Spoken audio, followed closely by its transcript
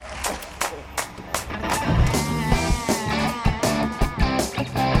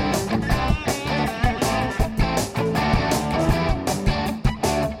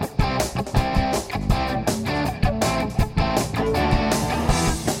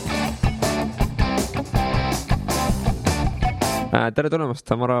Tere tulemast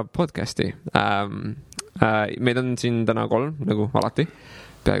Tamara podcasti. Meid on siin täna 3, nagu alati,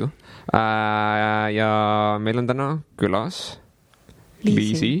 peaaegu. Ja meil on täna külas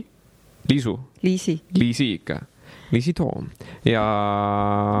Liisi ikka. Liisi Toom. Ja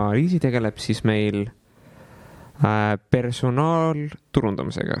Liisi tegeleb siis meil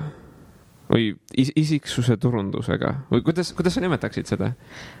personaalturundamisega või isiksuse turundusega või kuidas sa nimetaksid seda?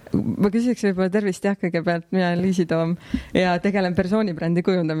 Ma küsiks juba tervist kõigepealt, mina olen Liisi Toom ja tegelen persoonibrändi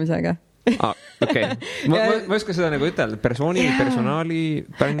kujundamisega. Okei. Ma ei oska seda nagu ütelda, personaali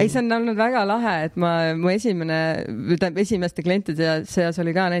Ei, see on olnud väga lahe, et mu esimeste klientide seas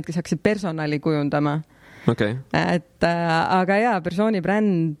oli ka neid, kes hakkasid personali kujundama. Okay. Aga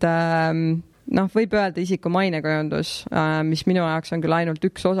persoonibränd võib öelda isiku mainekujundus, mis minu jaoks on küll ainult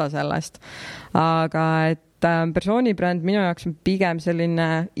üks osa sellest, aga persoonibränd minu jaoks on pigem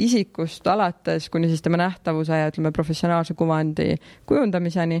selline isikust alates kuni siis tema nähtavuse ja professionaalse kuvandi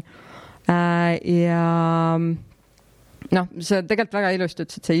kujundamiseni. Ja see tegelikult väga ilusti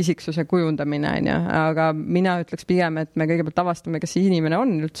ütles, et see isiksuse kujundamine, aga mina ütleks pigem, et me kõigepealt avastame, kas see inimene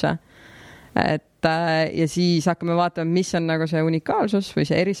on üldse. Ja siis hakkame vaatama, mis on nagu see unikaalsus või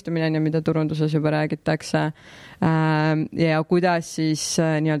see eristumine, mida turunduses juba räägitakse, ja kuidas siis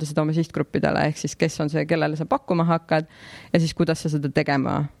nii-öelda seda oma sihtgruppidele, ehk siis kes on see, kellele sa pakkuma hakkad ja siis kuidas sa seda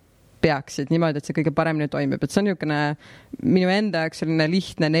tegema peaksid niimoodi, et see kõige paremini toimib. Et see on niisugune minu enda jaoks selline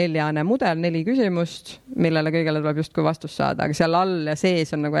lihtne 4 mudel, 4 küsimust, millele kõigele tuleb justkui vastus saada, aga seal all ja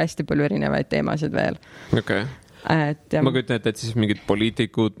sees on nagu hästi palju erinevaid teemasid veel. Okay. Ma kujutan, et siis mingid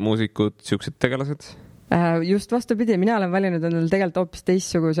poliitikud, muusikud, siuksed tegelased? Just vastupidi, mina olen valinud endale tegelikult hoopis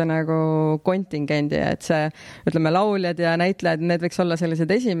teistsuguse nagu kontingendi, et see, lauljad ja näitlejad, need võiks olla sellised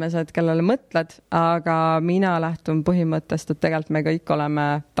esimesed, kellele mõtled, aga mina lähtun põhimõttest, et tegelikult me kõik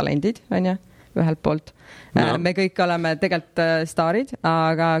oleme talendid, ühelt poolt. No. Me kõik oleme tegelikult staarid,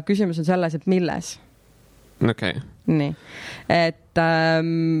 aga küsimus on selles, et milles. Okay. Nii, et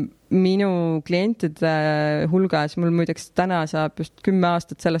minu klientide hulgas, mul muideks täna saab just 10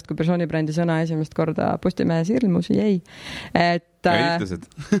 aastat sellest, kui persoonibrändi sõna esimest korda Postimehes ilmus, jäi. Õnnitlused.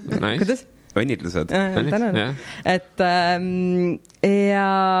 Kuidas? Õnnitlused. Tänan. Ja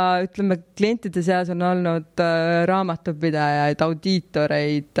klientide seas on olnud raamatupidajaid,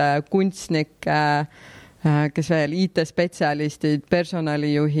 audiitoreid, kunstnikke, kes veel IT-spetsialistid,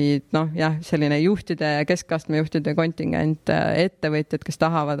 personalijuhid, selline juhtide ja keskastme juhtide kontingent, ettevõtjad, kes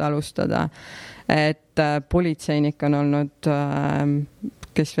tahavad alustada, et politseinik on olnud,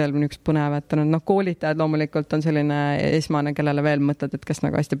 kes veel on üks põnevetanud, koolitajad loomulikult on selline esmane, kellele veel mõtled, et kes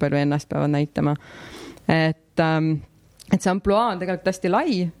nagu hästi palju ennast peavad näitama. Et see ampluaa on tegelikult hästi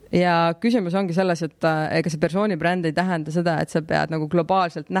lai ja küsimus ongi selles, et ega see persoonibränd ei tähenda seda, et sa pead nagu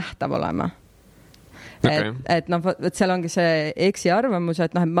globaalselt nähtav olema. Okay. Et seal ongi see eksiarvamus,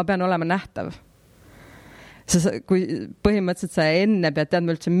 et ma pean olema nähtav. Kui põhimõtteliselt sa enne pead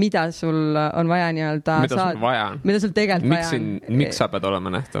teadma üldse, mida sul on vaja mida sul tegelikult vaja on. Miks sa pead olema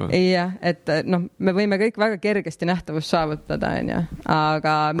nähtav? Jah, et me võime kõik väga kergesti nähtavust saavutada,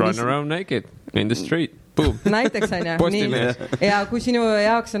 aga run around naked in the street. Boom. Näiteks ja kui sinu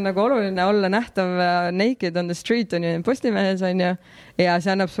jaoks on nagu oluline olla nähtav naked on the street Postimehes ja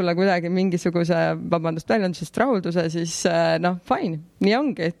see annab sulle kuidagi mingisuguse väljendusest rahulduse, siis fine, nii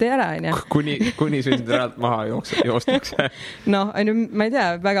ongi, tee ära. Kuni sündinäralt maha joostakse. Ma ei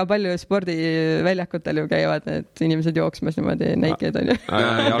tea, väga palju spordiväljakutel ju käivad need inimesed jooksmas niimoodi naked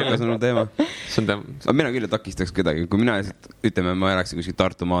Jalgas on teema. Aga mina küll takistaks kedagi, kui mina ütleme, ma elaksin kuskil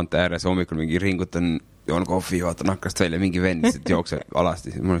Tartu maantee ääres hommikul mingi ringutan, joon kohvi, vaatan aknast välja, mingi vend jookseb alasti.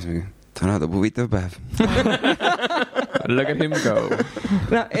 Mul on mingi, täna tõb huvitav päev. Look at him go.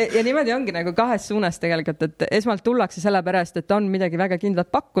 Ja niimoodi ongi nagu 2 suunas tegelikult, et esmalt tullakse selle pärast, et on midagi väga kindlat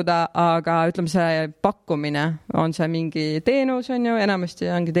pakkuda, aga see pakkumine on see mingi teenus,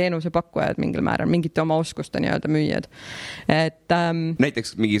 enamasti ongi teenuse pakkujad mingil määral, mingite oma oskuste müüjad.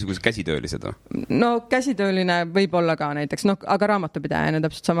 Näiteks mingisugused käsitöölised? Käsitööline võib olla ka näiteks, aga raamatupidajana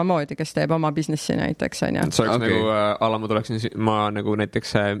täpselt samamoodi, kes teeb oma businessi näiteks. See oleks nagu näiteks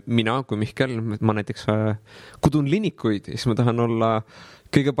mina kui Mihkel, ma näiteks kudun linikuid, siis ma tahan olla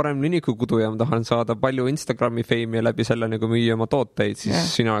kõige parem linikukudu ja ma tahan saada palju Instagrami feimi ja läbi selle nagu müüa oma tooteid, siis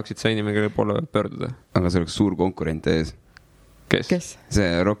sina oleksid see inimene, kelle poole pöörduda. Aga see oleks suur konkurent ees. Kes?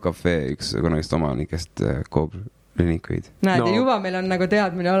 See Rock Cafe, üks kunagist omanikest koob linikuid. Näed, ja juba meil on nagu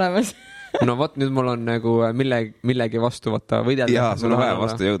teadmine olemas. no vot, nüüd mul on nagu millegi vastu vaata võidelda. Jaa, sul on vaja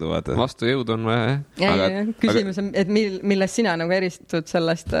vastu jõudu vaata. Vastu jõudu on vaja, jah. Küsimus on, et millest sina nagu eristud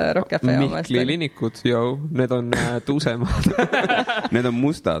sellest Rock FM omast? Mihkli linikud, need on tuusemad. Need on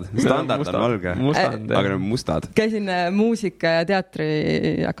mustad, standard on valge, aga need on mustad. Käisin muusika- ja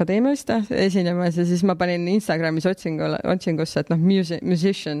teatriakadeemiast esinemas ja siis ma panin Instagramis otsingusse, et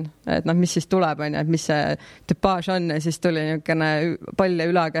musician, et mis siis tuleb, et mis see tüpaaž on ja siis tuli niisugune palja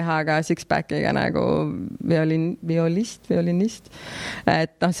ülakehaga six-packiga nagu violinist,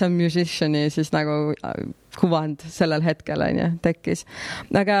 et see on musiciani siis nagu kuvand sellel hetkel tekkis,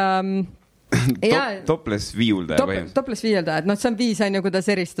 aga topless viiuldaja põhimõtteliselt. Topless viiuldaja, et see on viis kuidas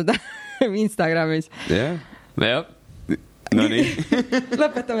eristuda Instagramis. Jah. No nii.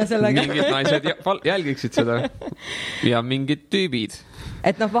 Lõpetame sellega. Mingid naised jälgiksid seda ja mingid tüübid.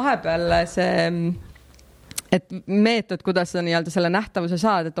 Et vahepeal see, et meetod, kuidas nii-öelda selle nähtavuse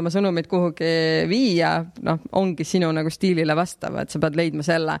saad, et oma sõnumid kuhugi viia, ongi sinu nagu stiilile vastav, et sa pead leidma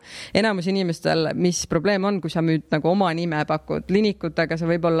selle. Enamus inimestel, mis probleem on, kui sa müüd nagu oma nime pakud linikutega, sa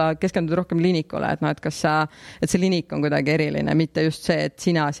võib-olla keskendud rohkem linikule, et see linik on kuidagi eriline, mitte just see, et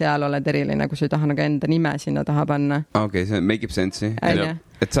sina seal oled eriline, kui sa ei taha nagu enda nime sinna taha panna. Okei, see make ib sense'i.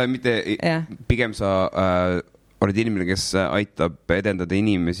 Et sa mitte, pigem sa oled inimene, kes aitab edendada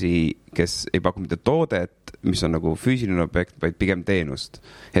inimesi, kes ei paku mitte toodet, mis on nagu füüsiline objekt, vaid pigem teenust.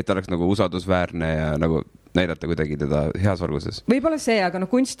 Et ta oleks nagu usaldusväärne ja nagu näidata kuidagi teda heas valguses. Võib-olla see, aga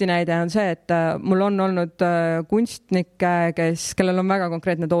kunstinäide on see, et mul on olnud kunstnikke, kellel on väga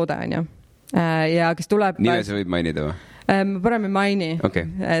konkreetne toode, ja kes tuleb... Nimesi võib mainida või? Ma parem ei maini. Okay.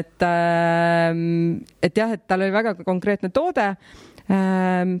 Et jah, et tal oli väga konkreetne toode,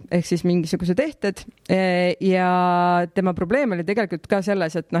 ehk siis mingisuguse tehted ja tema probleem oli tegelikult ka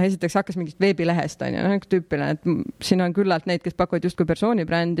selles, et esiteks hakkas mingist veebilehest, tüüpiline, et siin on küllalt neid, kes pakuvad justkui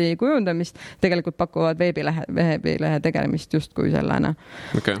persoonibrändi kujundamist, tegelikult pakuvad veebilehe tegelemist justkui sellena.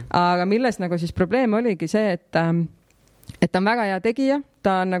 Okay. Aga milles nagu siis probleem oligi see, et ta on väga hea tegija,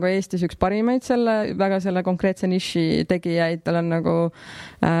 ta on nagu Eestis üks parimaid selle konkreetse niši tegijaid, tal on nagu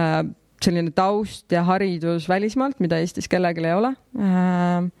selline taust ja haridus välismaalt, mida Eestis kellelgi ei ole.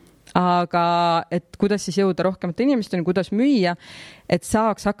 Aga et kuidas siis jõuda rohkemate inimesteni, kuidas müüa, et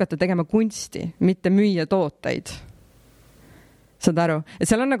saaks hakata tegema kunsti, mitte müüa tooteid. Saad aru? Et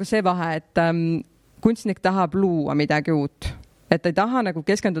seal on nagu see vahe, et kunstnik tahab luua midagi uut. Et ta ei taha nagu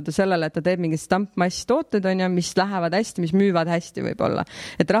keskenduda sellele, et ta teeb mingid stampmass tooted, mis lähevad hästi, mis müüvad hästi võib-olla.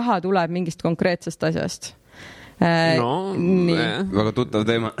 Et raha tuleb mingist konkreetsest asjast. Väga tuttav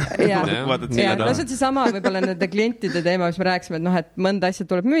teema. See on see sama võib-olla nende klientide teema, mis me rääkisime, et mõnda asja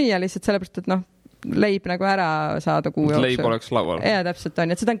tuleb müüa lihtsalt sellepärast, et leib nagu ära saada kuu jooksul. Leib oleks laual. Ja täpselt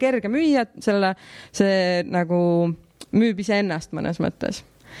on, et seda on kerge müüa, see nagu müüb ise ennast mõnes mõttes.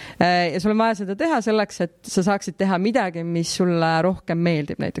 Ja sul on vaja seda teha selleks, et sa saaksid teha midagi, mis sulle rohkem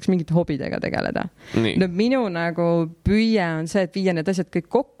meeldib, näiteks mingite hobidega tegeleda. Minu nagu püüe on see, et viia need asjad kõik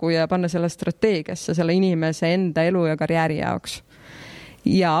kokku ja panna selle strateegiasse selle inimese enda elu ja karjääri jaoks.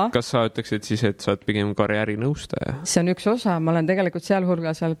 Ja kas sa ütleksid siis, et sa oled pigem karjäärinõustaja? See on üks osa, ma olen tegelikult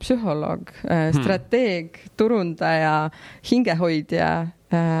sealhulgas psühholoog, strateeg, turundaja, hingehoidja.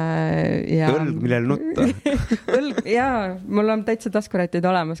 Õlg, millel nutta. Jaa, mul on täitsa taskurätid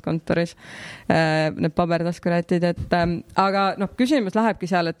olemas kontoris, need pabertaskurätid, aga küsimus lähebki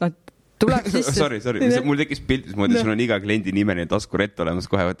seal, et tuleb sisse. Sorry, mul tekkis pilt, sul on iga kliendi nimeline taskurett olemas,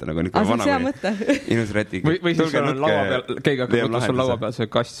 kohe võtta nagu niisugune vana. See on mõte. Inus rätik. Või siis sul on laua peal, keegi hakkab võtta sul laua peal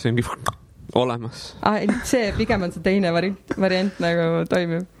see kast, see on olemas. See pigem on see teine variant nagu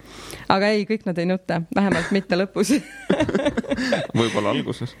toimib. Aga ei, kõik nad ei nuta, vähemalt mitte lõpus. Võib-olla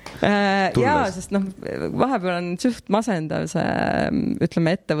alguses. Jaa, sest vahepeal on suht masendav see,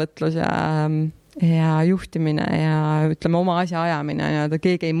 ütleme, ettevõtlus ja juhtimine ja ütleme oma asja ajamine ja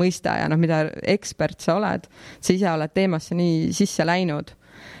keegi ei mõista ja mida ekspert sa oled, sa ise oled teemasse nii sisse läinud,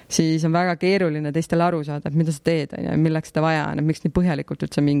 siis on väga keeruline teistele aru saada, et mida sa teed ja milleks seda vaja on, miks nii põhjalikult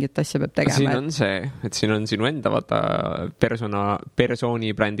üldse mingit asja peab tegema. Siin on see, et siin on sinu enda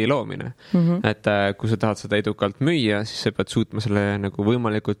persoonibrändi loomine. Et kui sa tahad seda edukalt müüa, siis sa pead suutma selle nagu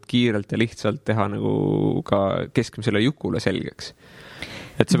võimalikult kiirelt ja lihtsalt teha nagu ka keskmisele jukule selgeks.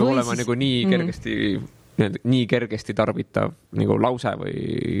 Et see peab olema nagu nii kergesti tarbitav nagu lause või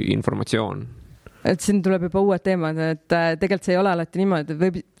informatsioon. Et siin tuleb juba uued teemad, et tegelikult see ei ole alati niimoodi,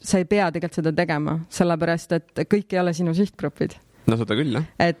 sa ei pea tegelikult seda tegema, sellepärast, et kõik ei ole sinu sihtgrupid. No seda küll, jah.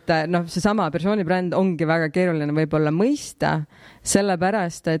 Et see sama persoonibränd ongi väga keeruline võib-olla mõista,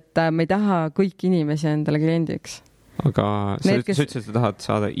 sellepärast, et me ei taha kõik inimesi endale kliendiks. Aga sa ütlesid, et tahad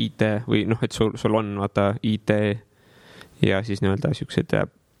saada IT või et sul on vaata IT ja siis nii-öelda siuksed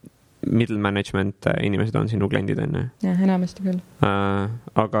middle management inimesed on sinu kliendid enne. Jah, enamasti küll.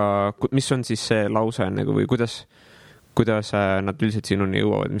 Aga mis on siis see lause nagu või kuidas nad üldiselt sinuni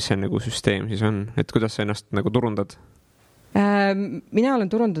jõuavad, mis see nagu süsteem siis on, et kuidas sa ennast nagu turundad? Mina olen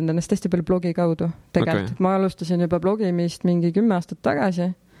turundanud ennast hästi palju blogi kaudu tegelikult. Okay. Ma alustasin juba blogimist mingi 10 aastat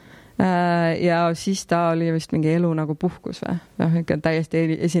tagasi. Ja siis ta oli vist mingi elu nagu puhkus või? Ikka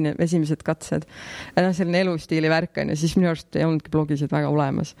täiesti esimesed katsed. Selline elustiili värk on ja siis minu arust ei olnudki blogisid väga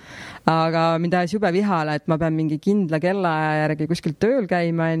olemas. Aga mind ajas jube vihale, et ma pean mingi kindla kellaaja järgi kuskil tööl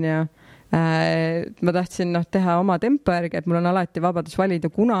käima, on ju. Ma tahtsin teha oma tempo järgi, et mul on alati vabadus valida,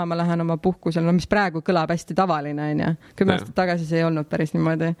 kuna ma lähen oma puhkusel, mis praegu kõlab hästi tavaline, on ju. 10 aastat tagasi see ei olnud päris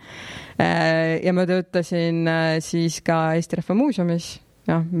niimoodi. Ja ma töötasin siis ka Eesti Rahva Muuseumis,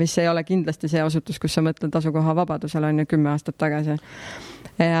 mis ei ole kindlasti see asutus, kus sa mõtled asukoha vabadusel on ju 10 aastat tagasi.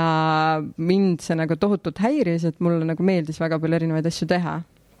 Ja mind see nagu tohutult häiris, et mulle nagu meeldis väga palju erinevaid asju teha.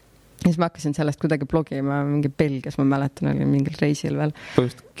 Ja siis ma hakkasin sellest kuidagi blogima, mingi Belgias, ma mäletan, oli mingil reisil veel.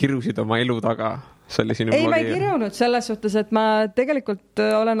 Põhimõtteliselt kirusid oma elu taga? Ei, ma ei kirjunud selles suhtes, et ma tegelikult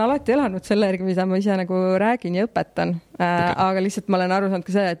olen alati elanud selle järgi, mida ma ise nagu räägin ja õpetan. Aga lihtsalt ma olen aru saanud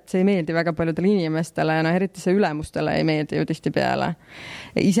ka see, et see ei meeldi väga paljudele inimestele ja eriti see ülemustele ei meeldi ju tihti peale.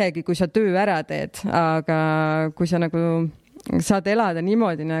 Isegi kui sa töö ära teed, aga kui sa nagu saad elada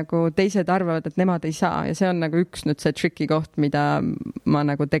niimoodi, nagu teised arvavad, et nemad ei saa ja see on nagu üks nüüd see triki koht, mida ma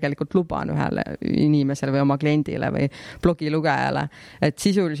nagu tegelikult luban ühele inimesele või oma kliendile või blogilugejale, et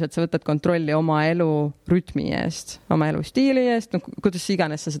sisuliselt sa võtad kontrolli oma elu rütmi eest, oma elu stiili eest, kuidas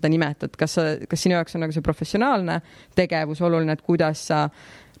iganes sa seda nimetad, kas sinu jaoks on nagu see professionaalne tegevus oluline, et kuidas sa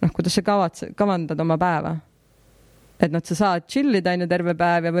kavandad oma päeva. Et sa saad chillida terve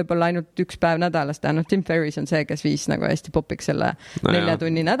päev ja võib-olla ainult 1 päev nädalas. Tim Ferriss on see, kes viis nagu hästi popiks selle 4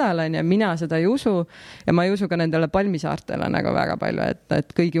 tunni nädala ja mina seda ei usu ja ma ei usu ka nendele Palmisaartele nagu väga palju, et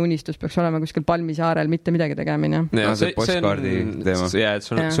kõigi unistus peaks olema kuskil Palmisaarel mitte midagi tegemine. Ja, see postkaardi teema. Ja, et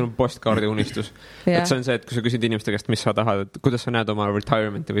sul on postkaardi unistus. Et see on see, et kui sa küsid inimeste käest, mis sa tahad, et kuidas sa näed oma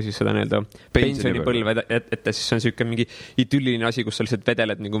retirement'i või siis seda pensionipõlve, et siis see on selline mingi idülline asi, kus sa lihtsalt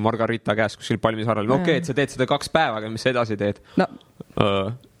vedeled nagu Margarita käes kuskil Palmisaarel. Okei, et sa teed seda 2 päeva, mis sa edasi teed? No.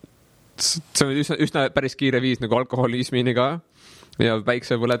 See on üsna päris kiire viis nagu alkoholismini ka ja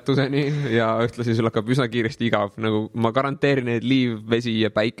päiksepõletuseni ja ühtlasi sul hakkab üsna kiiresti igav. Nagu ma garanteerin, et liiv, vesi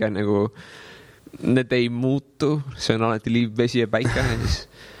ja päike nagu need ei muutu. See on alati liiv, vesi ja päike.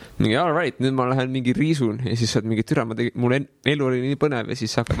 Mingi, all right, nüüd ma lähen mingi riisun ja siis saad mingi türa, mul elu oli nii põnev ja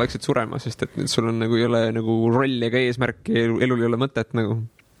siis sa hakkad vaikselt surema, sest et nüüd sul on nagu ei ole nagu roll ega eesmärk ja elul ei ole mõtet nagu.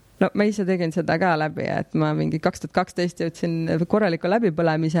 No ma ise tegin seda ka läbi, et ma mingi 2012 jõudsin korraliku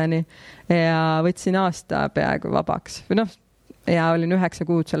läbipõlemiseni ja võtsin aasta peaaegu vabaks. Ja olin 9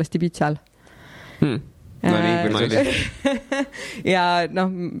 kuud sellest Ibitsal. Ja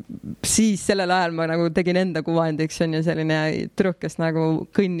siis sellel ajal ma nagu tegin enda kuvandiks on ja selline trükk, kes nagu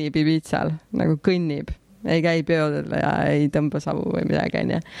kõnnib Ibitsal, nagu kõnnib. Ei käi peodel ja ei tõmba savu või midagi,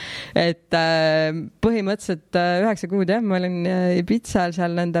 on. Et põhimõtteliselt 9 kuud, ma olin Ibitsal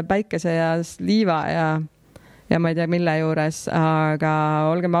seal nende päikese ja liiva ja ma ei tea, mille juures, aga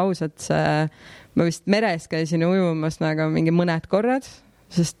olgem ausad, ma vist meres käisin ujumas nagu mingi mõned korrad,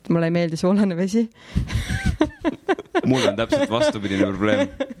 sest mulle ei meeldi soolane vesi. Mul on täpselt vastupidine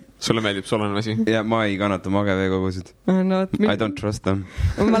probleem. Sulle meeldib soolane vesi? Ja ma ei kannata mageveekogusid. I don't trust them.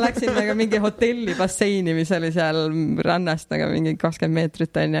 Ma läksin nagu mingi hotelli basseini, mis oli seal rannast nagu mingi 20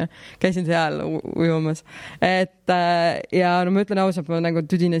 meetrit on ja käisin seal ujumas. Ja ma ütlen ausalt, ma nagu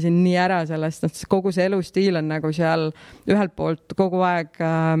tüdinesin nii ära sellest, kogu see elustiil on nagu seal ühelt poolt kogu aeg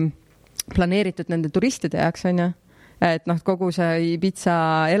planeeritud nende turistide jaoks on ja. Et kogu see Ibiza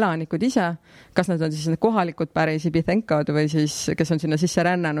elanikud ise, kas nad on siis kohalikud päris Ibithenkod või siis, kes on sinna sisse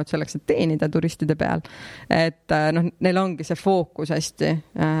rännanud selleks, et teenida turistide peal. Et neil ongi see fookus hästi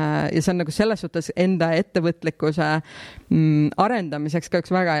ja see on nagu selles suhtes enda ettevõtlikkuse arendamiseks ka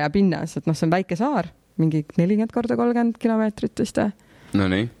üks väga hea pinnas, et see on väike saar, mingi 40x30 kilomeetrit vist. No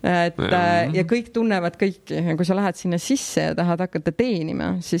nii. Ja kõik tunnevad kõiki ja kui sa lähed sinna sisse ja tahad hakata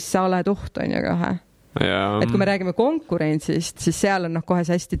teenima, siis sa oled oht on ju kohe. Et kui me räägime konkurentsist, siis seal on kohe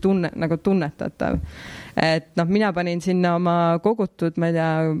see hästi tunnetatav. Et mina panin sinna oma kogutud, ma ei tea,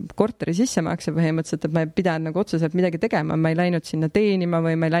 korteri sissemakse põhimõtteliselt, et ma ei pidanud nagu otseselt midagi tegema, ma ei läinud sinna teenima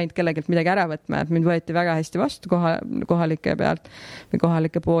või ma ei läinud kellegilt midagi ära võtma, et mind võeti väga hästi vastu kohalike pealt või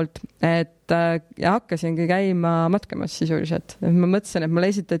kohalike poolt. Ja hakkasingi käima matkamas sisuliselt. Ma mõtlesin, et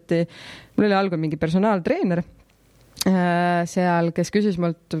mulle oli algul mingi personaaltreener seal, kes küsis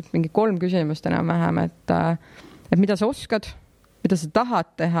mult mingi 3 küsimust enam vähem, et mida sa oskad, mida sa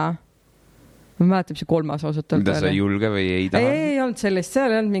tahad teha ma mäletan, mis see 3. osutult mida sa ei julge või ei taha? Ei olnud sellist,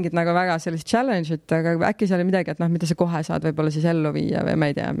 seal ei olnud mingit nagu väga sellist challenge'it, aga äkki seal oli midagi, et mida sa kohe saad võib-olla siis ellu viia või ma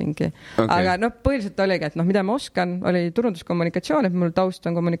ei tea, mingi. Aga põhiliselt oligi, et mida ma oskan, oli turunduskommunikatsioon, et mul taust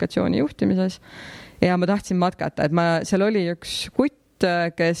on kommunikatsiooni juhtimises ja ma tahtsin matkata, et seal oli üks kutt,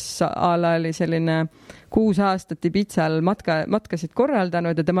 kes ala oli selline 6 aastat Ibizal matkasid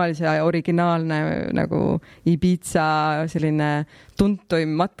korraldanud ja tema oli see originaalne nagu Ibiza selline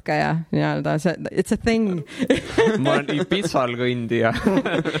tuntuim matkaja nii-öelda, it's a thing. Ma olen Ibizal kõndija.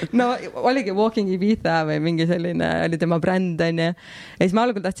 No oligi Walking Ibiza või mingi selline, oli tema bränd, onju. Ja siis ma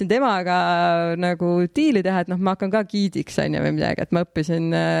algul tahtsin temaga nagu diili teha, et ma hakkan ka giidiks, onju, või midagi, et ma õppisin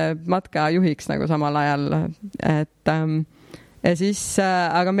matkajuhiks nagu samal ajal, et ja siis,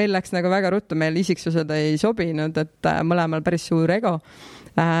 aga meil läks nagu väga ruttu, meil isiksused ei sobinud, et mõlemal päris suur ego.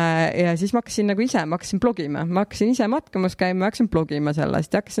 Ja siis ma hakkasin blogima, ma hakkasin ise matkamas käima, hakkasin blogima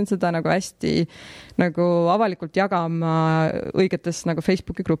sellest ja hakkasin seda nagu hästi nagu avalikult jagama õigetes nagu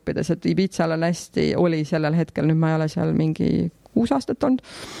Facebooki gruppides, et Ibizal on oli sellel hetkel, nüüd ma ei ole seal mingi 6 aastat olnud.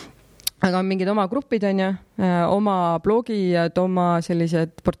 Aga on mingid oma grupid, oma blogijad, oma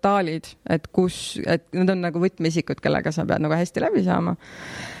sellised portaalid, et need on nagu võtmeisikud, kellega sa pead nagu hästi läbi saama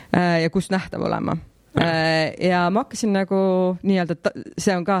ja kus nähtav olema. Ja ma hakkasin nagu nii-öelda,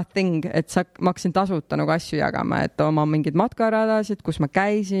 see on ka thing, et ma hakkasin tasuta nagu asju jagama, et oma mingid matkaradasid, kus ma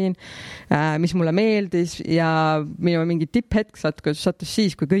käisin, mis mulle meeldis ja minu mingi tipphetk sattus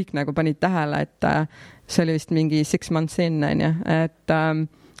siis, kui kõik nagu panid tähele, et see oli vist mingi 6 months in, et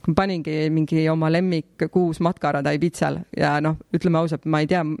ma paningi mingi oma lemmik 6 matkarada Ibizal ja ütleme ausalt, ma ei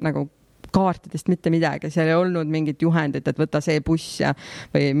tea nagu kaartidest mitte midagi, seal ei olnud mingit juhendit, et võta see buss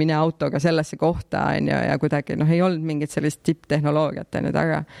või mine autoga sellesse kohta ja kuidagi ei olnud mingit sellist tipptehnoloogiat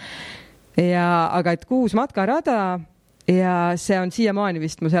taga. Aga et 6 matkarada ja see on siiamaani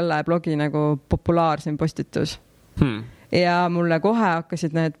vist mu selle blogi nagu populaarsim postitus. Ja mulle kohe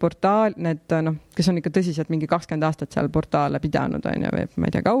hakkasid need kes on ikka tõsiselt mingi 20 aastat seal portaale pidanud, või ma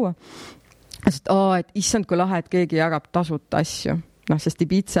ei tea kaua. Et issand, kui lahe, et keegi jagab tasuta asju. Sest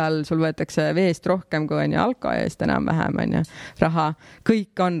Ibizal sul võetakse veest rohkem kui alko eest enam-vähem raha.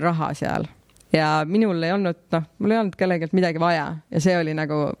 Kõik on raha seal. Ja minul ei olnud kellegelt midagi vaja ja see oli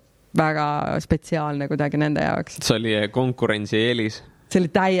nagu väga spetsiaalne kuidagi nende jaoks. See oli konkurentsi eelis. See oli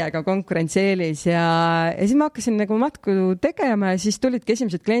täiega konkurentsieelis ja siis ma hakkasin nagu matku tegema ja siis tulidki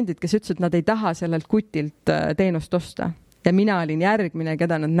esimesed kliendid, kes ütlesid, et nad ei taha sellelt kutilt teenust osta. Ja mina olin järgmine,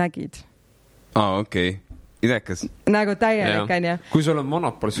 keda nad nägid. Okei. Idekas. Nagu täielik, on ju. Kui sul on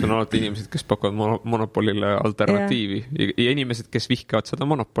monopol, siis on alati inimesed, kes pakuvad monopolile alternatiivi ja inimesed, kes vihkavad seda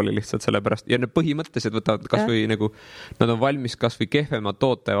monopoli lihtsalt sellepärast ja need põhimõtteliselt võtavad kas või nagu, nad on valmis kas või kehvema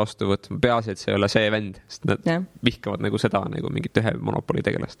toote vastu võtma, peaasi, et see ei ole see vend, sest nad vihkavad nagu seda nagu mingit ühe monopoli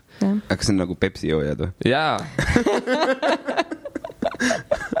tegelast. Aga see on nagu Pepsi joojad või? Jaa.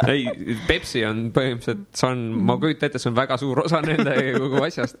 Ei, Pepsi on põhimõtteliselt, ma kujutan ette, see on väga suur osa nende kogu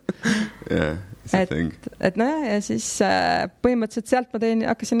asjast. Ja siis põhimõtteliselt sealt ma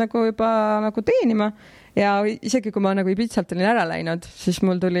hakkasin nagu juba nagu teenima ja isegi kui ma nagu Ibizalt olin ära läinud, siis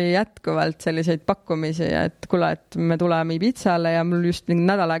mul tuli jätkuvalt selliseid pakkumisi, et kuule, et me tuleme Ibizale ja mul just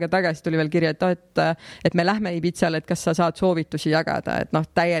nädal aega tagasi tuli veel kirja, et me lähme Ibizale, et kas sa saad soovitusi jagada, et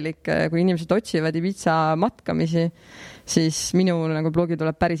täielik, kui inimesed otsivad Ibiza matkamisi, siis minu nagu blogi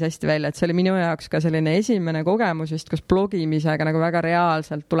tuleb päris hästi välja, et see oli minu jaoks ka selline esimene kogemus vist, kus blogimisega nagu väga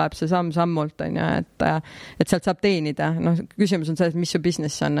reaalselt tuleb see samm-sammult, et sealt saab teenida. Küsimus on see, et mis su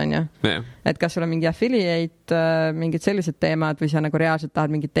business on, et kas sul on mingi affiliate, mingid sellised teemad või sa nagu reaalselt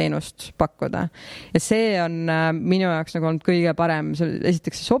tahad mingit teenust pakkuda. Ja see on minu jaoks nagu olnud kõige parem.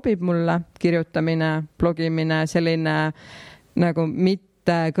 Esiteks see sobib mulle, kirjutamine, blogimine, selline nagu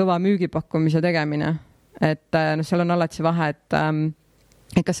mitte kõva müügipakkumise tegemine. Et seal on alati see vahe,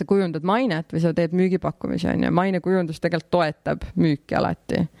 et kas sa kujundad mainet või sa teed müügipakkumisi, mainekujundus tegelikult toetab müüki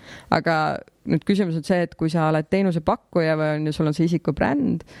alati. Aga nüüd küsimus on see, et kui sa oled teenuse pakkuja või sul on see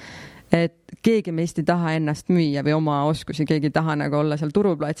isikubränd, et keegi meist ei taha ennast müüa või oma oskusi, keegi ei taha nagu olla seal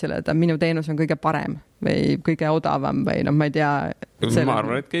turuplatsil, et minu teenus on kõige parem või kõige odavam või ma ei tea. Ma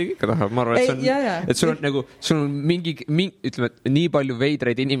arvan, et keegi ikka tahab. Ma arvan, et sul on nagu, sul on ütleme, nii palju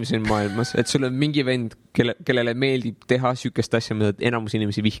veidraid inimesi on maailmas, et sul on mingi vend, kellele meeldib teha sükest asja, mida enamus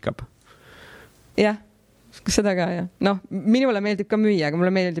inimesi vihkab. Jah, seda ka, jah. Minule meeldib ka müüa, aga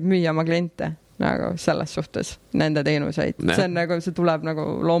mulle meeldib müüa oma kliente. Nagu selles suhtes nende teenuseid. See on nagu, see tuleb nagu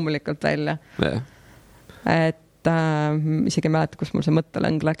loomulikult välja. Et isegi mäleta, kus mul see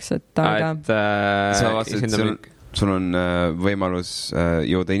mõttelõng läks, et aga... Sa vastasid, sul on võimalus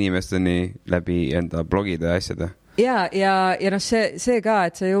jõuda inimesteni läbi enda blogide ja asjade? ja noh, see ka,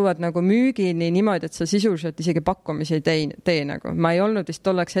 et sa jõuad nagu müügini niimoodi, et sa sisuliselt isegi pakkumisi ei tee nagu. Ma ei olnud vist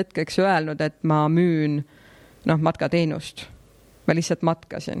tolleks hetkeks öelnud, et ma müün matkateenust. Ma lihtsalt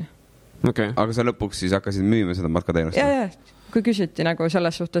matkasin. Okay. Aga sa lõpuks siis hakkasid müüma seda matkateenust? Ja, kui küsiti nagu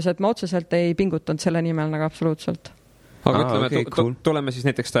selles suhtes, et ma otseselt ei pingutanud selle nimel nagu absoluutselt. Aga ütleme, cool. Tuleme siis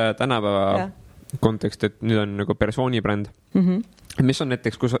näiteks tänapäeva kontekst, et nüüd on nagu persoonibrand. Mis on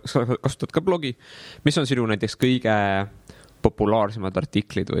näiteks, kui sa kasutad ka blogi, mis on sinu näiteks kõige populaarsemad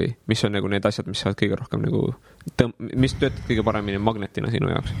artiklid või mis on nagu need asjad, mis saavad kõige rohkem nagu, mis töötad kõige paremini magnetina sinu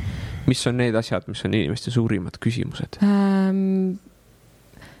jaoks? Mis on need asjad, mis on inimeste suurimad küsimused?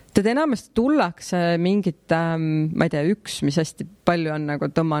 Tead enamasti tullakse mingit, ma ei tea, üks, mis hästi palju on nagu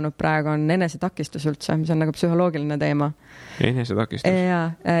tõmmanud praegu, on enesetakistus üldse, mis on nagu psühholoogiline teema. Enesetakistus? Ja,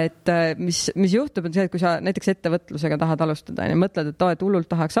 et mis juhtub, on see, et kui sa näiteks ettevõtlusega tahad alustada ja mõtled, et hullult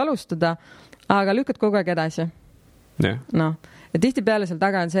tahaks alustada, aga lükkad kogu aeg edasi. No. Ja tihtipeale seal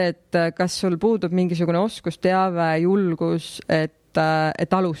taga on see, et kas sul puudub mingisugune oskus, teave, julgus, et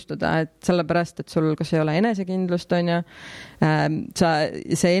alustada, et sellepärast, et sul kas ei ole enesekindlust, on ja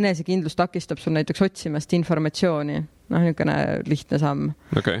see enesekindlus takistab sul näiteks otsimast informatsiooni. Niisugune lihtne samm.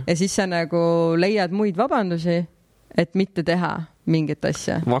 Okay. Ja siis sa nagu leiad muid vabandusi, et mitte teha mingit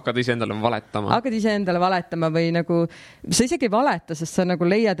asja. Hakkad iseendale valetama. Hakkad iseendale valetama või nagu, sa isegi ei valeta, sest sa nagu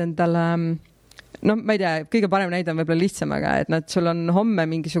leiad endale, ma ei tea, kõige parem näide on võib-olla lihtsamaga, et sul on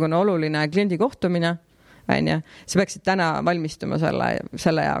homme mingisugune oluline kliendi kohtumine, sa peaksid täna valmistuma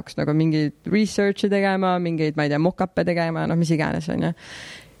selle jaoks nagu mingid research'i tegema, mingeid, ma ei tea, mock-up'e tegema, mis iganes on.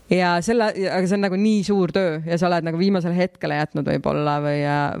 Ja aga see on nagu nii suur töö ja sa oled nagu viimasel hetkele jätnud võib-olla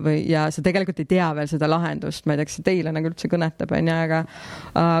ja sa tegelikult ei tea veel seda lahendust, ma ei tea, kas see teile nagu üldse kõnetab,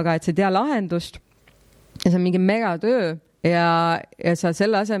 aga et sa ei tea lahendust ja see on mingi megatöö ja sa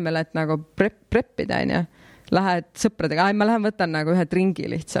selle asemel, et nagu preppida, lähed sõpradega, ma lähen võtan nagu ühe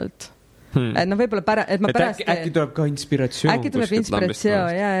dringi lihtsalt. Et võib-olla et ma pärast... Äkki tuleb ka inspiratsioon. Äkki tuleb inspiratsioon,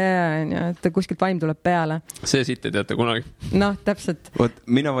 ja, et kuskilt vaim tuleb peale. See siit ei teate kunagi. Täpselt.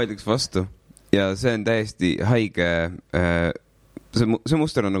 Mina vaidleks vastu ja see on täiesti haige. See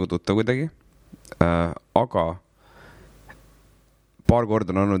muster on nagu tuttav kuidagi, aga paar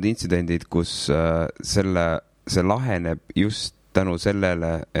korda on olnud intsidendid, kus see laheneb just tänu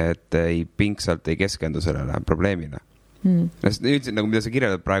sellele, et pingsalt ei keskendu sellele probleemile. Üldiselt, nagu mida sa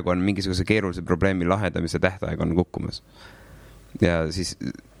kirjeldad praegu, on mingisuguse keerulise probleemi lahendamise tähtaeg on kukkumas. Ja siis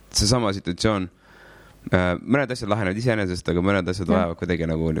see sama situatsioon, mõned asjad lahenevad iseenesest, aga mõned asjad vajavad kuidagi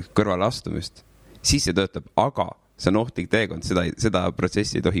nagu kõrvale astumist. Siis see töötab, aga see on ohtlik teekond, seda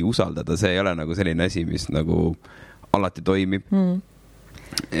protsessi ei tohi usaldada, see ei ole nagu selline asi, mis nagu alati toimib.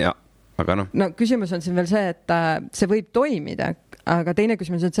 Ja, aga küsimus on siin veel see, et see võib toimida, aga teine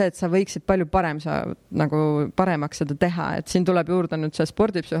küsimus on see, et sa võiksid palju paremaks seda teha, et siin tuleb juurde nüüd see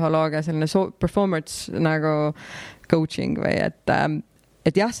spordipsühholoogia, selline performance nagu coaching või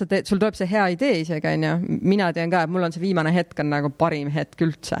et jah, sul tuleb see hea idee isegi, mina tean ka, et mul on see viimane hetk on nagu parim hetk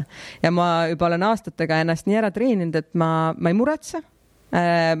üldse ja ma juba olen aastatega ennast nii ära treeninud, et ma ei muretse.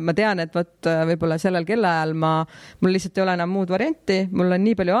 Ma tean, et võib-olla sellel kellaajal mul lihtsalt ei ole enam muud varianti, mul on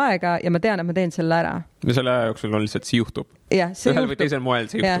nii palju aega ja ma tean, et ma teen selle ära. Ja selle aja jooksul on lihtsalt see juhtub. Ja, see ühel või teisel moel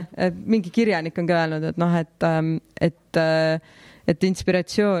see juhtub. Ja, mingi kirjanik on ka öelnud, et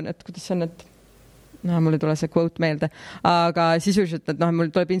inspiratsioon, et kuidas on, et mul ei tule see quote meelde, aga sisuliselt, et mul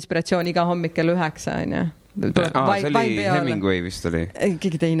tuleb inspiratsioon iga hommik kell 9, on ju. See oli Hemingway vist oli.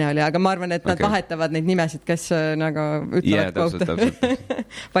 Keegi teine oli, aga ma arvan, et nad vahetavad neid nimesid, kes nagu ütlevad täpselt.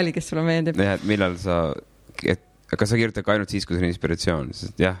 Vali, kes sulle meeldib. Ja, et millal kas sa kirjutad ka ainult siis, kui see on inspiratsioon?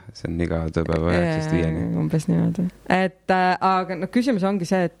 Sest jah, see on iga tööpäeva 9-5. Umbes niimoodi. Aga küsimus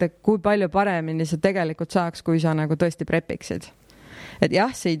ongi see, et kui palju paremini sa tegelikult saaks, kui sa nagu tõesti prepiksid. Et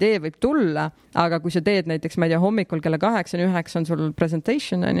jah, see idee võib tulla, aga kui sa teed näiteks, ma ei tea, hommikul kella 8-9 on sul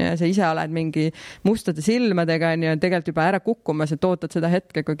presentation ja sa ise oled mingi mustade silmadega ja tegelikult juba ära kukkumas, et ootad seda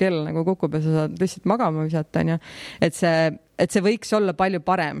hetke, kui kell nagu kukub ja sa saad lihtsalt magama visata. Et see võiks olla palju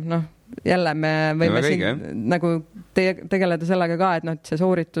parem. Jälle me võime siin nagu tegeleda sellega ka, et see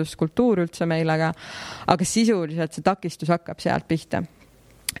soorituskultuur üldse meil, aga sisuliselt see takistus hakkab sealt pihta.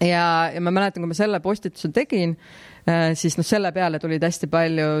 Ja ma mäletan, kui ma selle postituse tegin, siis selle peale tulid hästi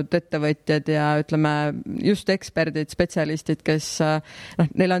paljud ettevõtjad ja ütleme just eksperdid, spetsialistid, kes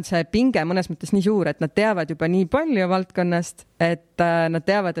neil on see pinge mõnes mõttes nii suur, et nad teavad juba nii palju valdkonnast, et nad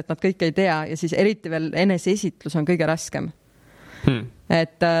teavad, et nad kõik ei tea ja siis eriti veel eneseesitlus on kõige raskem.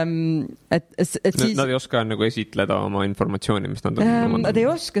 Et siis... Nad ei oska nagu esitleda oma informatsiooni, mis nad on nad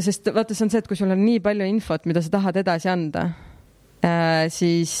ei oska, sest vaata, see on see, et kui sul on nii palju infot, mida sa tahad edasi anda,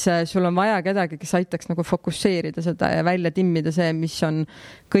 siis sul on vaja kedagi, kes aitaks nagu fokusseerida seda ja välja timmida see, mis on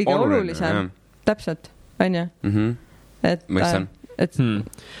kõige olulisem. Täpselt, on ju? Mõistan.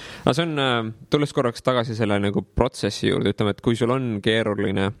 Aga see on, tulles korraks tagasi selle nagu protsessi juurde, ütleme, et kui sul on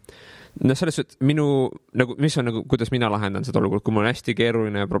keeruline, selles, et mis on nagu, kuidas mina lahendan seda olukord, kui mul on hästi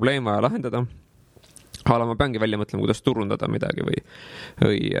keeruline probleem vaja lahendada, ma peangi välja mõtlema, kuidas turundada midagi või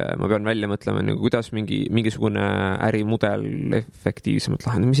ma pean välja mõtlema, nagu, kuidas mingisugune ärimudel efektiivsemalt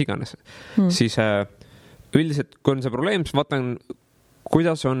lahendada, mis iganes. Siis üldiselt, kui on see probleem, siis vaatan,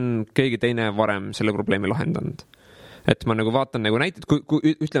 kuidas on keegi teine varem selle probleemi lahendanud. Et ma nagu vaatan nagu näited, kui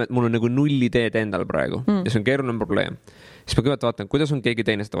ütleme, et mul on nagu 0 ideed endal praegu ja see on keeruline probleem, siis ma kõigepealt vaatan, kuidas on keegi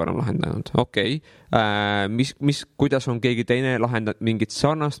teine seda varem lahendanud. Okei, kuidas on keegi teine lahendanud mingit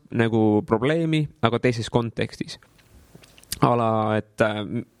sarnast nagu probleemi, aga teises kontekstis. Et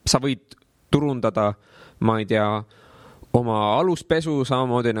sa võid turundada, ma ei tea, oma aluspesu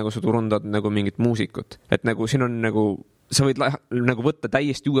samamoodi nagu sa turundad nagu mingit muusikut. Et nagu siin on nagu sa võid nagu võtta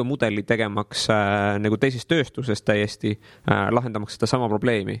täiesti uue mudeli tegemaks nagu teisest tööstusest täiesti lahendamaks seda sama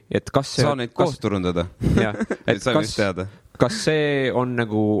probleemi. Et kas see, saa neid koos turundada. Ja, et kas see on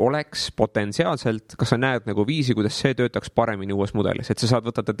nagu oleks potentsiaalselt, kas sa näed nagu viisi, kuidas see töötaks paremini uues mudelis, et sa saad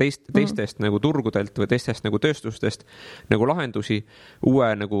võtta teistest nagu turgudelt või teistest nagu tööstustest nagu lahendusi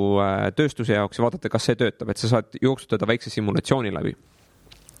uue nagu tööstuse jaoks ja vaadata, kas see töötab, et sa saad jooksutada väikse simulatsiooni läbi.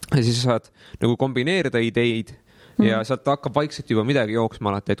 Ja siis sa saad nagu kombineerida ideid ja sealt hakkab vaikselt juba midagi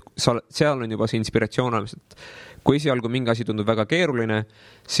jooksma alati, et seal on juba see inspiratsioon olemas, et kui esialgu mingi asi tundub väga keeruline,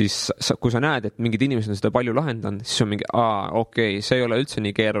 siis kui sa näed, et mingid inimesed on seda palju lahendanud, siis on mingi, okei, see ei ole üldse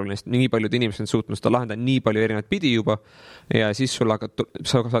nii keeruline, sest nii paljud inimesed on suutnud seda lahendada nii palju erinevat pidi juba ja siis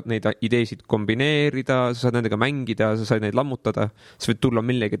sa saad neid ideesid kombineerida, sa saad nendega mängida, sa saad neid lammutada, sa võid tulla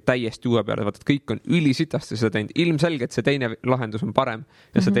millegi täiesti uue peale, vaata, et kõik on ülisitasti seda teinud, ilmselgelt see teine lahendus on parem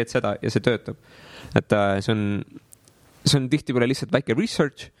ja sa teed seda ja see töötab. Et see on tihtipeale lihtsalt väike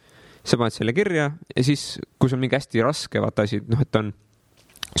research, sa paned selle kirja ja siis, kui see on mingi hästi raske vaata asi, et on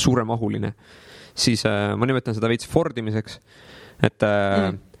suuremahuline, siis ma nimetan seda veits fordimiseks, et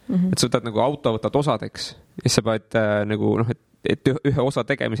sa võtad nagu auto, võtad osadeks ja siis sa paned nagu, et ühe osa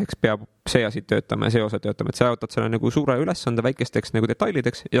tegemiseks peab see asi töötama ja see osa töötama, et sa jaotad selle nagu suure ülesande väikesteks nagu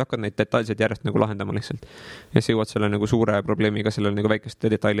detailideks ja hakkad neid detailseid järjest nagu lahendama lihtsalt. Ja sa jõuad selle nagu suure probleemiga selle nagu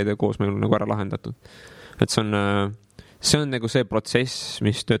väikeste detailide koos meil nagu ära lahendatud. Et see on nagu see protsess,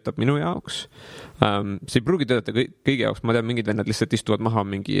 mis töötab minu jaoks. See ei pruugi töötada kõigi jaoks. Ma tean, mingid vennad lihtsalt istuvad maha,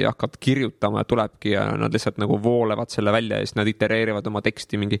 hakkavad kirjutama ja tulebki ja nad lihtsalt nagu voolevad selle välja ja siis nad itereerivad oma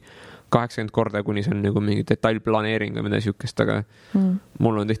teksti mingi 80 korda, kuni see on nagu mingi detailplaneering või midagi sihukest, aga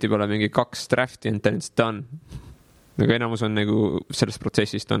mul on tihtipeale mingi 2 drafti and then it's done. Nagu enamus on nagu sellest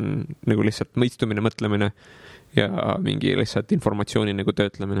protsessist on nagu lihtsalt mõistumine, mõtlemine ja mingi lihtsalt informatsiooni nagu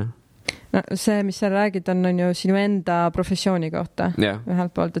töötlemine. No, see, mis sa räägid, on ju sinu enda professiooni kohta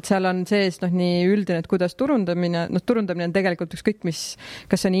ühelt poolt, et seal on sees nii üldine, et kuidas turundamine on tegelikult ükskõik mis,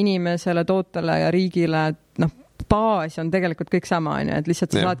 kas on inimesele, tootele ja riigile, baas on tegelikult kõik sama, et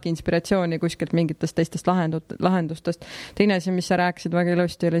lihtsalt sa saadki inspiratsiooni kuskilt mingitest teistest lahendustest. Teine asi, mis sa rääkisid väga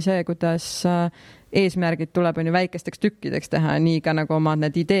ilusti, oli see, kuidas eesmärgid tuleb väikesteks tükkideks teha, nii ka nagu oma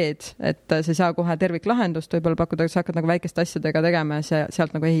need ideed, et sa ei saa kohe terviklahendust võib-olla pakkuda, sa hakkad nagu väikeste asjadega tegema ja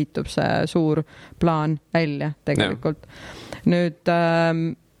sealt nagu ehitub see suur plaan välja tegelikult. Nüüd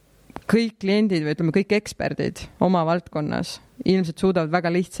kõik kliendid või ütleme kõik eksperdid oma valdkonnas ilmselt suudavad väga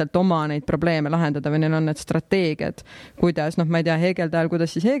lihtsalt oma neid probleeme lahendada või neil on need strateegiad, kuidas, ma ei tea, heegeldajal,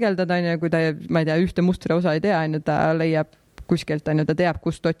 kuidas siis heegeldada, kui ta, ma ei tea, ühte mustri osa ei tea, ta leiab kuskilt, ta teab,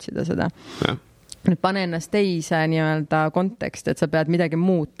 kust otsida seda. Nüüd pane ennast teise nii-öelda kontekst, et sa pead midagi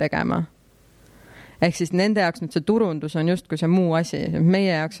muud tegema. Ehk siis nende jaoks nüüd see turundus on just kui see muu asi.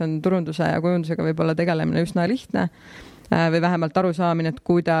 Meie jaoks on turunduse ja kujundusega võib-olla tegelemine üsna lihtne või vähemalt arusaamine, et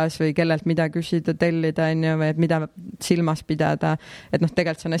kuidas või kellelt mida küsida, tellida või et mida silmas pidada. Et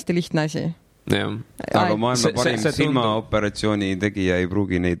tegelikult see on hästi lihtne asi. Aga maailma parim silmaoperatsiooni tegija ei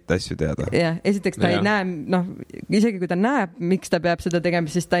pruugi neid asju teada. Esiteks ta ei näe, isegi kui ta näeb, miks ta peab seda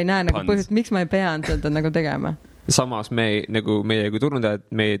tegema, siis ta ei näe nagu põhjust, miks ma ei pean seda nagu tegema. Samas meie kui turundajad,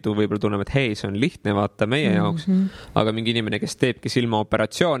 meie võib-olla tunneme, et hei, see on lihtne vaata meie jaoks, aga mingi inimene, kes teebki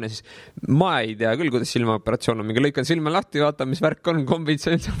silmaoperatsioone, siis ma ei tea küll, kuidas silmaoperatsioon on, mingi lõikan silma lahti, vaata, mis värk on, kombid,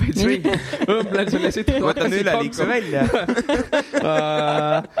 õmblen selle siit. Võtan üleliikme välja.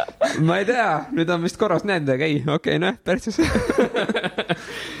 Ma ei tea, nüüd on vist korras näed, okei, pärtsus.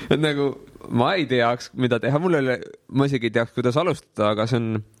 Et nagu ma ei teaks, mida teha, ma isegi ei teaks, kuidas alustada, aga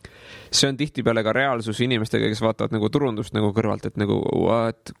see on tihtipeale ka reaalsus inimestega, kes vaatavad nagu turundust nagu kõrvalt, et nagu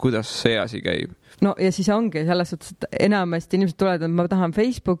kuidas see asi käib. No ja siis ongi selles suhtes, et enamasti inimesed tulevad, et ma tahan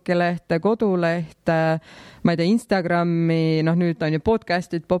Facebooki lehte, kodulehte, ma ei tea, Instagrami, nüüd on ju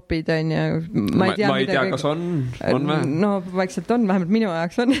podcastid, popid on ju. Ma ei tea, kas on või? No vaikselt on, vähemalt minu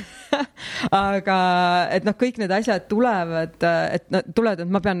ajaks on. Aga et kõik need asjad tulevad, et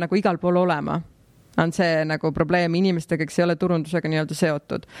ma pean nagu igal pool olema. On see nagu probleem inimestega, kes ei ole turundusega nii-öelda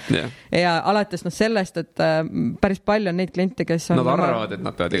seotud. Ja alates sellest, et päris palju on neid kliente, kes on... Nad arvavad, et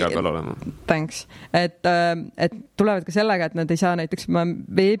nad peavad igal peal olema. Thanks. Et tulevad ka sellega, et nad ei saa näiteks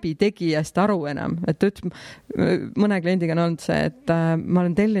veebitegijast aru enam. Et mõne kliendiga on olnud see, et ma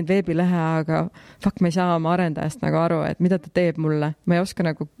olen tellinud veebilehe, aga ma ei saa oma arendajast nagu aru, et mida ta teeb mulle. Ma ei oska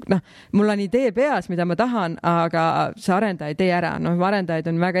nagu... mul on idee peas, mida ma tahan, aga see arendaja ei tee ära. Arendajaid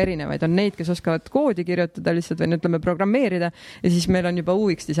on väga erinevaid. On neid, kes oskavad koodi kirjutada lihtsalt või ütleme programmeerida ja siis meil on juba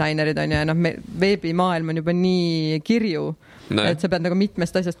UX-disainerid on ja veebimaailm on juba nii kirju, et sa pead nagu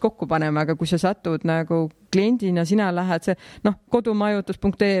mitmest asjast kokku panema, aga kui sa satud nagu kliendina, sina lähed see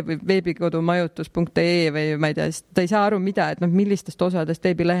kodumajutus.ee või veebikodumajutus.ee või ma ei tea, ta ei saa aru et millistest osadest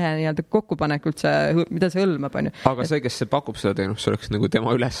veebilehe nii-öelda kokkupanek üldse, mida see hõlmab on ju. Aga see, kes pakub seda teenust, see oleks nagu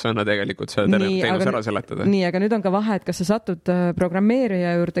tema ülesanne tegelikult seda teenus ära seletada. Nii, aga nüüd on ka vahe, et kas sa satud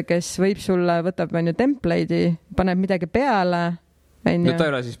programmeerija juurde, kes võib sulle võtab template'i, paneb midagi peale. No ta ei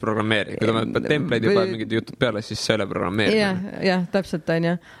ole siis programmeeri. Kui ta paneb template'i paneb mingid jutud peale, siis see ei ole programmeeri. Jah, täpselt on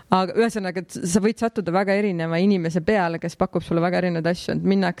ju. Aga ühesõnaga, et sa võid sattuda väga erineva inimese peale, kes pakub sulle väga erinevaid asju. Et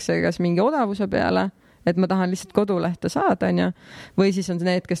minnakse kas mingi odavuse peale, et ma tahan lihtsalt kodulehte saada, on ju. Või siis on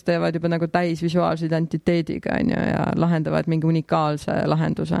need, kes teevad juba nagu täisvisuaalse identiteediga, on ju, ja lahendavad mingi unikaalse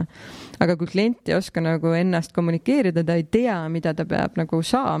lahenduse. Aga kui klient ei oska nagu ennast kommunikeerida, ta ei tea, mida ta peab nagu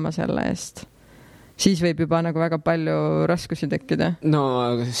saama selle eest, siis võib juba nagu väga palju raskusi tekkida.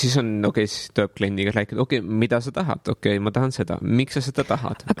 No siis on, siis tuleb kliendiga rääkida, mida sa tahad? Ma tahan seda. Miks sa seda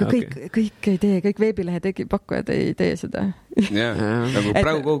tahad? Aga kõik ei tee, kõik veebilehe pakkujad ei tee seda. Nagu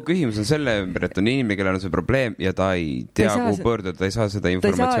praegu kogu küsimus on selle ümber, et on inimene, kellel on see probleem ja ta ei tea, kuhu pöörduda, ta ei saa seda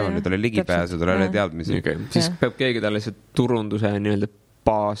informatsiooni, tal ei ligipääsu, tal ei ole teadmisi. Siis peab keegi talle see turunduse nii-öelda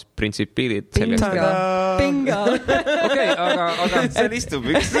baasprintsipiilid Bingo! aga seal istub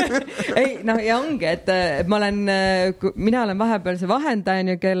üks. Ei, ja ongi, et mina olen vahepeal see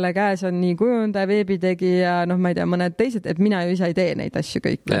vahendaja, kelle käes on nii kujundaja, veebitegija, ma ei tea, mõned teised, et mina ju ise ei tee neid asju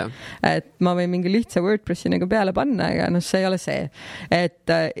kõiki. Et ma võin mingi lihtsa WordPressi nagu peale panna, aga see ei ole see.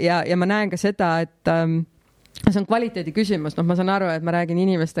 Ja ma näen ka seda, et see on kvaliteedi küsimus. Ma saan aru, et ma räägin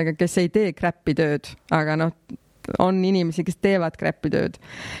inimestega, kes ei tee crap'i tööd, aga on inimesi, kes teevad crap'i tööd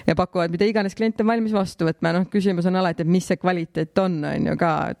ja pakuvad, mida iganes klient on valmis vastu võtma. Küsimus on alati, et mis see kvaliteet on ju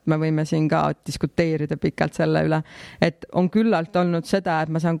ka, et me võime siin ka diskuteerida pikalt selle üle, et on küllalt olnud seda, et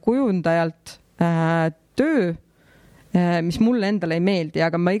ma saan kujundajalt töö, mis mulle endale ei meeldi,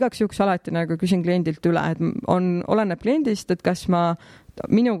 aga ma igaks juhuks alati nagu küsin kliendilt üle, et oleneb kliendist, et kas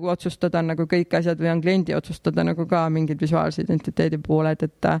minu otsustada nagu kõik asjad või on kliendi otsustada nagu ka mingid visuaalse identiteedi pooled,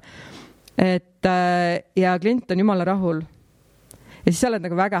 ja klient on jumala rahul. Ja siis sa oled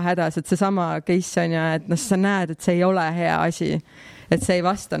nagu väga hädas, et see sama case on ja, et sa näed, et see ei ole hea asi, et see ei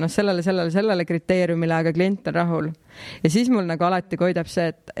vasta sellele kriteeriumile, aga klient on rahul. Ja siis mul nagu alati koidab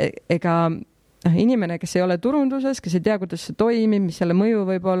see, et ega inimene, kes ei ole turunduses, kes ei tea, kuidas see toimib, mis selle mõju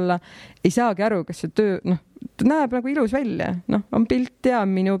võib olla, ei saagi aru, kas see töö, ta näeb nagu ilus välja. On pilt ja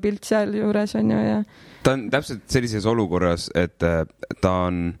minu pilt seal juures on ju ja ta on täpselt sellises olukorras, et ta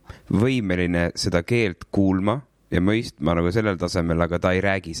on võimeline seda keelt kuulma ja mõistma nagu sellel tasemel, aga ta ei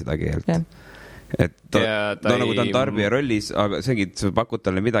räägi seda keelt. Et ta nagu ta on tarbija rollis, aga seegi, et sa pakud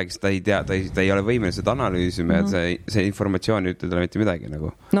talle midagi, siis ta ei tea, ta ei ole võimeline seda analüüsima ja see informatsioon ei ütle talle mitte midagi nagu.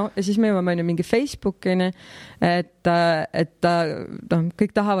 No ja siis me jõuame mingi Facebookini, et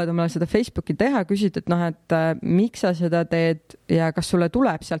kõik tahavad omale seda Facebooki teha, küsid, et miks sa seda teed ja kas sulle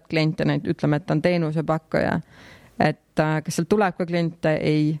tuleb sealt kliente, ütleme, et ta on teenusepakkuja, et kas sealt tuleb ka kliente,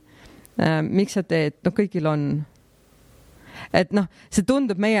 ei. Miks sa teed? Kõigil on. Et see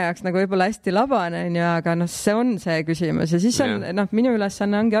tundub meie jaoks nagu võib-olla hästi labane, aga see on see küsimus ja siis on, minu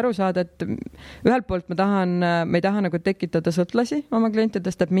ülesanne ongi aru saada, et ühelt poolt me ei taha nagu tekitada sõltlasi oma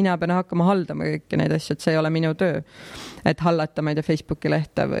klientidest, et mina pean hakkama haldama kõiki neid asju, et see ei ole minu töö, et hallata, ma ei tea, Facebooki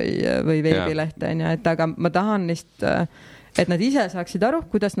lehte või veebilehte, et aga ma tahan et nad ise saaksid aru,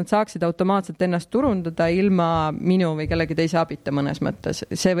 kuidas nad saaksid automaatselt ennast turundada ilma minu või kellegi teise abita mõnes mõttes.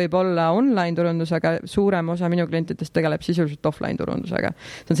 See võib olla online turundus, aga suurem osa minu klientidest tegeleb sisuliselt offline turundusega.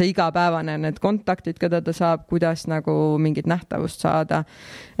 See on see igapäevane, need kontaktid, keda ta saab, kuidas nagu mingit nähtavust saada.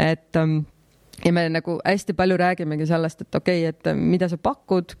 Ja me nagu hästi palju räägimegi sellest, et okei, et mida sa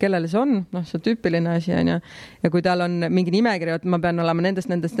pakud, kellele see on, see tüüpiline asi on ja kui tal on mingi nimekiri, et ma pean olema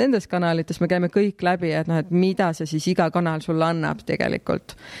nendest kanalites, me käime kõik läbi, et mida see siis iga kanal sulle annab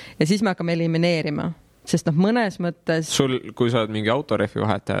tegelikult. Ja siis me hakkame elimineerima, sest mõnes mõttes... Kui sa oled mingi autorefi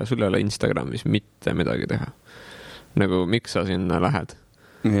vahetaja, sul ei ole Instagramis mitte midagi teha. Nagu miks sa sinna lähed?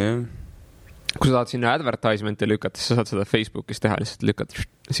 Jah. Kui sa tahad sinna advertisement'i lükata, siis sa saad seda Facebookis teha, lihtsalt lükata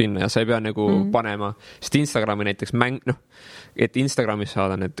sinna ja sa ei pea nagu panema, sest Instagrami näiteks et Instagramis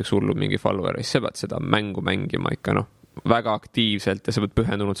saada näiteks hullu mingi followeri, siis sa pead seda mängu mängima ikka väga aktiivselt ja sa pead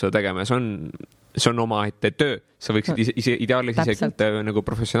pühendunud seda tegema ja see on oma ette töö. Sa võiksid ideaalis isegi nagu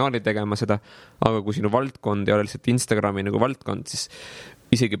professionaali tegema seda, aga kui sinu valdkond ei ole lihtsalt Instagrami nagu valdkond, siis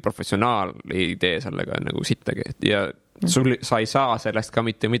isegi professionaal ei tee sellega nagu sittagi ja sa ei saa sellest ka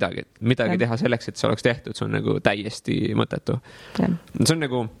mitte midagi teha selleks, et see oleks tehtud, see on nagu täiesti mõttetu. See on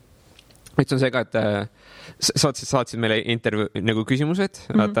nagu, see on see ka, et saatsid meile intervjuu nagu küsimused,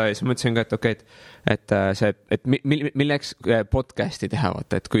 ja siis mõtlesin ka, et okei, et milleks podcasti teha,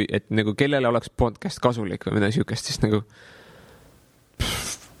 vaata, et nagu kellele oleks podcast kasulik või midagi sihukest, siis nagu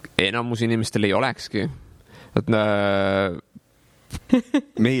enamus inimestel ei olekski.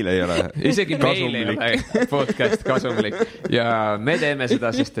 Meil ei ole isegi meil ei ole podcast kasumlik ja me teeme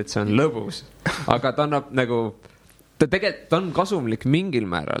seda, sest et see on lõbus, aga ta annab nagu ta on kasumlik mingil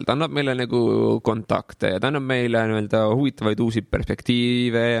määral, ta annab meile nagu kontakte ja ta annab meile huvitavaid uusi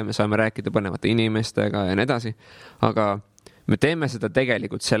perspektiive ja me saame rääkida põnevate inimestega ja nii edasi, aga me teeme seda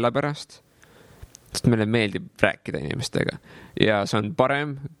tegelikult sellepärast, sest meile meeldib rääkida inimestega ja see on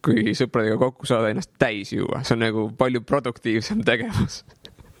parem, kui sõpradega kokku saada ennast täis juua. See on nagu palju produktiivsem tegevus.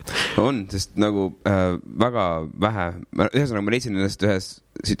 On, sest nagu väga vähe, ühesõnaga ma leidsin ennast ühes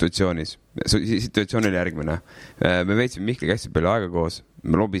situatsioonis. Situatsioon oli järgmine. Me veetsime Mihkliga hästi palju aega koos,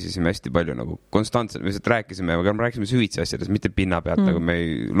 me lobisesime hästi palju nagu konstantselt, me rääkisime süvitsi asjadest, mitte pinna pealt, nagu me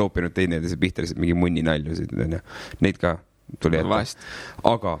ei loopinud teineteise pihta lihtsalt mingi munni naljusid. Neid ka tuli ette.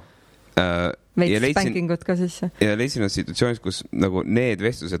 Aga veits spankingut ka sisse. Ja leidsin situatsioonis, kus nagu need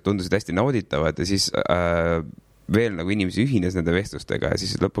vestlused tundusid hästi nauditavad ja siis veel nagu inimesi ühines nende vestlustega ja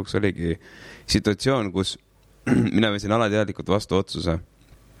siis lõpuks oligi situatsioon, kus mina võisin alateadlikult vastu otsuse,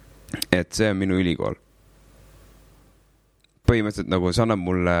 et see on minu ülikool. Põhimõtteliselt nagu see annab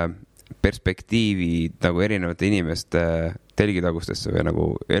mulle perspektiivi nagu erinevate inimeste telgitagustesse või nagu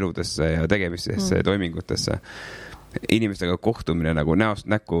eludesse ja tegemistesse ja toimingutesse. Inimestega kohtumine nagu näost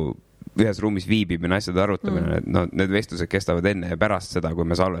näkku ühes ruumis viibimine, asjade arutamine, need vestlused kestavad enne ja pärast seda, kui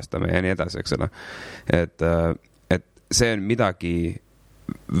me salvestame ja nii edasi, eks ole. Et see on midagi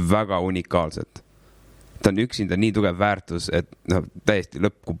väga unikaalset. Ta on üksinda nii tugev väärtus, et täiesti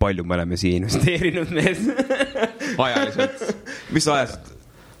lõpp, kui palju me oleme siia investeerinud mees. Ajaliselt. Mis ajaliselt?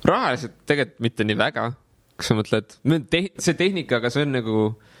 Rahaliselt tegelikult mitte nii väga, kas sa mõtled, see tehnikaga see on nagu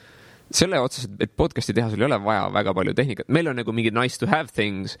selle otseselt, et podcasti teha sul ei ole vaja väga palju tehnikat. Meil on nagu mingi nice to have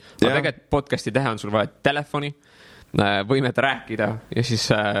things, aga tegelikult podcasti teha on sul vaja telefoni, võimet rääkida ja siis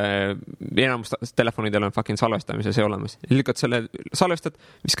enamus telefonidel on fucking salvestamise see olemas. Lükkad selle, salvestad,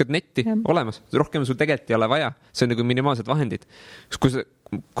 viskad netti, olemas. Rohkem sul tegelikult ei ole vaja. See on nagu minimaalsed vahendid.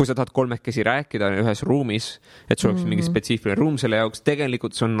 Kui sa tahad kolmekesi rääkida ühes ruumis, et sul oleks mingi spetsiifiline ruum selle jaoks,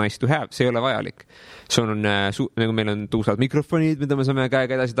 tegelikult see on nice to have, see ei ole vajalik. See on, nagu meil on tuusad mikrofonid, mida me saame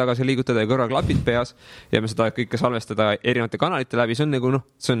käega edasi-tagasi liigutada ja kõrvaklapid peas ja me seda kõike salvestada erinevate kanalite läbi, see on nagu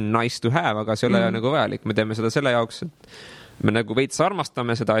see on nice to have, aga see ei ole nagu vajalik. Me teeme seda selle jaoks, et me nagu veits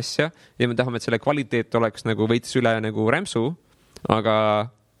armastame seda asja ja me tahame, et selle kvaliteet oleks nagu veits üle nagu rämpsu, aga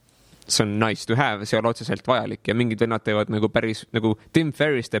see on nice to have, see on otseselt vajalik ja mingid vennad teevad nagu päris, nagu Tim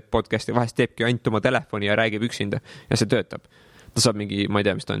Ferriss teeb podcasti, vahest teebki ainult oma telefoni ja räägib üksinda ja see töötab. Ta saab mingi, ma ei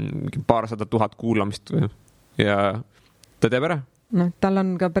tea, mis ta on, mingi 200 000 kuulamist ja ta teeb ära. Tal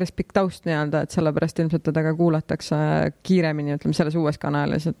on ka päris pikk taust nii-öelda, et sellepärast ilmselt teda ka kuulatakse kiiremini, ütleme selles uues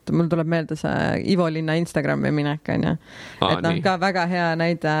kanalis, et mul tuleb meelde see Ivo Linna Instagrami minek, on ju. Et ka väga hea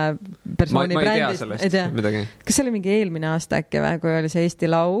näide persoonibrandist. Ma ei tea sellest midagi. Kas see oli mingi eelmine aasta äkki või, kui oli see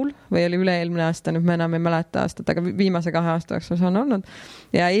Eesti Laul või oli üle-eelmine aasta, nüüd me enam ei mäleta aastat, aga viimase 2 aasta jooksul see on olnud.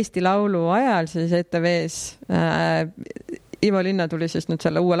 Ja Eesti Laulu ajal siis ETV-s Ivo Linna tuli siis nüüd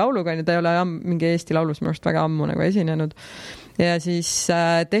selle uue lauluga, ta ei ole mingi Eesti Laulus minust väga ammu nagu esinenud. Ja siis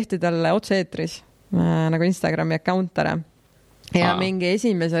tehti talle otse-eetris nagu Instagrami account'ere. Ja mingi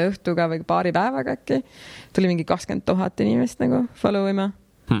esimese õhtuga või paari päevaga äkki tuli mingi 20 000 inimest nagu follow ima.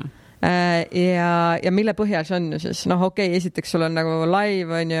 ja mille põhjal see on ju siis, esiteks sul on nagu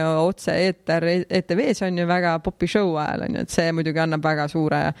live on ju, otse eeter ETV-s on ju väga popi show ajal on ju, et see muidugi annab väga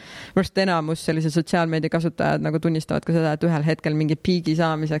suure, mõnest enamus sellised sotsiaalmeedia kasutajad nagu tunnistavad ka seda, et ühel hetkel mingi piigi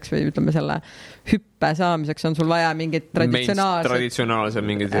saamiseks või ütleme selle hüppe saamiseks on sul vaja mingit traditsionaalse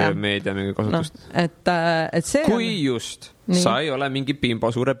mingid meedia mingi kasutust. Et see kui just sa ei ole mingi pimbo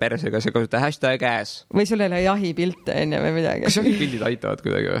suure persega, see kasuta #ass. Või sul ei ole jahipilte enne või midagi. Kas pildid aitavad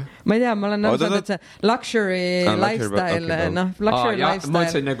kuidagi või? Ma ei tea, ma olen nõus, et see luxury lifestyle, luxury lifestyle. Ma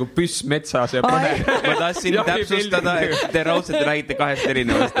ütlesin nagu püss metsas ja pane. Ma tahtsin täpsustada, et te raudselt räägite 2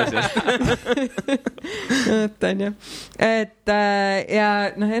 erinevast asjast. On ju. Et ja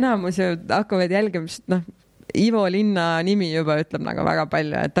enamus ju hakkavad jälgima, Ivo linna nimi juba ütleb nagu väga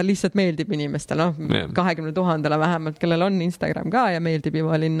palju, et ta lihtsalt meeldib inimestele, 20 000 vähemalt, kellel on Instagram ka ja meeldib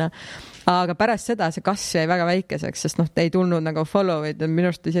Ivo linna. Aga pärast seda see kasv jäi väga väikeseks, sest ei tulnud nagu follow'id ja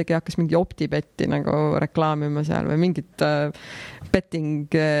minu arust isegi hakkas mingi optibetti nagu reklaamima seal või mingit betting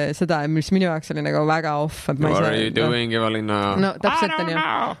seda, mis minu jaoks oli nagu väga off. What are you doing, Ivo linna? No täpselt on ju.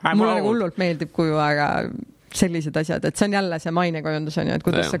 Mulle nagu hullult meeldib kuju, aga sellised asjad, et see on jälle see mainekujundus on ju, et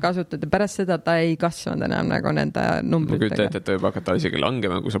kuidas sa kasutad ja pärast seda ta ei kasvanud enam nagu nende numbritega. Et ta võib hakata isegi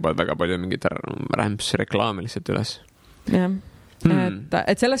langema, kui sa paned väga palju mingit rämps reklaami lihtsalt üles. Jah.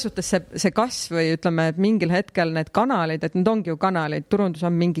 Et selles suhtes see kasv või ütleme, et mingil hetkel need kanalid, et need ongi ju kanalid, turundus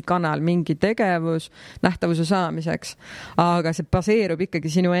on mingi kanal, mingi tegevus nähtavuse saamiseks, aga see baseerub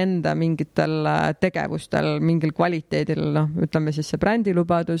ikkagi sinu enda mingitel tegevustel, mingil kvaliteedil, ütleme siis see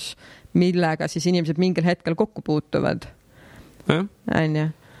brändilubadus, millega siis inimesed mingil hetkel kokku puutuvad. On ju?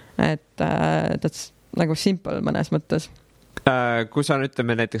 Et nagu simple mõnes mõttes. Kui sa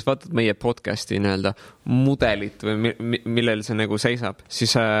ütleme näiteks vaatad meie podcasti mudelit või millel see nagu seisab,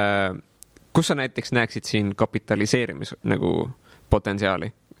 siis kus sa näiteks näeksid siin kapitaliseerimis nagu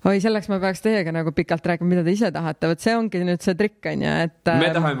potentsiaali? Oi, selleks ma peaks teiega nagu pikalt rääkima, mida te ise tahate. Võt see ongi nüüd see trikk on ju, et...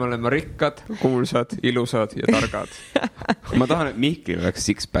 Me tahame olema rikkad, kuulsad, ilusad ja targad. Ma tahan, et Mihklil oleks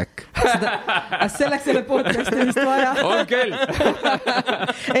six-pack. Selleks selle podcasti vist vaja. On küll.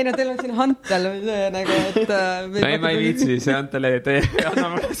 Ei, teil on siin Hantel või see nagu, et... Ei, ma ei viitsi, see Hantel ei tee. Anna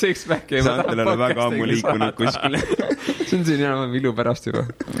mulle six-packi. See Hantel on väga ammu liikunud kuskile. See on siin enam ilu pärast juba.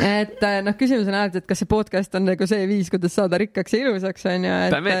 Et küsimus on alati, et kas see podcast on nagu see viis, kuidas saada rikkaks ja ilusaks on ju,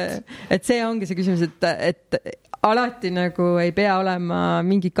 et see ongi see küsimus, et alati nagu ei pea olema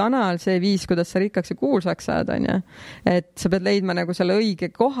mingi kanal, see viis, kuidas sa rikkaks ja kuulsaks saad, on ju. Et sa pead leidma nagu selle õige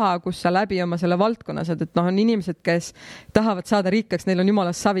koha, kus sa läbi oma selle valdkonnas, et on inimesed, kes tahavad saada rikkaks, neil on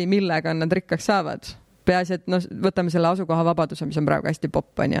jumala savi, millega nad rikkaks saavad. Peaasi, et võtame selle asukoha vabaduse, mis on praegu hästi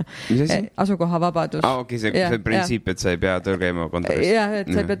popp, on ju. Asukoha vabadus. See printsiip, et sa ei pea tööl käima kontoris. Jah,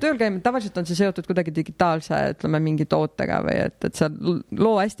 et sa ei pea tööl käima. Tavaliselt on see seotud kuidagi digitaalse, ütleme, mingi tootega või et sa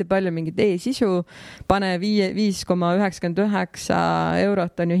loo hästi palju mingit e-sisu, pane 5,99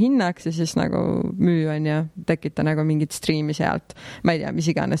 eurot on ju hinnaks ja siis nagu müü on ju, tekita nagu mingit striimi sealt. Ma ei tea, mis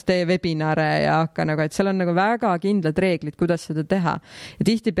iganes, tee webinare ja hakka nagu, et seal on nagu väga kindlad reeglid, kuidas seda teha. Ja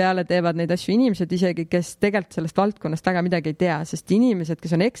tihti peale teevad neid asju inimesed isegi, kes tegelikult sellest valdkonnast väga midagi ei tea, sest inimesed,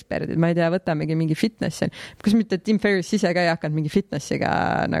 kes on eksperdid, ma ei tea, võtamegi mingi fitnessi. Kas mitte Tim Ferriss ise ka ei hakanud mingi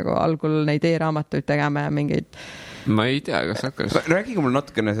fitnessiga nagu algul neid e-raamatuid tegema ja mingeid... Ma ei tea, kas hakkas. Räägige mul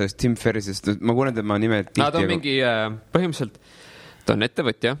natukene sellest Tim Ferrissest, ma kuulen tema nime tihti. Ta on mingi põhimõtteliselt, ta on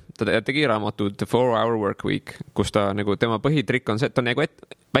ettevõtja, ta tegi raamatu The 4-Hour Work Week, kus ta nagu tema põhitrikk on see, et ta on nagu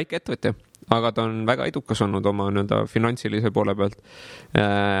väike ettevõtja, aga ta on väga edukas olnud oma finantsilise poole pealt,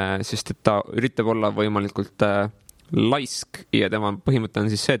 sest et ta üritab olla võimalikult laisk ja tema põhimõte on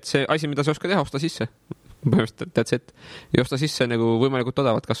siis see, et see asi, mida sa oskad teha, osta sisse. Põhimõtteliselt, that's it. Ja osta sisse nagu võimalikult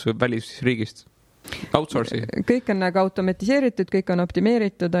odavat kasvu välisriigist. Outsource'i. Kõik on nagu automatiseeritud, kõik on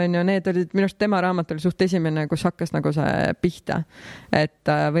optimeeritud, on ju, need olid minu arust tema raamat oli suht esimene, kus hakkas nagu see pihta, et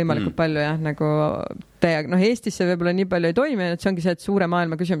võimalikult palju jah, nagu Eestis see võib-olla nii palju ei toimi, et see ongi see, et suure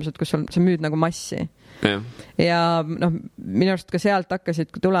maailma küsimus, et kus sa müüd nagu massi. Ja minu arust ka sealt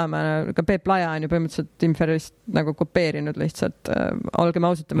hakkasid tulema, ka Peep Laja on ju põhimõtteliselt Tim Ferrist nagu kopeerinud lihtsalt, olgem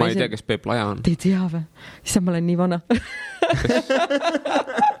ausalt. Ma ei tea, kes Peep Laja on. Te ei tea või? Issa, ma olen nii vana.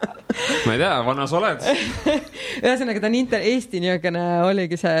 Ma ei tea, vanas oled. Ühesõnaga, ta on Eesti niisugune,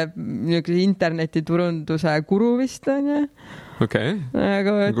 oligi see internetiturunduse guru vist on ju. Okay.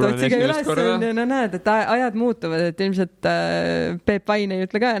 Nagu, et otsige üles, näed, et ajad muutuvad, et ilmselt Peep Vain ei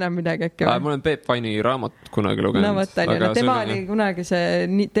ütle ka enam midagi äkki. Ma olen Peep Vaini raamat kunagi lugenud. No võtan, tema oli kunagi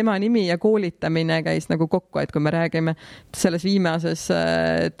tema nimi ja koolitamine käis nagu kokku, et kui me räägime selles viimases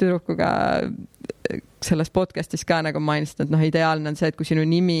tüdrukuga selles podcastis ka nagu mainisid, et ideaalne on see, et kui sinu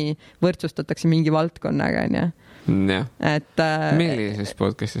nimi võrdsustatakse mingi valdkonnaga, on ju. Et millises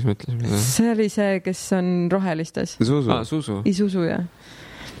podcastis mõtlesin? See oli see, kes on rohelistes. Susu. Isusu, jah.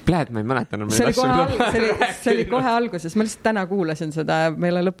 Plähed, ma ei mäleta. See oli kohe alguses. Ma lihtsalt täna kuulasin seda, me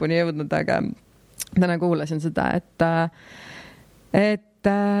ei ole lõpuni jõudnud, aga täna kuulasin seda, et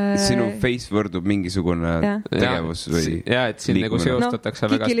sinu face võrdub mingisugune tegevus või? Ja, et siin nagu seostatakse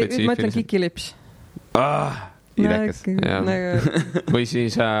väga spetsiifiliselt. Ma ütlen kikilips. Ilekas. Või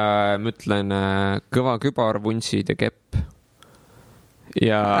siis mõtlen kõva kübar, vuntsid ja kepp.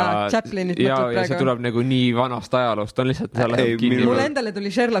 Ja see tuleb nagu nii vanast ajaloost. On lihtsalt mulle endale tuli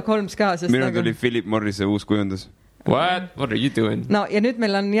Sherlock Holmes ka. Minu tuli Philip Morrise uus kujundus. What are you doing? No ja nüüd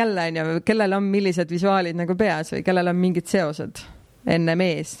meil on jälle, kellel on millised visuaalid nagu peas või kellel on mingid seosed enne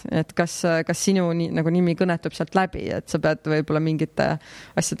mees, et kas sinu nagu nimi kõnetub sealt läbi, et sa pead võib-olla mingite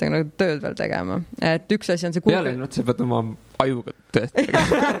asjadega nagu tööd veel tegema. Et üks asi on see Peale, sa pead oma ajuga tööd tegema.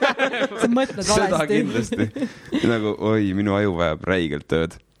 Sa mõtled valesti. Seda kindlasti. Nagu, minu aju vajab räigelt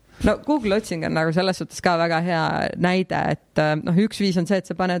tööd. No Google otsing on nagu selles suhtes ka väga hea näide, et üks viis on see, et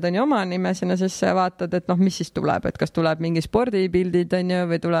sa paned oma nime sinna sisse ja vaatad, et mis siis tuleb, et kas tuleb mingi spordipildid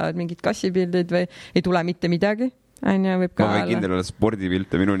või tulevad mingid kassipildid või ei tule mitte midagi. Ma võin kindel olla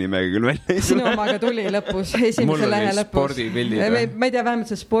spordipilte minu nimega küll välja. Sinu omaga tuli lõpus, esimese lehe lõpus. Ma ei tea, vähemalt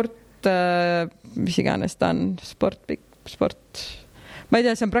see sport, mis iganes ta on, sport. Ma ei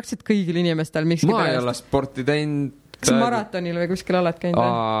tea, see on praktiliselt kõigil inimestel. Ma ei ole sporti teinud. Kas maratonil või kuskil oled käinud?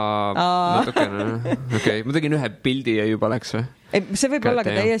 Natukene. Okay. Ma tegin ühe pildi ja juba läks või? See võib olla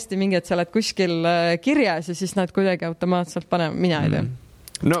ka täiesti mingi, et sa oled kuskil kirjas ja siis nad kuidagi automaatselt panema. Mina ei tea.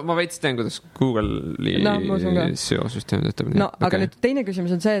 No ma veits tean, kuidas Google'i seosüsteem töötab. Aga nüüd teine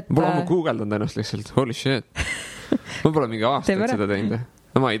küsimus on see, et... Pole ma Google'dan ennast lihtsalt. Holy shit. Ma pole mingi aastaid seda teinud.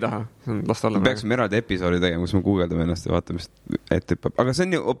 No ma ei taha. Peaksime eraldi episoodi tegema, kus me Google'dame ennast ja vaatame, et hüppab. Aga see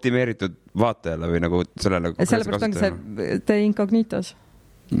on ju optimeeritud vaatajale või nagu sellele... Sellepärast ongi see te incognitos.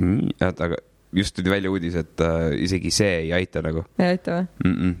 Aga just tuli välja uudis, et isegi see ei aita nagu. Ei aita või?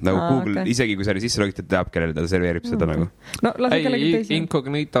 Nagu Google, isegi kui see oli sisse logit, et teab, kellele ta serveerib seda nagu. No lase kellegi teise.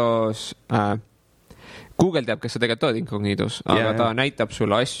 Incognitos... Google teab, kes sa tegelikult oled incognitos, aga ta näitab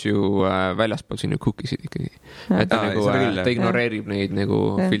sulle asju väljaspool sinu cookiesid ikkagi. Et ta ignoreerib neid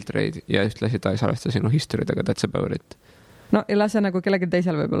nagu filtreid ja ühtlasi ta ei salvesta sinu historidega, that's about it. No ja lase nagu kellegi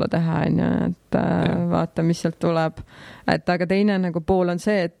teisel võib-olla teha, et vaata, mis sealt tuleb. Aga teine nagu pool on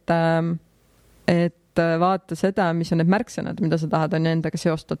see, et vaata seda, mis on need märksõnad, mida sa tahad on endaga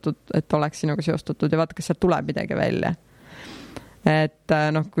seostatud, et oleks sinuga seostatud ja vaata, kas sealt tuleb midagi välja. Et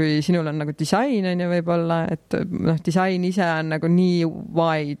kui sinul on nagu disain on ju võib-olla, et disain ise on nagu nii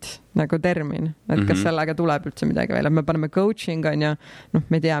wide nagu termin, et kas sellega tuleb üldse midagi välja. Me paneme coaching on ju,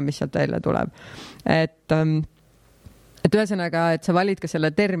 me ei tea, mis sealt välja tuleb. Et ühesõnaga, et sa valid ka selle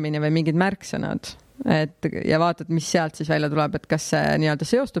termini või mingid märksõnad ja vaatad, mis sealt siis välja tuleb, et kas see nii-öelda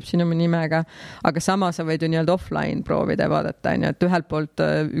seostub sinu nimega, aga sama sa võid ju nii-öelda offline proovida ja vaadata, et ühelt poolt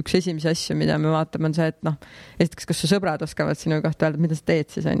üks esimesi asju, mida me vaatame, on see, et esiteks, kas su sõbrad oskavad sinu kohta öelda, mida sa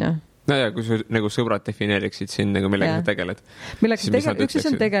teed siis, on ju? No ja kui su nagu sõbrad defineeriksid siin, nagu millega sa tegeled. Üks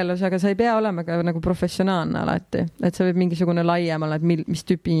on tegelus, aga sa ei pea olema ka nagu professionaalne alati, et sa võib mingisugune laiemale, et mis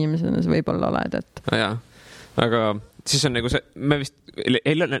tüüpi inimesena sa võib-olla oled, et... Jaa, aga siis on nagu see, me vist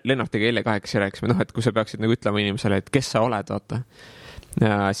Lennartiga eile kahekesi rääkisime, et kui sa peaksid nagu ütlema inimesele, et kes sa oled, vaata.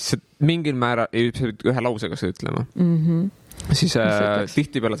 Ja siis mingil määral, ühe lausega sa ütlema. Siis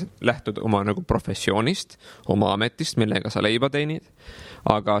tihtipeale sa lähtud oma nagu professioonist, oma ametist, millega sa leiba teenid,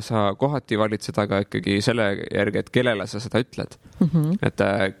 aga sa kohati valid seda ka ikkagi selle järgi, et kellele sa seda ütled. Et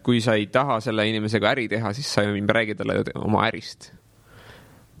kui sa ei taha selle inimesega äri teha, siis sa räägid talle oma ärist.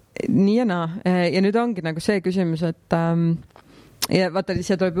 Nii ja naa. Ja nüüd ongi nagu see küsimus, et ja vaata,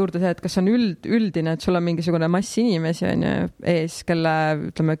 see tuleb juurde see, et kas on üldine, et sul on mingisugune mass inimesi on ees, kelle,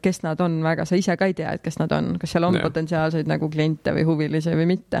 ütleme, kes nad on väga, sa ise ka ei tea, et kes nad on, kas seal on potentsiaalseid nagu kliente või huvilisi või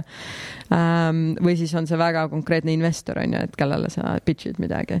mitte. Või siis on see väga konkreetne investor on ju, et kellele sa pitchid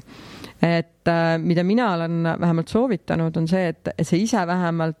midagi. Et mida mina olen vähemalt soovitanud on see, et see ise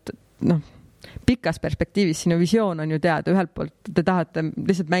vähemalt pikas perspektiivis sinu visioon on ju teada, ühelt poolt te tahate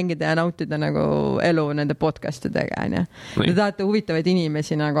lihtsalt mängida ja nautida nagu elu nende podcastidega, on ju. Te tahate huvitavaid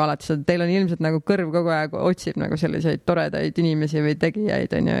inimesi nagu alati, teil on ilmselt nagu kõrv kogu aeg otsib nagu selliseid toredaid inimesi või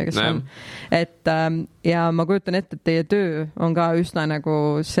tegijaid, on ju, kes on. Et ja ma kujutan ette, et teie töö on ka üsna nagu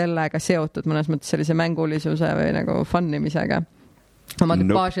sellega seotud mõnes mõttes sellise mängulisuse või nagu funnimisega. Omad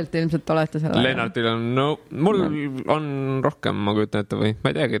baasilt ilmselt olete selle. Lennartil on, mul on rohkem, ma kujutan ette või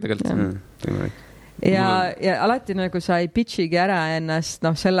ma ei teagi tegelikult. ja alati nagu sa ei pitchigi ära ennast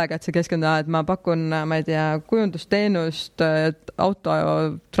sellega, et sa keskendud, et ma pakun, ma ei tea, kujundusteenust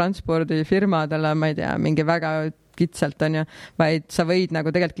autotranspordifirmadele, ma ei tea, mingi väga kitsalt on ju, vaid sa võid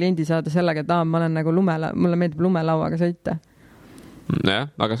nagu tegelikult kliendi saada sellega, et ma olen nagu mulle meeldib lumelauaga sõita. Jah,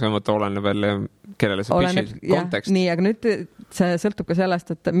 aga see oleneb veel, kellele sa pitchid kontekst. Nii, aga nüüd see sõltub ka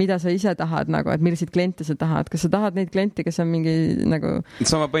sellest, et mida sa ise tahad, nagu, et milliseid kliente sa tahad. Kas sa tahad neid kliente, kes on mingi nagu...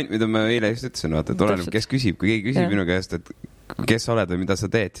 Sama point, mida ma eile just ütlesin, vaata, et oleneb, kes küsib. Kui keegi küsib minu käest, et kes oled või mida sa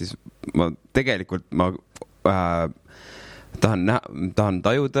teed, siis ma tegelikult tahan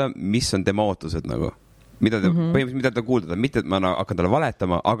tajuda, mis on tema ootused nagu. Põhimõtteliselt mida ta kuuldada, mitte et ma hakkan talle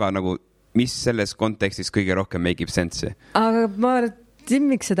valetama, aga nagu mis selles kontekstis kõige rohkem make ib sense'i. Aga ma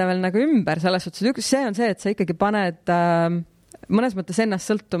timmiks seda veel nagu ümber selles suhtes. See on see, et sa ikkagi paned mõnes mõttes ennast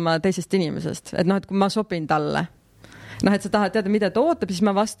sõltuma teisest inimesest. Et et kui ma sobin talle, et sa tahad teada, mida ta ootab, siis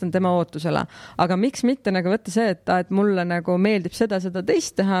ma vastan tema ootusele. Aga miks mitte nagu võtta see, et mulle nagu meeldib seda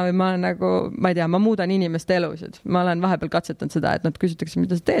teist teha või ma nagu, ma ei tea, ma muudan inimeste elusid. Ma olen vahepeal katsetanud seda, et nad küsitakse,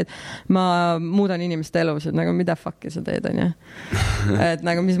 mida sa teed. Ma muudan inimeste elusid, nagu mida fuck'i sa teed, on ju. Et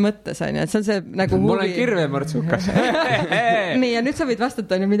nagu mis mõttes, on ju. Et see on see nagu huvi. Mul on kirvemõrtsukas. Nii, ja nüüd sa võid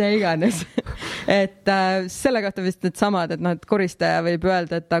vastata, on ju, mida iganes. Et selle kohta vist need samad, et koristaja võib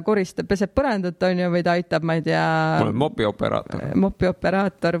öelda, et ta peseb põrandat, on ju, või ta aitab, ma ei tea...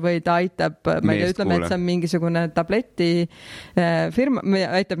 Mopioperaator või ta aitab, ma ei tea, ütleme, et see on mingisugune tableti firma,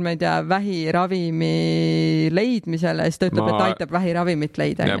 aitab, ma ei tea, vähiravimi leidmisele, siis ta ütleb, et aitab vähiravimit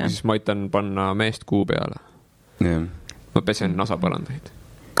leida. Ja siis ma aitan panna meest kuu peale. Ma pesen nasapõrandaid.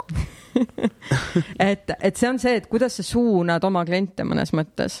 et see on see, et kuidas sa suunad oma kliente mõnes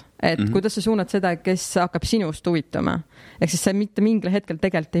mõttes. Et kuidas sa suunad seda, kes hakkab sinust huvitama. Ehk siis sa mitte mingil hetkel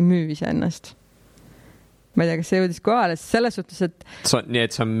tegelikult ei müü ise ennast. Ma ei tea, kas see jõudis kohale, selles suhtes, et... Nii,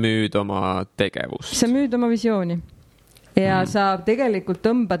 et sa müüd oma tegevust. Sa müüd oma visiooni. Ja sa tegelikult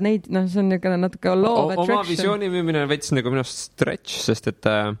tõmbad neid, see on natuke law of attraction. Oma visiooni müümine on veits nagu minu stretch, sest et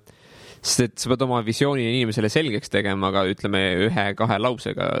sa pead oma visiooni inimesele selgeks tegema, aga ütleme 1-2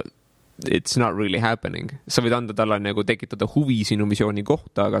 lausega it's not really happening. Sa võid anda talle nagu tekitada huvi sinu visiooni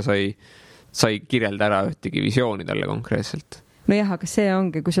kohta, aga sa ei kirjelda ära ühtegi visiooni talle konkreetselt. No jah, aga see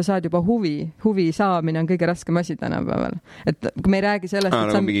ongi, kui sa saad juba huvi saamine on kõige raskem asi tänapäeval. Et kui me ei räägi sellest,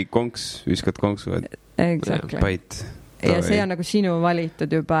 et nagu mingi konks, viskad konksu, exactly. Pait. Ja see on nagu sinu valitud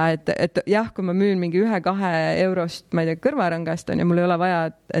juba, et jah, kui ma müün mingi 1-2 eurost, ma ei tea, kõrvarõngast on ja mul ei ole vaja,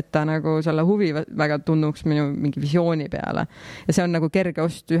 et ta nagu selle huvi väga tunnuks minu mingi visiooni peale. Ja see on nagu kerge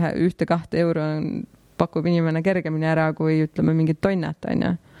ost 1-2 euro pakub inimene kergemini ära, kui ütleme mingit tonnat, on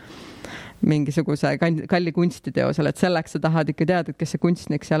ju. Mingisuguse kalli kunstiteosel, et selleks sa tahad ikka teada, et kes see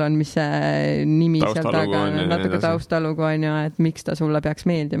kunstnik seal on, mis see nimi seal taga on, natuke taustalugu on ju, et miks ta sulle peaks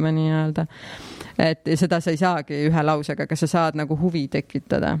meeldima nii-öelda. Et seda sa ei saagi 1 lausega, kas sa saad nagu huvi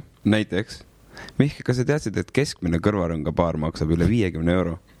tekitada. Näiteks, Mihkel, kas sa teadsid, et keskmine kõrvarõngapaar maksab üle 50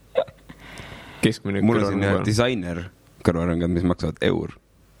 euro? Mul on siin disainer kõrvarõngad, mis maksavad €1.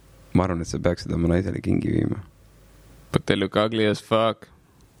 Ma arvan, et sa peaksid oma naisele kingi viima. But they look ugly as fuck.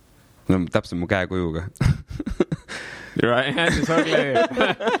 No, täpselt mu käekujuga. Your hand is ugly.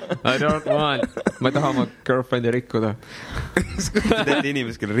 I don't want. Ma ei taha oma girlfriend'i rikkuda. Need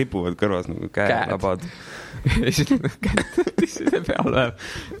inimesed, kelle ripuvad kõrvas nagu käelabad. Tisside peal läheb.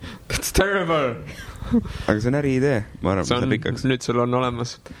 That's terrible. Aga see on äriidee. Ma arvan, see on rikkaks. Nüüd sul on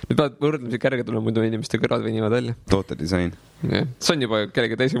olemas. Nüüd pead võrdlemisi kärge tulema, muidu inimeste kõrvad venivad välja. Tootedisain. See on juba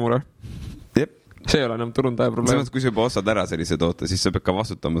kellegi teise mure. Jep. See ei ole enam turundaja probleem. Kui sa juba ostad ära sellise toote, siis sa pead ka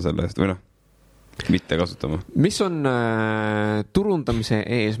vastutama selle eest või mitte kasutama. Mis on turundamise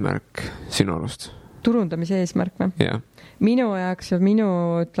eesmärk sinu arust? Turundamise eesmärk või? Jah. Minu jaoks ja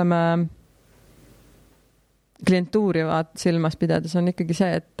ütleme, klientuuri silmas pidades on ikkagi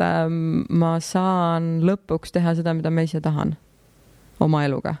see, et ma saan lõpuks teha seda, mida ma ise tahan oma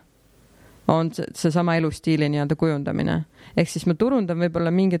eluga. On see sama elustiili nii-öelda kujundamine. Ehk siis ma turundan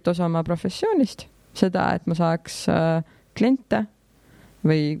võib-olla mingit osa oma professioonist, seda, et ma saaks kliente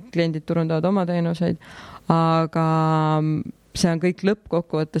või kliendid turundavad oma teenuseid, aga see on kõik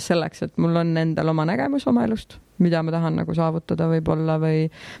lõppkokkuvõttes selleks, et mul on endal oma nägemus oma elust, mida ma tahan nagu saavutada võib-olla või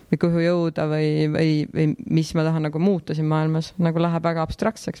kuhu jõuda või mis ma tahan nagu muuta siin maailmas. Nagu läheb väga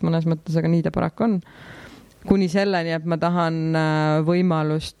abstraktseks mõnes mõttes, aga nii ta paraku on. Kuni selleni, et ma tahan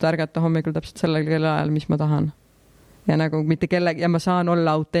võimalust ärgata hommikul täpselt sellel kellaajal, mis ma tahan. Ja nagu mitte kellegi, ja ma saan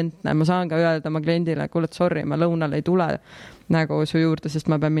olla autentne, ma saan ka öelda oma kliendile, kuule, sorry, ma lõunal ei tule nagu su juurde, sest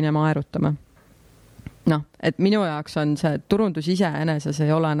ma pean minema aerutama. Et minu jaoks on see turundus iseeneses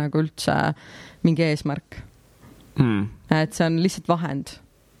ei ole nagu üldse mingi eesmärk. Et see on lihtsalt vahend.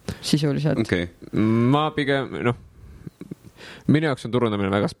 sisuliselt. Okay. Ma pigem, minu jaoks on turundamine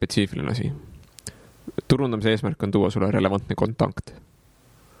väga spetsiifiline asi. Turundamise eesmärk on tuua sulle relevantne kontakt.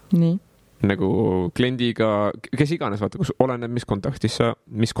 Nii. Nagu kliendiga, kes iganes, vaata, kus oleneb, mis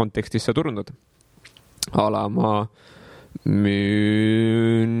kontekstis sa turundad. Ala ma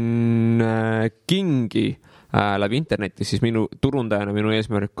müün kingi läbi interneti, siis minu turundajana minu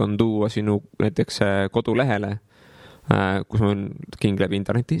eesmärk on tuua sinu näiteks kodulehele, kus on king läbi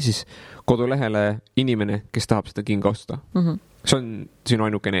interneti, siis kodulehele inimene, kes tahab seda kinga osta. See on sinu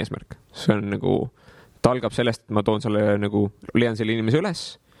ainukene eesmärk. See on nagu, ta algab sellest, et ma toon selle nagu, leian selle inimese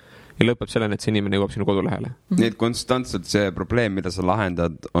üles ja lõpeb selleni, et see inimene jõuab sinu kodulehele. Nii et konstantselt see probleem, mida sa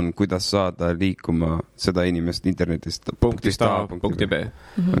lahendad, on kuidas saada liikuma seda inimest internetist punktist A, punkti B.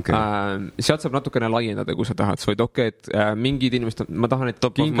 Okay. Sealt saab natukene laiendada, kui sa tahad. Sa võid et mingid inimesed, ma tahan, et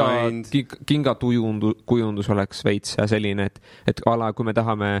kinga kujundus oleks veits selline, et ala, kui me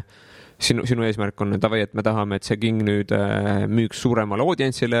tahame, sinu eesmärk on, et me tahame, et see king nüüd müüks suuremale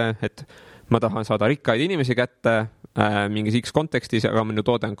audientsile, et ma tahan saada rikkaid inimesi kätte mingis X kontekstis, aga minu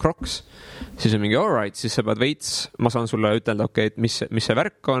toode on Crocs, siis on mingi alright, siis sa pead veits, ma saan sulle ütelda, et mis see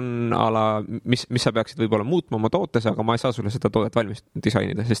värk on, mis sa peaksid võib-olla muutma oma tootes, aga ma ei saa sulle seda toodet valmis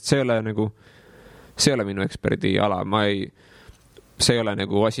disainida, sest see ei ole minu eksperdi ala, see ei ole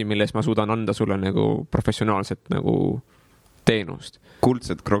nagu asi, milles ma suudan anda sulle nagu professionaalset nagu teenust.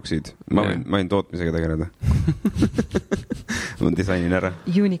 Kuldsed Crocsid. Ma võin tootmisega tegeleda. Ma disainin ära.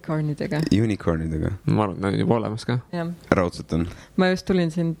 Unicornidega. Ma arvan, nad on juba olemas ka. Raudselt on. Ma just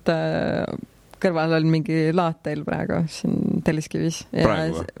tulin sind kõrval on mingi laatteil praegu siin Telliskivis.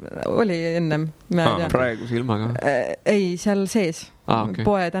 Praegu? Oli ennem. Praegu silmaga? Ei, seal sees. Okay.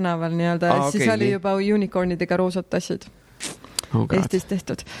 Poe tänaval nii-öelda. Siis oli juba unicornidega roosad tassid. Eestis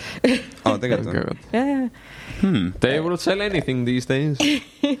tehtud. Tegelikult on. They will sell anything these days.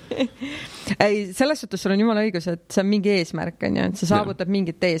 Ei, selles suhtes sul on jumala õigus, et see on mingi eesmärk, on ju, et sa saavutad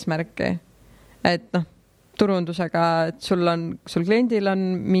mingit eesmärki. Et turundusega, et sul kliendil on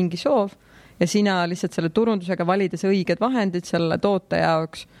mingi soov ja sina lihtsalt selle turundusega valides õiged vahendid selle toote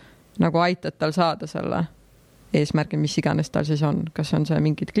jaoks nagu aitad tal saada selle eesmärgi, mis iganes tal siis on. Kas on see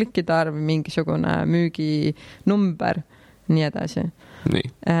mingid klikkide arv, mingisugune müüginumber, nii edasi. Nii.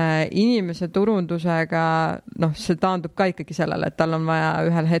 Inimese turundusega, see taandub ka ikkagi sellele, et tal on vaja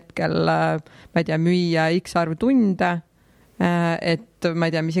ühel hetkel, ma ei tea, müüa X arv tunde, et ma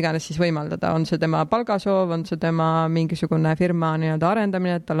ei tea, mis iganes siis võimaldada. On see tema palgasoov, on see tema mingisugune firma nii-öelda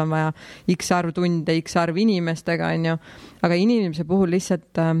arendamine, et tal on vaja X arv tunde, X arv inimestega, on ju. Aga inimese puhul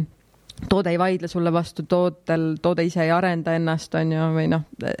lihtsalt toode ei vaidle sulle vastu toode ise ei arenda ennast, on ju, või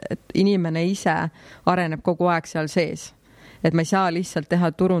et inimene ise areneb kogu aeg seal sees. Et ma ei saa lihtsalt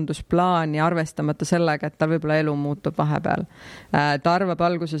teha turundusplaani arvestamata sellega, et tal võib-olla elu muutub vahepeal. Ta arvab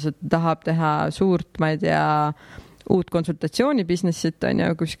alguses, et tahab teha suurt, ma ei tea, uut konsultatsioonibusinessit, on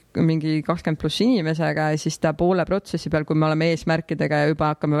ju, kus mingi 20+ inimesega ja siis ta poole protsessi peal, kui me oleme eesmärkidega ja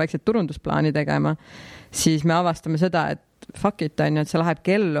juba hakkame väikseid turundusplaani tegema, siis me avastame seda, et fuck it, on ju, et see läheb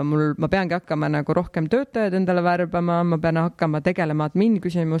kellu, ma peangi hakkama nagu rohkem töötajaid endale värbama, ma pean hakkama tegelema admin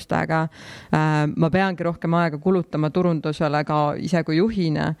küsimustega, ma peangi rohkem aega kulutama turundusele ka ise kui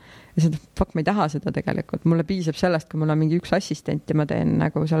juhina. Ja see, fuck, ma ei taha seda tegelikult. Mulle piisab sellest, kui mul on mingi üks assistent ja ma teen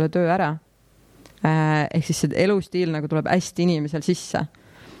nagu selle töö ära. Ehk siis see elustiil nagu tuleb hästi inimesel sisse,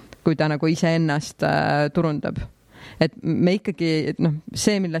 kui ta nagu ise ennast turundab. Et me ikkagi,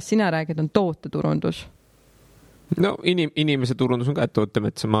 see, millest sina räägid, on tooteturundus. No inimese turundus on ka, et ütleme,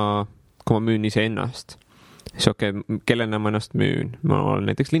 et kui ma müün ise ennast, siis kellena ma ennast müün, ma olen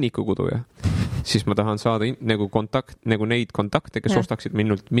näiteks linnikukuduja, siis ma tahan saada nagu neid kontakte, kes ostaksid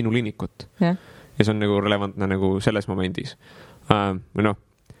minu linnikut. Ja see on nagu relevantne nagu selles momendis.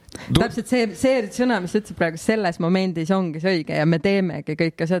 Täpselt see sõna, mis ütleb praegu selles momendis ongi see õige ja me teemegi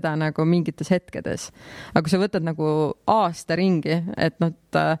kõike seda nagu mingites hetkedes. Aga kui sa võtad nagu aasta ringi, et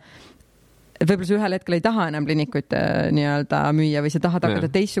võib-olla sa ühel hetkel ei taha enam linnikuid nii-öelda müüa või sa tahad hakata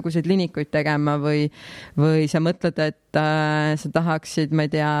teistsuguseid linnikuid tegema või sa mõtled, et sa tahaksid, ma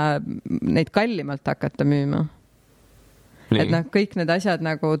ei tea, neid kallimalt hakata müüma. Nii. Et kõik need asjad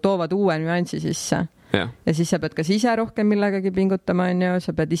nagu toovad uue nüansi sisse. Ja siis sa pead kas ise rohkem millegagi pingutama, on ju,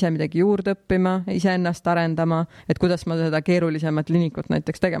 sa pead ise midagi juurde õppima, ise ennast arendama, et kuidas ma seda keerulisemat linikut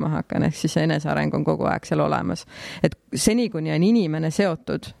näiteks tegema hakkan, ehk siis eneseareng on kogu aeg seal olemas. Et seni, kuni on inimene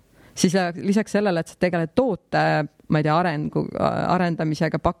seotud, siis lisaks sellele, et sa tegeled toote, ma ei tea,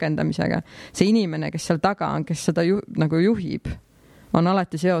 arendamisega, pakendamisega, see inimene, kes seal taga on, kes seda nagu juhib, on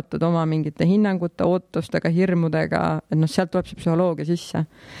alati seotud oma mingite hinnangute, ootustega, hirmudega, et sealt tuleb see psühholoogia sisse.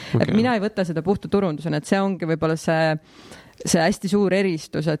 Okay. Et mina ei võta seda puhta turundusena, et see ongi võib-olla see hästi suur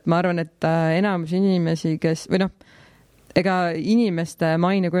eristus, et ma arvan, et enamus inimesi, kes või ega inimeste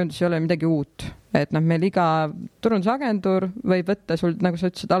mainekujundus ei ole midagi uut, et meil iga turundusagentuur võib võtta sul, nagu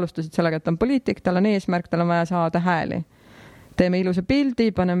sa ütlesid, alustasid sellega, et on poliitik, tal on eesmärk, tal on vaja saada hääli. Teeme ilusa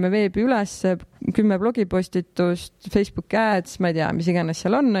pildi, paneme veebi üles, 10 blogipostitust, Facebook ads, ma ei tea, mis iganes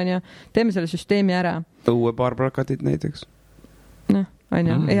seal on ja teeme selle süsteemi ära. Õue paar plakatid näiteks. Ja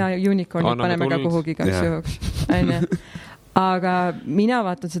unicornid paneme ka kuhugi igaks juhuks. Aga mina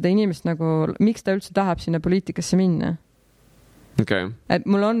vaatan seda inimest nagu, miks ta üldse tahab sinna poliitikasse minna? Okay. Et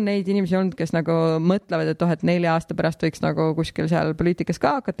mul on neid inimesi olnud, kes nagu mõtlevad, et 4 aasta pärast võiks nagu kuskil seal poliitikas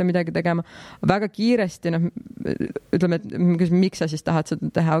ka hakata midagi tegema. Väga kiiresti, ütleme, et miks sa siis tahad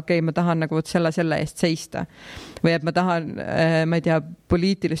seda teha? Okei, ma tahan nagu selle eest seista. Või et ma tahan, ma ei tea,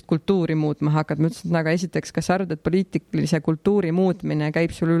 poliitilist kultuuri muutma hakata. Ma ütlesin, aga esiteks, kas sa arvad, et poliitilise kultuuri muutmine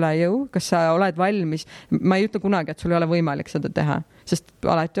käib sul üle jõu? Kas sa oled valmis? Ma ei ütle kunagi, et sul ei ole võimalik seda teha, sest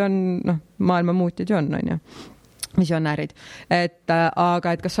alati on, maailma muutid ju on, visionäärid.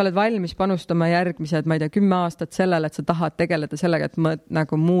 Aga kas sa oled valmis panustama järgmised, ma ei tea, 10 aastat sellele, et sa tahad tegeleda sellega, et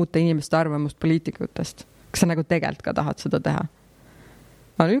nagu muuta inimeste arvamust poliitikutest? Kas sa nagu tegelikult ka tahad seda teha?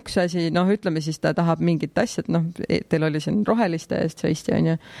 On üks asi, ütleme siis, ta tahab mingit asja, teil oli siin roheliste eest seisti,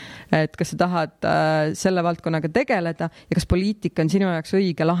 et kas sa tahad selle valdkonnaga tegeleda ja kas poliitika on sinu jaoks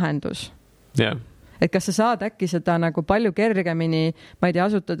õige lahendus? Jah. Et kas sa saad äkki seda nagu palju kergemini, ma ei tea,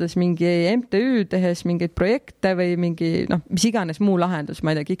 asutades mingi MTÜ, tehes mingeid projekte või mingi, mis iganes muu lahendus, ma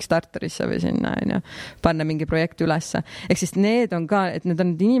ei tea, Kickstarterisse või sinna, panna mingi projekt ülesse. Ehk siis need on ka, et need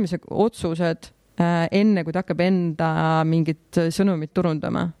on inimese otsused enne, kui ta hakkab enda mingit sõnumit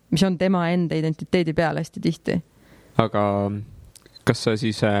turundama, mis on tema enda identiteedi peal hästi tihti. Aga kas sa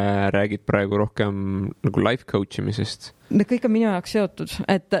siis räägid praegu rohkem nagu life coach imisest? Need kõik on minu jaoks seotud,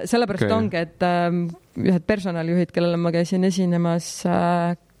 et sellepärast ongi, et ühed personalijuhid, kellele ma käisin esinemas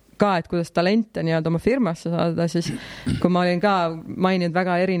ka, et kuidas talente nii-öelda oma firmasse saada, siis kui ma olin ka maininud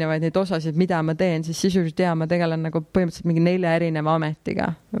väga erinevaid neid osasid, mida ma teen, siis sisuliselt ma tegelen nagu põhimõtteliselt mingi 4 erineva ametiga.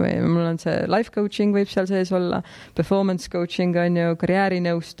 Või mul on see life coaching võib seal sees olla, performance coaching on ju,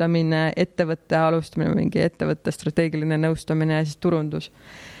 karjäärinõustamine, ettevõtte alustamine, mingi ettevõtte strateegiline nõustamine ja siis turundus.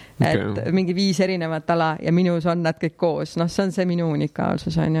 Okay. Et mingi 5 erinevat ala ja minus on nad kõik koos. See on see minu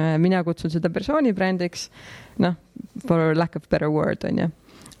unikaalsus, on ju. Mina kutsun seda persoonibrändiks, for lack of better word, on ju.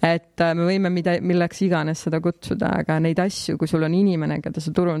 Et me võime milleks iganes seda kutsuda, aga neid asju, kui sul on inimene, keda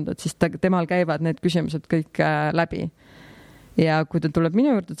sa turundad, siis temal käivad need küsimused kõik läbi. Ja kui ta tuleb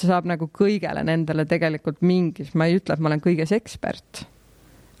minu juurde, ta saab nagu kõigele nendele tegelikult mingis, ma ei ütle, et ma olen kõiges ekspert,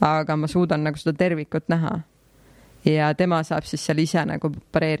 aga ma suudan nagu seda tervikut näha. Ja tema saab siis seal ise nagu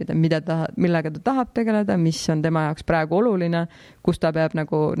pareerida, millega ta tahab tegeleda, mis on tema jaoks praegu oluline, kus ta peab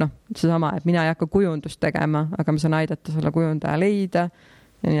nagu, seesama, et mina ei hakka kujundust tegema, aga ma saan aidata selle kujundaja leida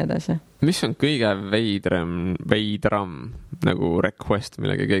ja nii edasi. Mis on kõige veidram nagu request,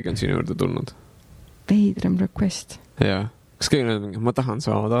 millega keegi on sinu juurde tulnud? Veidram request? Jah. Kas keegi on, ma tahan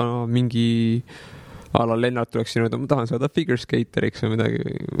saada mingi ala Lennart tuleks sinu juurde, ma tahan saada figure skateriks või midagi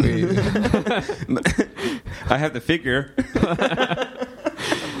või... I have the figure.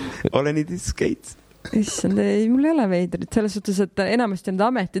 Olen need skates. Issand, ei, mul ei ole veidrid. Selles suhtes, et enamasti need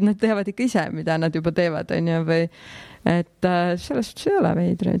ametid, nad teevad ikka ise, mida nad juba teevad, on ju, või et selles suhtes ei ole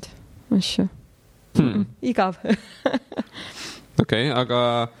veidrid. Asju. Igav. Okei, aga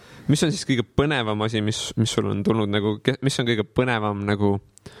mis on siis kõige põnevam asi, mis sul on tulnud nagu, mis on kõige põnevam nagu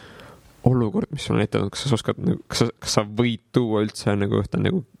olukord, mis sul on näitanud, kas sa oskad, kas sa võid tuua üldse nagu ühte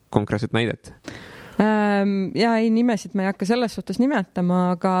nagu konkreetset näidet? Ja ei, nimesid ma ei hakka selles suhtes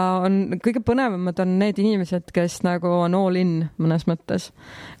nimetama, aga kõige põnevamad on need inimesed, kes nagu on all in mõnes mõttes.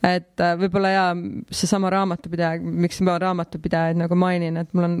 Et võib-olla seesama raamatupidaja, miks ma raamatupidajaid nagu mainin,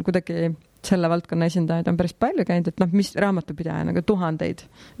 et mul on kuidagi selle valdkonna esindajaid on päris palju käinud, et mis raamatupidaja nagu tuhandeid.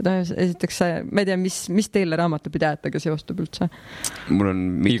 Esiteks, ma ei tea, mis teile raamatupidajatega seostub üldse? Mul on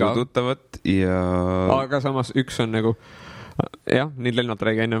mitu tuttavat ja... Aga samas üks on nagu... Jah, nii Lennart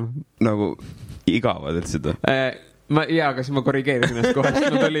räägi enne. Nagu igavad, et seda? Aga siis ma korrigeerisin ennast kohe,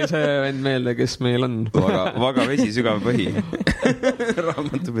 sest mul tuli see vend meelde, kes meil on. Vaga vesi, sügav põhi.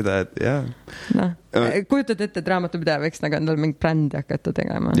 Raamatupidajad, jah. Kujutad ette, et raamatupidaja võiks nagu endal mingi brändi hakata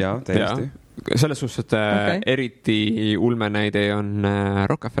tegema? Jaa, täiesti. Selles suhtes, et eriti ulmenäide on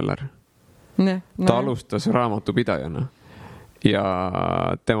Rockefeller. Ta alustas raamatupidajana. ja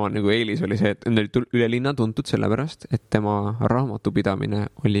tema nagu eelis oli see, et ta oli üle linna tuntud sellepärast, et tema raamatupidamine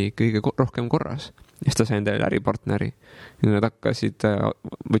oli kõige rohkem korras. Ja siis ta sai endale äripartneri. Ja nad hakkasid,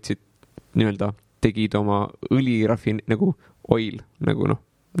 võtsid nii-öelda, tegid oma õli nagu oil,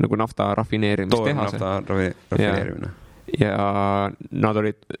 nagu nafta rafineerimistehase. Nafta rafineerimine. Ja nad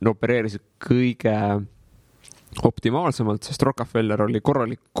opereerisid kõige optimaalsemalt, sest Rockefeller oli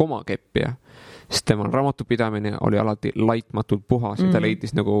korralik komakeppija, sest tema raamatupidamine oli alati laitmatult puhas ja ta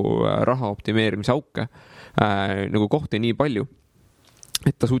leidis nagu raha optimeerimise auke nagu kohti nii palju,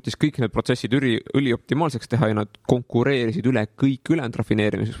 et ta suutis kõik need protsessid üli optimaalseks teha ja nad konkureerisid üle kõik ülejäänud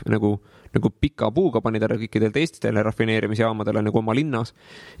rafineerimis nagu pika puuga panid ära kõikidel teistele rafineerimisjaamadele nagu oma linnas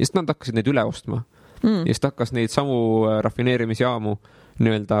ja siis nad hakkasid neid üle ostma. Ja siis ta hakkas neid samu rafineerimisjaamu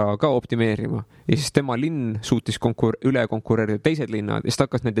nii-öelda ka optimeerima ja siis tema linn suutis üle konkureerida teised linnad ja siis ta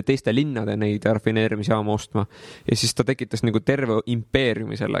hakkas nende teiste linnade neid rafineerimisjaama ostma ja siis ta tekitas nagu terve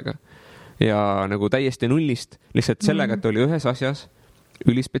impeeriumi sellega ja nagu täiesti nullist lihtsalt sellega, et ta oli ühes asjas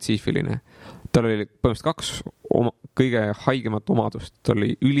ülispetsiifiline. Tal oli põhimõtteliselt 2 kõige haigemat omadust. Ta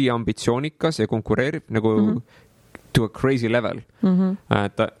oli üliambitsioonikas ja konkureerib nagu to a crazy level.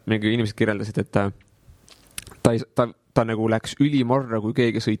 Ta, nagu inimesed kirjeldasid, et ta nagu läks ülimarra, kui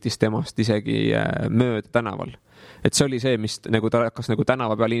keegi sõitis temast isegi mööda tänaval. Et see oli see, mis nagu ta hakkas nagu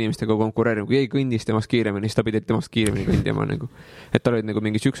tänava peal inimestega konkureerima. Kui keegi kõndis temast kiiremini, siis ta pidi temast kiiremini kõndima. Nagu. Et tal olid nagu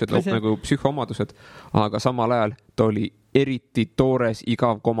mingi süksed nagu psühhoomadused, aga samal ajal ta oli eriti toores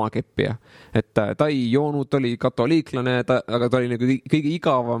igav komakeppija. Et ta ei joonud, ta oli katoliiklane, aga ta oli nagu kõige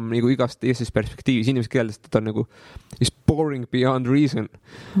igavam nagu igast teisest perspektiivis. Inimesed kirjeldasid, et ta on nagu is boring beyond reason.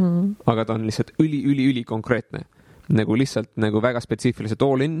 Aga ta on lihtsalt üli konkreetne. Nagu lihtsalt nagu väga spetsiifiliselt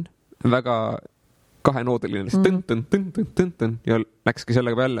all in, väga kahenoodeline tõn ja läkski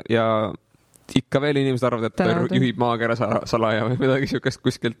sellega peale ja ikka veel inimesed arvavad, et ta juhib maakera salaja või midagi siukest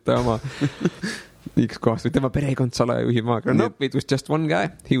kuskilt oma X kohast või tema perekond salaja juhib maakera. No, it was just one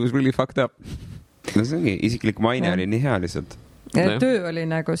guy. He was really fucked up. No see ongi, isiklik maine oli nii hea lihtsalt. Töö oli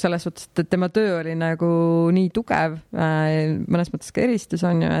nagu selles suhtes, et tema töö oli nagu nii tugev, mõnes mõttes ka eristus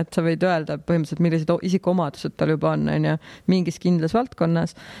on ju, et sa võid öelda põhimõtteliselt, millised isikuomadused tal juba on ju, mingis kindlas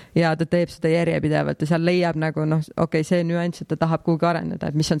valdkonnas ja ta teeb seda järjepidevalt ja seal leiab nagu see nüanss, et ta tahab kuhugi arendada,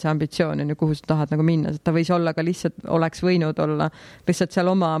 et mis on see ambitsioon ja kuhu sa tahad nagu minna, ta võis olla ka lihtsalt, oleks võinud olla lihtsalt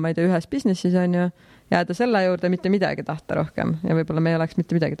seal oma, ma ei tea, ühes businessis on ju, jääda selle juurde, mitte midagi tahta rohkem ja võib-olla me ei oleks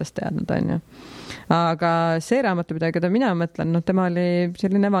mitte midagi tast teadnud, on ju. Aga see raamatupidaja, keda mina mõtlen, tema oli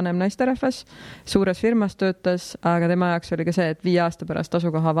selline vanem naisterahvas, suures firmas töötas, aga tema jaoks oli ka see, et 5 aasta pärast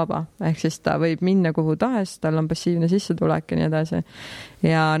asukoha vaba. Ehk siis ta võib minna kuhu tahes, tal on passiivne sissetulek ja nii edasi.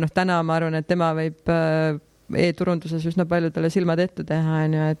 Ja täna ma arvan, et tema võib e-turunduses üsna paljudele silmad ette teha,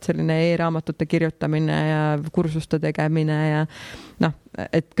 et selline e-raamatute kirjutamine ja kursuste tegemine ja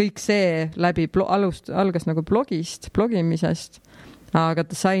et kõik see läbi algas nagu blogimisest, aga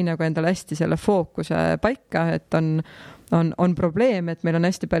ta sai nagu endale hästi selle fookuse paika, et on probleem, et meil on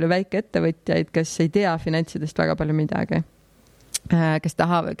hästi palju väikeettevõtjaid, kes ei tea finantsidest väga palju midagi, kes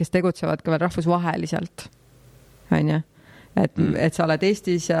tegutsevad ka veel rahvusvaheliselt, on ju. Et sa oled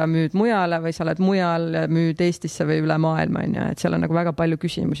Eestis ja müüd mujale või sa oled mujal ja müüd Eestisse või üle maailma, on ju, et seal on nagu väga palju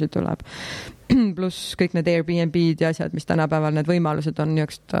küsimusi tuleb. Pluss kõik need Airbnb-d ja asjad, mis tänapäeval need võimalused on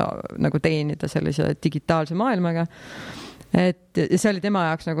nagu teenida sellise digitaalse maailmaga. Et see oli tema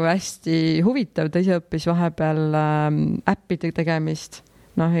jaoks nagu hästi huvitav, ta ise õppis vahepeal äppide tegemist.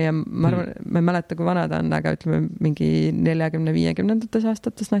 Ja ma arvan, ma ei mäleta, kui vana ta on, aga ütleme mingi 40-50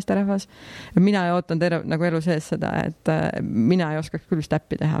 aastates naisterahvas. Mina ei ootan nagu elu sees seda, et mina ei oskaks küll vist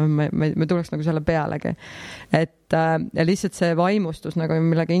äppi teha, me tuleks nagu selle pealegi. Ja lihtsalt see vaimustus, nagu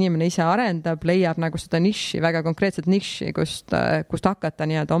millega inimene ise arendab, leiab nagu seda niši, väga konkreetset niši, kust hakata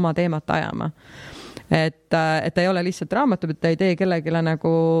nii-öelda oma teemat ajama. Et ta ei ole lihtsalt raamatuid, ta ei tee kellegile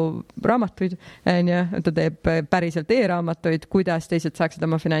nagu raamatuid, ta teeb päriselt e-raamatuid, kuidas teised saaksid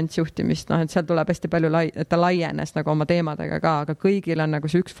oma finantsjuhtimist, et seal tuleb hästi palju, et ta laienes nagu oma teemadega ka, aga kõigil on nagu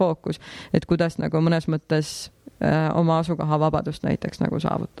see üks fookus, et kuidas nagu mõnes mõttes oma asukoha vabadust näiteks nagu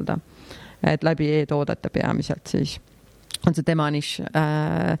saavutada, et läbi e-toodete peamiselt siis on see tema niš.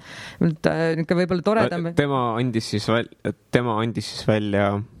 Võib-olla toredam. Tema andis siis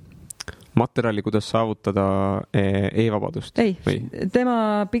välja materjali, kuidas saavutada e-vabadust? Ei,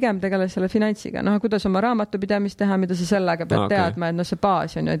 tema pigem tegeles selle finantsiga. Kuidas oma raamatupidamist teha, mida sa sellega pead teadma, et see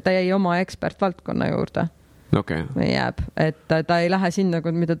baas on ju, et ta jäi oma ekspertvaldkonna juurde. jääb, et ta ei lähe sinna,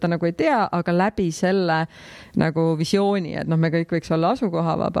 mida ta nagu ei tea, aga läbi selle nagu visiooni, et me kõik võiks olla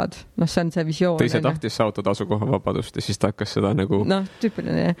asukohavabad. See on see visioon. Ta ise tahtis saavutada asukohavabadust ja siis ta hakkas seda nagu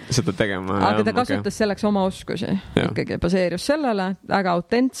tüüpiline, seda tegema. Aga ta kasutas selleks oma oskusi. Ikkagi baseerus sellele, väga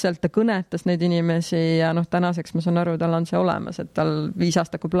autentselt, ta kõnetas neid inimesi ja tänaseks ma saan aru, tal on see olemas, et tal 5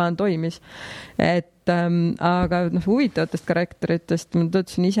 aastaku plaan toimis. Aga huvitavatest karakteritest ma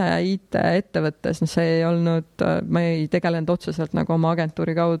töötasin ise IT-ettevõttes, see ei olnud, ma ei tegelenud otseselt nagu oma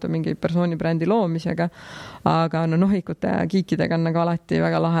agentuuri kaudu mingi persoonibrändi loomisega, aga nohikute ja kiikidega on nagu alati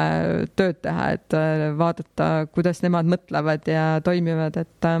väga lahe tööd teha, et vaadata, kuidas nemad mõtlevad ja toimivad,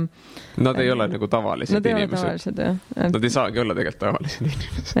 et nad ei ole nagu tavalised inimesed. Nad ei saagi olla tegelikult tavalised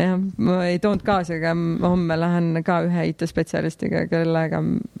inimesed. Jah, ma ei toonud kaasa, aga homme lähen ka ühe IT-spetsialistiga, kellega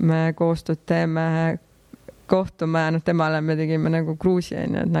me koostööd teeme, kohtume, temale me tegime nagu cruise'i,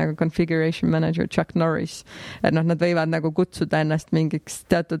 nagu configuration manager Chuck Norris, et nad võivad nagu kutsuda ennast mingiks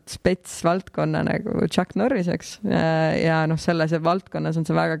teatud spetsvaldkonna nagu Chuck Norriseks ja selles valdkonnas on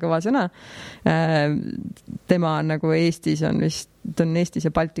see väga kõva sõna. Tema on nagu Eestis on Eestis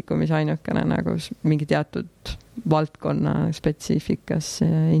ja Baltikumis ainukene nagu mingi teatud valdkonna spetsiifikas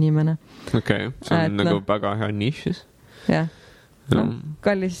inimene. See on nagu väga hea nišis. Jah.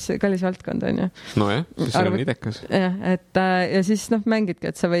 Kallis valdkond on ju. Nojah, see on idekas. Ja siis mängidki,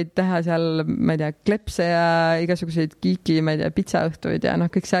 et sa võid teha seal, ma ei tea, klepse ja igasuguseid kiiki, ma ei tea, pitsaõhtuid ja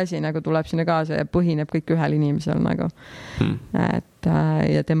kõik see asi nagu tuleb sinna kaasa ja põhineb kõik ühel inimesel nagu.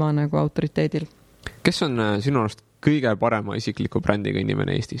 Ja tema nagu autoriteedil. Kes on sinu arust kõige parema isikliku brändiga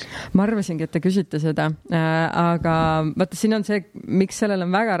inimene Eestis? Ma arvasingi, et te küsite seda, aga vaata, siin on see, miks sellel on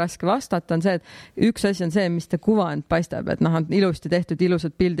väga raske vastata, on see, et üks asi on see, mis te kuvand paistab, et on ilusti tehtud,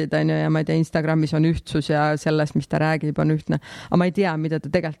 ilusad pildid on ju, ja ma ei tea, Instagramis on ühtsus ja sellest, mis ta räägib, on ühtne, aga ma ei tea, mida ta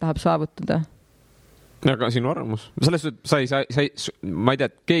tegelikult tahab saavutada. Aga sinu arvamus? Selles ma ei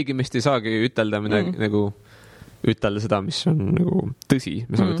tea, et keegi meist ei saagi ütelda midagi nagu ütelda seda, mis on nagu tõsi.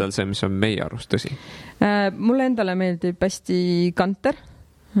 Me saame ütelda see, mis on meie arust tõsi. Mulle endale meeldib hästi Kanter.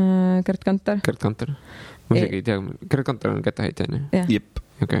 Gert Kanter. Gert Kanter. Ma isegi ei tea. Gert Kanter on kettaheitja, on ju? Jep.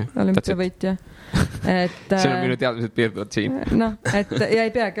 Olümpiavõitja. See on minu teadmised piirduvad siin. Ja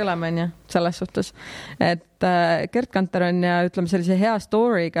ei peagi olema, on ju, selles suhtes. Et Gert Kanter on ja ütleme sellise hea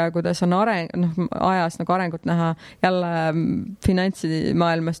story'ga, kuidas on ajas nagu arengut näha. Jälle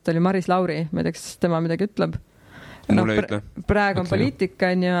finantsimaailmast oli Maris Lauri, ma ei tea, kas tema midagi ütleb. Praegu on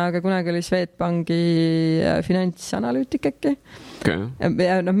poliitika, aga kunagi oli Swedbanki finantsanalüütik äkki.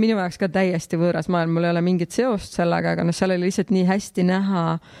 Ja minu jaoks ka täiesti võõras maailm, mul ei ole mingit seost sellega, aga seal oli lihtsalt nii hästi näha,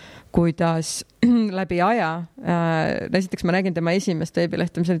 kuidas läbi aja. Esiteks ma nägin tema esimest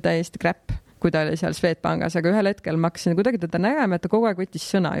veebilehte, mis oli täiesti crap, kui ta oli seal Swedbankas, aga ühel hetkel ma hakkasin kuidagi teda nägema, et ta kogu aeg võttis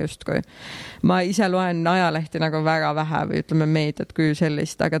sõna justkui. Ma ise loen ajalehti nagu väga vähe või ütleme meediat kui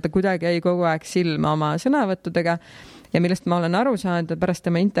sellist, aga ta kuidagi jäi kogu aeg silma oma sõnavõttudega ja millest ma olen aru saanud ja pärast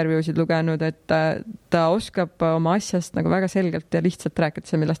tema intervjuusid lugenud, et ta oskab oma asjast nagu väga selgelt ja lihtsalt rääkida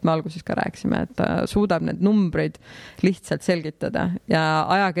see, millest me alguses ka rääkisime, et ta suudab need numbrid lihtsalt selgitada ja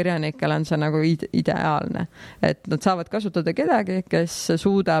ajakirjanikel on see nagu ideaalne, et nad saavad kasutada kedagi, kes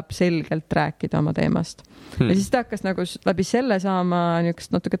suudab selgelt rääkida oma teemast. Ja siis ta hakkas nagu läbi selle saama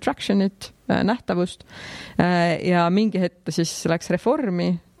niisugust natuke tractionit, nähtavust ja mingi hetk ta siis läks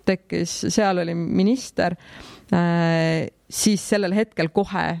reformi, tekkis, seal oli minister, siis sellel hetkel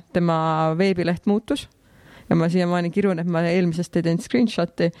kohe tema veebileht muutus ja ma siiamaani kirjun, et ma eelmisest ei teinud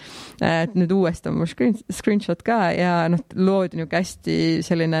screenshoti, et nüüd uuesti on mul screenshot ka ja loodi niisugune hästi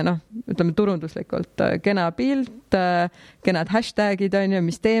selline, ütleme turunduslikult kena pilt, kenad hashtagid on ju,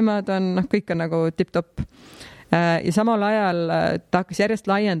 mis teemad on, kõik on nagu tip-top. Ja samal ajal ta hakkas järjest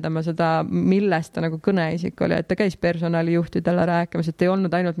laiendama seda, millest ta nagu kõneisik oli, et ta käis personalijuhtidele rääkimas, et ei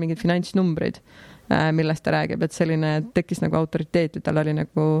olnud ainult mingid finantsnumbrid, millest ta räägib, et selline tekkis nagu autoriteet, tal oli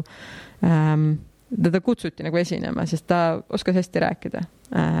nagu teda kutsuti nagu esinema, sest ta oskas hästi rääkida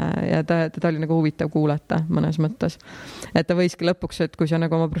ja ta oli nagu huvitav kuulata mõnes mõttes. Et ta võiski lõpuks, et kui sa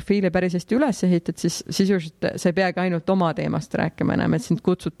nagu oma profiili päris hästi üles ehitad, siis sisuliselt sa ei peagi ainult oma teemast rääkima enam, et sind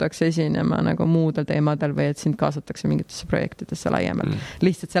kutsutakse esinema nagu muudel teemadel või et sind kaasatakse mingitesse projektidesse laiemalt.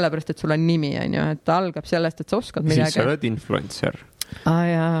 Lihtsalt sellepärast, et sul on nimi, on ju, et ta algab sellest, et sa oskad midagi. Siis sa oled influencer.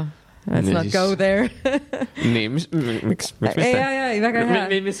 Jaa. Let's not go there. Nii, miks? Ei, väga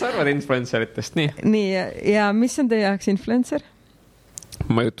hea. Mis sa arvad influenceritest? Nii, ja mis on teie jaoks influencer?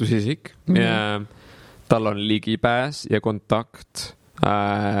 Mõjutusisik. Tal on ligipääs ja kontakt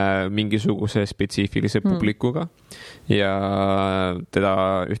mingisuguse spetsiifilise publikuga ja teda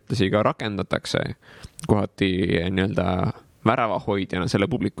ühtlasi ka rakendatakse kohati nii-öelda väravahoidjana selle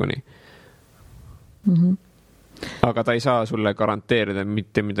publikuni. Aga ta ei saa sulle garanteerida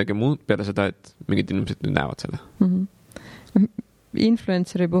mitte midagi muud peale seda, et mingid inimesed nüüd näevad seda.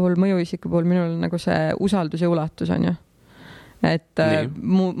 Influenceri puhul, mõjuisiku puhul minul nagu see usaldus ja ulatus on ju. Et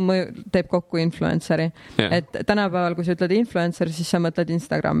teeb kokku influenceri. Et tänapäeval, kui sa ütled influencer, siis sa mõtled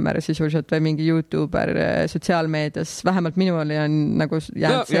Instagrammer sisuliselt või mingi YouTuber sotsiaalmeedias. Vähemalt minul on nagu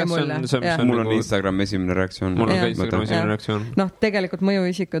jäänud see mulje. Mul on Instagram esimene reaktsioon. Mul on ka Instagram esimene reaktsioon. Tegelikult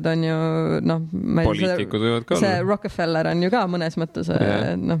mõjuisikud on ju poliitikud võivad ka olla. See Rockefeller on ju ka mõnes mõttes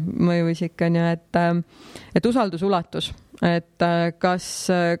mõjuisik on ju, et usaldus, ulatus. Et kas,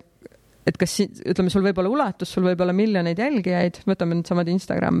 ütleme, sul võib olla ulatus, sul võib olla miljoneid jälgijaid, võtame nüüd samad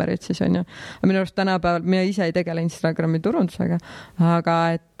Instagrammerid siis on ju. Minu arust tänapäeval, mina ise ei tegele Instagrami turundusega, aga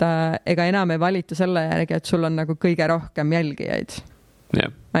et ega enam ei valita selle järgi, et sul on nagu kõige rohkem jälgijaid.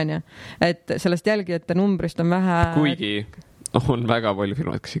 On ju? Et sellest jälgijate numbrist on vähe... Kuigi on väga palju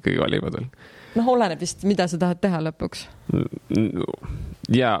firmad, kes ikkagi valivad veel. Oleneb vist, mida sa tahad teha lõpuks.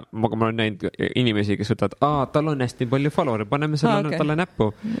 Ja, ma olen näinud inimesi, kes võtavad, tal on hästi palju follower, paneme selle talle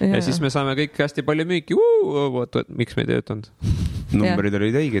näppu. Ja siis me saame kõik hästi palju müüki. Miks me ei töötanud? Numbrid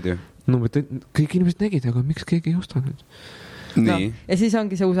olid õiged ju. Kõik inimesed nägid, aga miks keegi ei osta nüüd? Nii. Ja siis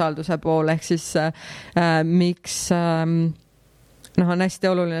ongi see usalduse pool, ehk siis miks... on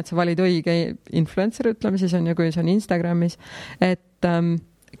hästi oluline, et sa valid õige influencer, ütleme siis on ju, kui see on Instagramis, et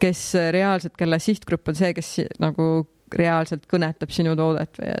kes reaalselt, kelle sihtgrupp on see, kes nagu reaalselt kõnetab sinu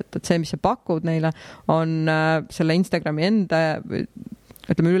toodet või et see, mis sa pakud neile, on selle Instagrami enda,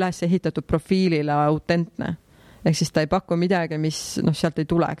 ütleme, üles ehitatud profiilile autentne. Ehk siis ta ei paku midagi, mis sealt ei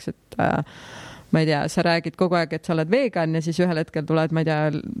tuleks, et ma ei tea, sa räägid kogu aeg, et sa oled vegan ja siis ühel hetkel tuled, ma ei tea,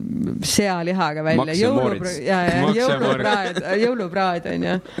 sealihaga välja. Jõulupraad on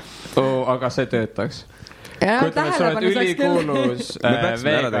ju. Aga see töötaks. Kui sa oled ülikuulus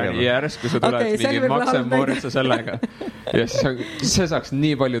vegan ja järsku sa tuled mingi maksemooritsa sellega. Ja see saaks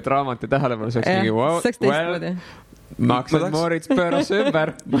nii palju draamat ja tähelepanu. See oleks mingi, maksemoorits pööras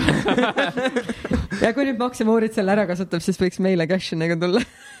ümber. Ja kui nüüd maksemoorit selle ära kasutab, siis võiks meile cash'inega tulla.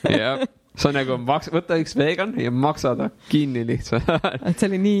 Jah. See on nagu võtta üks vegan ja maksada kinni lihtsalt. Et see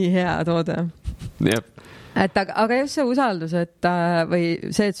oli nii hea toode. Jep. Aga just see usaldus, või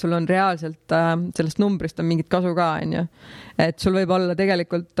see, et sul on reaalselt sellest numbrist on mingit kasu ka, on ju. Et sul võib olla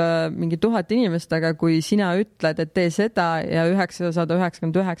tegelikult mingi 1000 inimest, aga kui sina ütled, et tee seda ja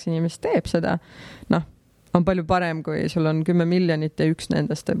 999 inimest teeb seda, on palju parem, kui sul on 10 miljonit ja üks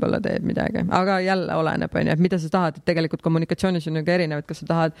nendest võib-olla teeb midagi. Aga jälle oleneb, on ju, et mida sa tahad, et tegelikult kommunikatsioonis on ju ka erinev, et kas sa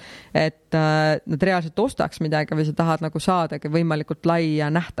tahad, et nad reaalselt ostaks midagi või sa tahad nagu saadagi võimalikult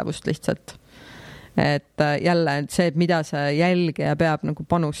laia nähtavust lihtsalt. Et jälle see, et mida see jälgija peab nagu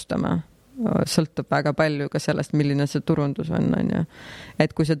panustama, sõltub väga palju ka sellest, milline see turundus on ju.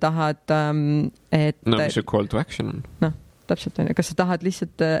 Et kui sa tahad... mis see call to action on? Täpselt on ju. Kas sa tahad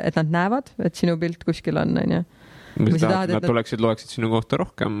lihtsalt, et nad näevad, et sinu pilt kuskil on ju? Või sa tahad, et nad tuleksid, loeksid sinu kohta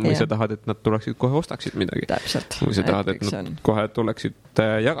rohkem või sa tahad, et nad tuleksid kohe ostaksid midagi. Täpselt. Või sa tahad, et nad kohe tuleksid,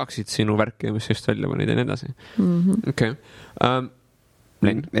 jagaksid sinu värki ja mis just välja panid ja nii edasi. Okei.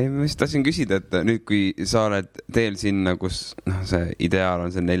 Ma just tahtsin küsida, et nüüd kui sa oled teel sinna, kus see ideaal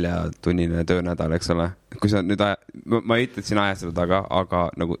on see 4-tunnine töönädal, eks ole, kui sa nüüd ma ei ütle, et siin ajastada taga, aga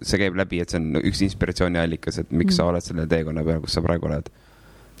nagu see käib läbi, et see on üks inspiratsiooniallikas, et miks sa oled selle teekonna peal, kus sa praegu oled?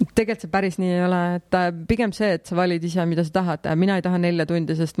 Tegelikult see päris nii ei ole, et pigem see, et sa valid ise, mida sa tahad. Mina ei taha 4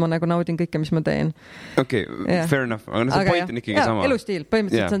 tundi, sest ma nagu naudin kõike, mis ma teen. Okei, fair enough. Aga see point on ikkagi sama. Elustiil,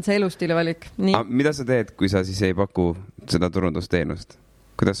 põhimõtteliselt see on see elustiili valik. Mida sa teed, kui sa siis ei paku seda turundusteenust?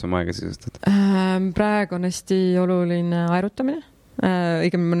 Kuidas sa oma aega sisustad? Praegu on hästi oluline aerutamine.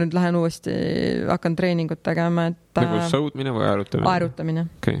 Õigem ma nüüd lähen uuesti, hakkan treeningut tegema. Nagu sõudmine või aerutamine? Aerutamine.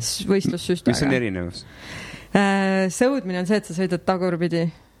 Võistlussüstaga. Mis on erinevus? Sõudmine on see, et sa sõidad tagurpidi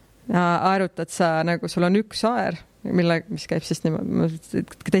ja aerutad sa, nagu sul on üks aer, mis käib siis niimoodi,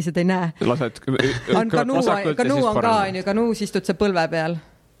 teised ei näe. Kanuu on ka, kanuus istud see põlve peal.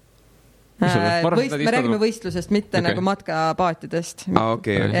 Me räägime võistlusest, mitte nagu matkapaatidest.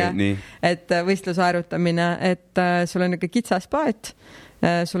 Nii. Et võistluse aerutamine, et sul on niisugune kitsas paat,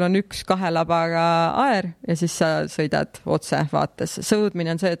 sul on üks 2 labaga aer ja siis sa sõidad otse vaates.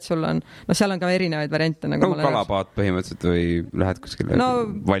 Sõudmine on see, et sul on, seal on ka erinevaid variante. Nagu kalapaat põhimõtteliselt või lähed kuskile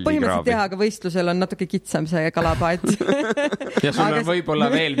põhimõtteliselt jah, aga võistlusel on natuke kitsam see kalapaat. Ja sul on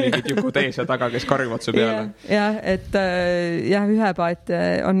võib-olla veel mingid jukud ees ja taga, kes karjuvad su peale. Jah, et ühe paat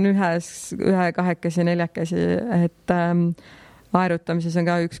on ühe 2 4, et aerutamises on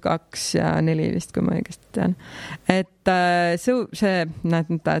ka 1, 2 ja 4 vist, kui ma õigesti tean. Et see, näed,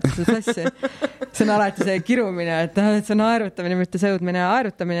 see on alati see kirumine, et see on aerutamine, mitte sõudmine.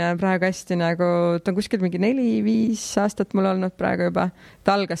 Aerutamine on praegu hästi nagu, ta on kuskil mingi 4-5 aastat mul olnud praegu juba.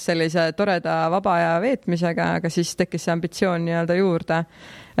 Ta algas sellise toreda vaba aja veetmisega, aga siis tekkis see ambitsioon nii-öelda juurde.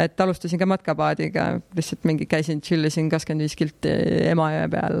 Et alustasin ka matkapaadiga, lihtsalt mingi käisin, chillisin 25 kilti Emajõe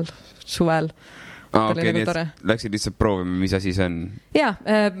peal suvel. Okay, nii et läksid lihtsalt proovima, mis asi see on? Ja,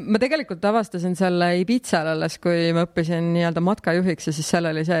 ma tegelikult avastasin selle Ibizal alles, kui ma õppisin nii-öelda matkajuhiks ja siis seal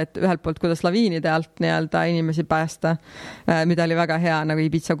oli see, et ühelt poolt kuidas laviinide alt nii-öelda inimesi päästa, mida oli väga hea nagu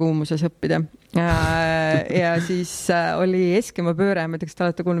Ibiza kuumuses õppida. Ja siis oli Eskimo pööre, ma ei tea, kas te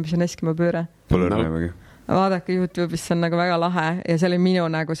olete kuulnud, mis on Eskimo pööre? Pole näemegi. Vaadake YouTube'is, see on nagu väga lahe ja see oli minu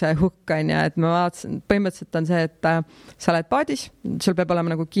nagu see hukk on ja et ma vaatasin, põhimõtteliselt on see, et sa oled paadis, sul peab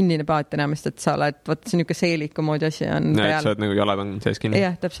olema nagu kinnine paat enamast, et sa oled, vaata see niuke seeliku moodi asi on peal. Et sa oled nagu jalad on sees kinni.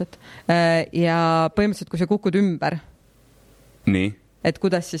 Jah, täpselt. Ja põhimõtteliselt, kui sa kukud ümber. Nii. Et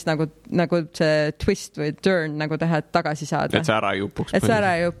kuidas siis nagu see twist või turn nagu teha, et tagasi saada. Et see ära ei jupuks. Et see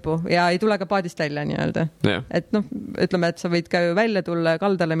ära ei jupu ja ei tule ka paadist välja nii-öelda. Yeah. Et ütleme, et sa võid ka ju välja tulla,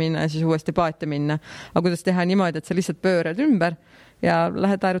 kaldale minna ja siis uuesti paati minna. Aga kuidas teha niimoodi, et sa lihtsalt pöörad ümber ja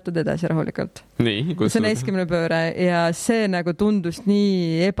lähed aerutad edasi rahulikult. Nii, see on eskimine pööre ja see nagu tundus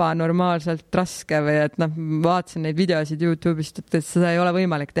nii ebanormaalselt raske või et vaatasin neid videosid YouTube'ist, et seda ei ole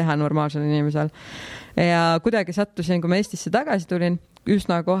võimalik teha normaalsel inimesel. Ja kuidagi sattusin, kui ma Eestisse tagasi tulin,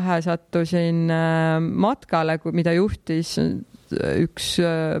 üsna kohe sattusin matkale, mida juhtis üks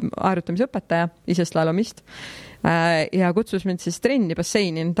aerutamisõpetaja, ise slalomist ja kutsus mind siis trenni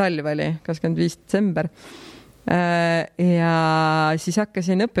basseini, talv oli 25. detsember. Ja siis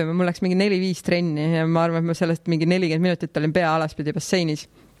hakkasin õppima, mul läks mingi 4-5 trenni ja ma arvan, et ma sellest mingi 40 minutit olin pea alaspidi basseinis.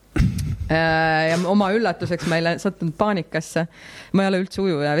 Ja oma üllatuseks ma ei sattunud paanikasse. Ma ei ole üldse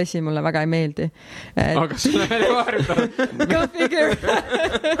uju ja vesi mulle väga ei meeldi. Aga sulle veel vaarita. Go figure.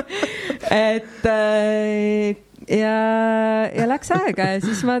 Ja läks aega ja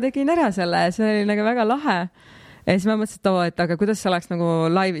siis ma tegin ära selle ja see oli nagu väga lahe. Ja siis ma mõtlesin, et aga kuidas see oleks nagu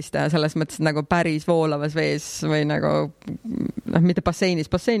laivis teha, selles mõttes nagu päris voolavas vees või nagu mitte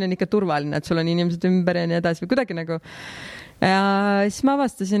basseinis. Bassein on ikka turvaline, et sul on inimesed ümber ja nii edasi või kuidagi nagu. Ja siis ma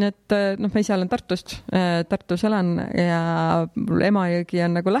avastasin, et ma ise olen Tartus elan ja Emajõgi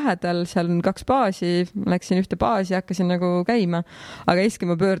on nagu lähedal, seal on 2 baasi, läksin ühte baasi ja hakkasin nagu käima, aga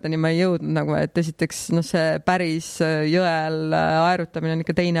Eskimo pöördeni ma ei jõudnud nagu, et esiteks see päris jõel aerutamine on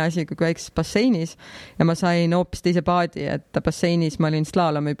ikka teine asi kui väikses basseinis ja ma sain hoopis teise paadi, et basseinis ma olin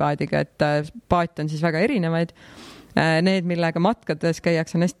slalomipaadiga, et paat on siis väga erinevaid. Need, millega matkades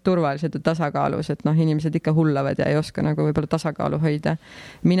käiakse, on hästi turvalised ja tasakaalus, et inimesed ikka hullavad ja ei oska nagu võib-olla tasakaalu hoida.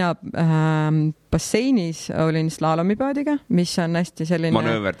 Mina basseinis olin slalomipaadiga, mis on hästi selline...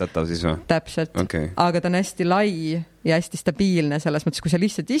 Manööverdatav siis või? Täpselt, okay. Aga ta on hästi lai ja hästi stabiilne selles mõttes, kui sa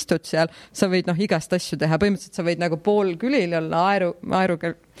lihtsalt istud seal, sa võid igast asju teha. Põhimõtteliselt sa võid nagu pool külil olla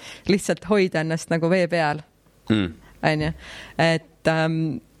aeruga lihtsalt hoida ennast nagu vee peal. Aine. Et...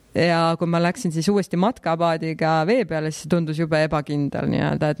 ja kui ma läksin siis uuesti matkapaadiga vee peale, siis tundus juba ebakindel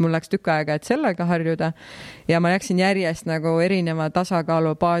nii-öelda, et mul läks tükk aega, et sellega harjuda ja ma läksin järjest nagu erineva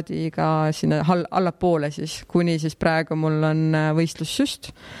tasakaalupaadiga sinna allapoole siis, kuni siis praegu mul on võistlussüst,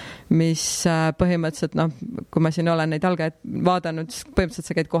 mis põhimõtteliselt, kui ma siin olen neid algajaid vaadanud, siis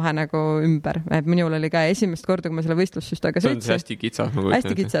põhimõtteliselt sa käid kohe nagu ümber. Et minul oli ka esimest korda, kui ma selle võistlussüstaga sõitsin. See on hästi kitsas.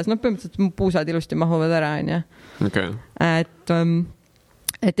 Hästi kitsas, põhimõtteliselt puusad ilusti mahuvad ära, on. Okay.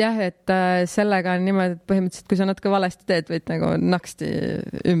 Et jah, et sellega on niimoodi, et põhimõtteliselt, kui sa natuke valesti teed, võid nagu naksti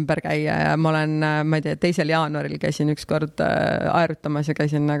ümber käia ja ma olen, ma ei tea, 2. jaanuaril käisin üks kord aerutamas ja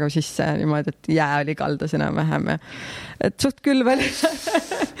käisin nagu sisse niimoodi, et jää oli kaldas enam-vähem. Et suht külv oli.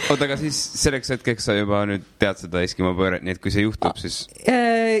 Oota, aga siis selleks hetkeks sa juba nüüd tead seda Eskimo pööret, nii et kui see juhtub, siis...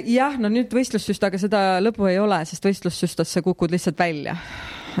 Jah, nüüd võistlussüst, aga seda lõbu ei ole, sest võistlussüstas sa kukud lihtsalt välja.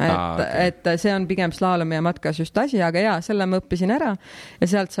 Et see on pigem slalomi ja matkasüst asi, aga jaa, selle ma õppisin ära ja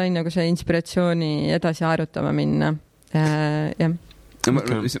sealt sain nagu see inspiratsiooni edasi aerutama minna. Jah.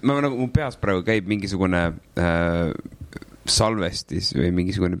 Ma nagu mu peas praegu käib mingisugune salvestis või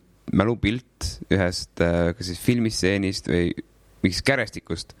mingisugune mälupilt ühest kas siis filmisseenist või mingist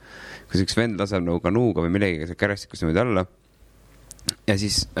kärestikust, kus üks vend laseb nagu kanuuga või millegiga see kärestikust niimoodi alla ja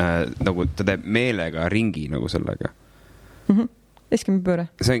siis nagu ta teeb meelega ringi nagu sellega. Eskimo pööre.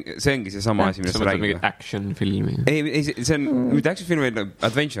 See ongi see sama asi, millest sa räägime. mingi action filmi. Ei, see on mitte action film, vaid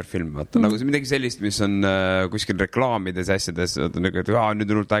adventure film, vaata. Nagu see midagi sellist, mis on kuskil reklaamides asjades, nüüd on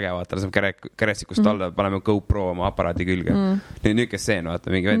hullult äge, vaata, laseme kärestikust alla, paneme GoPro oma aparaadi külge. Nüüd kes see,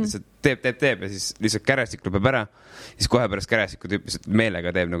 vaata, mingi vend lihtsalt teeb ja siis lihtsalt kärestik lõpeb ära, siis kohe pärast kärestikku tüüp lihtsalt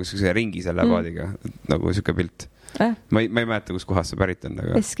meelega teeb nagu sellise ringi selle paadiga, nagu siuke pilt. Ma ei mäleta, kus kohas see pärit on.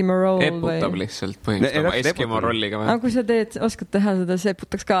 Eskimo roll eputab lihtsalt põhimõtteliselt Eskimo rolliga. Aga kui sa oskad teha seda, see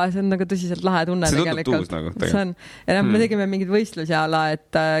eputaks ka, see on nagu tõsiselt lahe tunne tegelikult. See on, ja me tegime mingid võistlusi ala,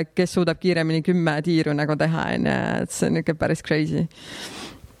 et kes suudab kiiremini 10 tiiru nagu teha, et see on ikka päris crazy.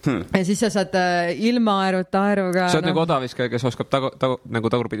 Ja siis sa saad ilma aeruga. Sa oled nagu odaviskaja, kes oskab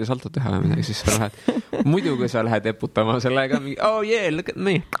nagu tagurpidi saltot teha või midagi, siis sa lähed. Muidu, kui sa lähed eputama sellega, oh yeah, look at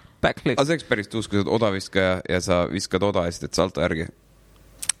me. Backflip. Aga see oleks päris tuus, kui sa oled odaviskaja ja sa viskad oda ja siis teed salto järgi.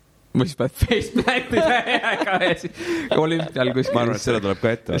 Ma siis pead faceplantida olümpial kuskil. Ma arvan, et seda tuleb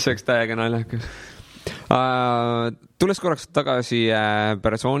ka ette. See oleks täiega naljakas. Tulles korraks tagasi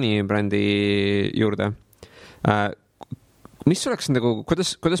persoonibrändi juurde. Mis oleks nagu,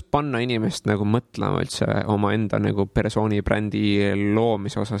 kuidas panna inimest nagu mõtlema üldse oma enda nagu persoonibrändi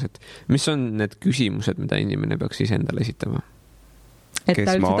loomise osas, et mis on need küsimused, mida inimene peaks ise endale esitama? Et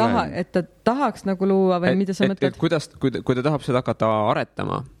ta tahaks nagu luua või mida sa mõtled? Kui ta tahab seda hakata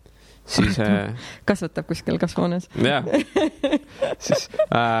aretama, siis... kasvatab kuskil kasvuhoones. Jah. Siis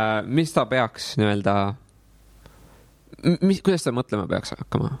mis ta peaks nii-öelda... Kuidas ta mõtlema peaks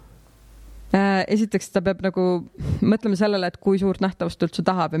hakkama? Esiteks ta peab nagu mõtlema sellele, et kui suurt nähtavust üldse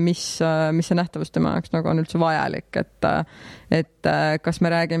tahab ja mis see nähtavus tema jaoks nagu on üldse vajalik, et kas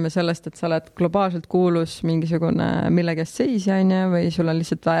me räägime sellest, et sa oled globaalselt kuulus mingisugune millegest seisja või sul on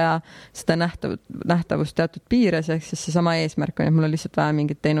lihtsalt vaja seda nähtavust teatud piires, ehk siis seesama eesmärk on, et mul on lihtsalt vaja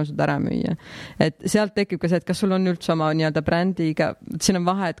mingid teenused ära müüa. Et sealt tekib ka see, et kas sul on üldse oma nii-öelda brändiga, siin on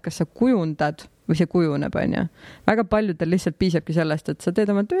vahe, et kas sa kujundad või see kujuneb, on ju. Väga paljudel lihtsalt piisabki sellest, et sa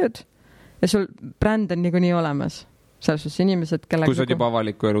teed oma tööd ja sul bränd on niikuinii olemas. Selles suhtes inimesed, kellega... Kui sa oled juba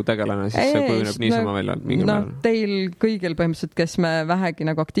avaliku elu tegelane, siis see kujuneb niisama välja mingil määral. Teil kõigil põhimõtteliselt, kes me vähegi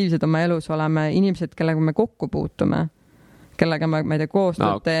nagu aktiivsed oma elus oleme, inimesed, kellega me kokku puutume, kellega ma ei tea,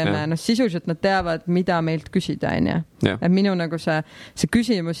 koostööd teeme, sisuliselt nad teavad, mida meilt küsida, on ju. Et minu nagu see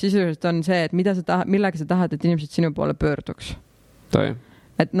küsimus sisuliselt on see, et millega sa tahad, et inimesed sinu poole pöörduks.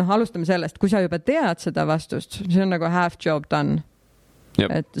 Et alustame sellest, kui sa juba tead seda vastust, see on nagu half job done.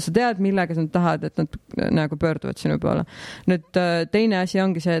 Et sa tead, millega sa tahad, et nad nagu pöörduvad sinu poole. Nüüd teine asi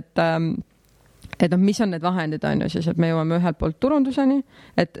ongi see, et mis on need vahendid, on ju siis, et me jõuame ühelt poolt turunduseni,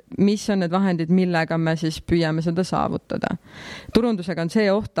 et mis on need vahendid, millega me siis püüame seda saavutada. Turundusega on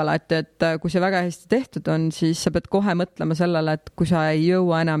see oht alati, et kui see väga hästi tehtud on, siis sa pead kohe mõtlema sellele, et kui sa ei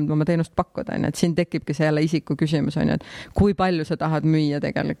jõua enam oma teenust pakkuda, et siin tekibki see jälle isiku küsimus, on ju, et kui palju sa tahad müüa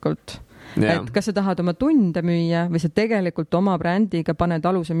tegelikult. Et kas sa tahad oma tunde müüa või sa tegelikult oma brändiga paned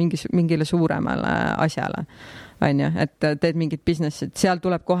aluse mingile suuremale asjale, on ju, et teed mingid businessid, seal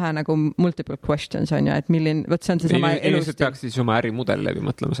tuleb kohe nagu multiple questions, on ju, et võt see on see sama elustil. Inimesed peaks siis oma ärimudel läbi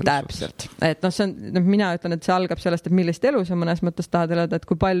mõtlema sellest. Täpselt. Et see on, mina ütlen, et see algab sellest, et millist elu sa mõnes mõttes tahad elada, et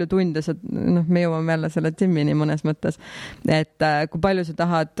kui palju tunde sa, me jõuame jälle selle timmini mõnes mõttes, et kui palju sa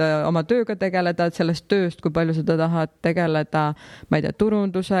tahad oma tööga tegeleda, sellest tööst, kui palju sa tahad tegeleda, ma ei tea,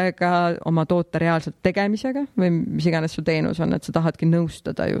 turundusega, oma toote reaalselt tegemisega või mis iganes su teenus on, et sa tahadki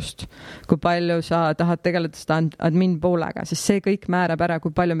nõustada just. Kui palju sa tahad tegeleda seda admin poolega, sest see kõik määrab ära,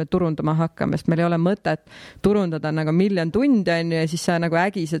 kui palju me turundama hakkame, sest meil ei ole mõtet turundada nagu 1 000 000 tundi on ju, ja siis sa nagu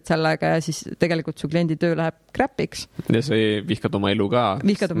ägised sellega ja siis tegelikult su kliendi töö läheb kräpiks. Ja sa vihkad oma elu ka.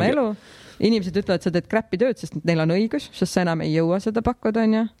 Vihkad oma elu. Inimesed ütlevad, sa teed kräpi tööd, sest neil on õigus, sest sa enam ei jõua seda pakkuda,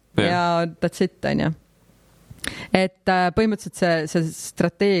 on ju. Ja that's it, on ju. Et põhimõtteliselt see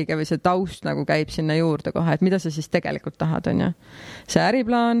strateegia või see taust nagu käib sinna juurde kohe, et mida sa siis tegelikult tahad, on ju. See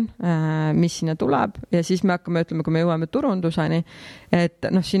äriplaan, mis sinna tuleb ja siis me hakkame ütlema, kui me jõuame turunduseni,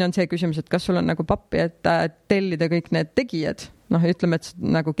 et siin on see küsimus, et kas sul on nagu pappi, et tellida kõik need tegijad, ütleme, et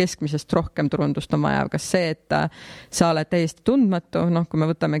nagu keskmisest rohkem turundust on vaja, kas see, et sa oled täiesti tundmatu, kui me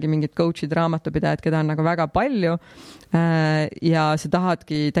võtamegi mingid coachid, raamatupidajad, keda on nagu väga palju ja sa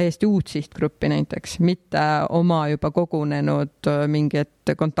tahadki täiesti uut sihtgruppi näiteks, mitte oma juba kogunenud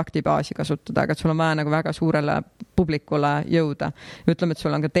mingit kontaktibaasi kasutada, aga sul on vaja nagu väga suurele publikule jõuda. Ütleme, et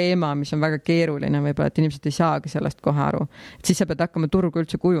sul on ka teema, mis on väga keeruline, võib-olla, et inimesed ei saagi sellest kohe aru. Et siis sa pead hakkama turgu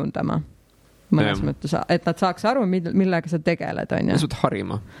üldse kujundama. Mõnes mõttes, et nad saaks aru, millega sa tegeled, on ju. Pisut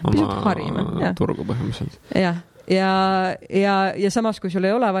harima oma turgu põhimõtteliselt. Ja samas, kui sul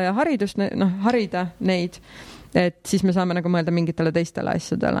ei ole vaja haridust, harida neid, et siis me saame nagu mõelda mingitele teistele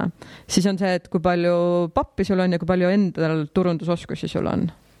asjadele. Siis on see, et kui palju pappi sul on ja kui palju endal turundusoskusi sul on.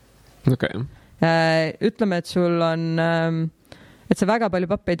 Okay. Ütleme, et sul on, et sa väga palju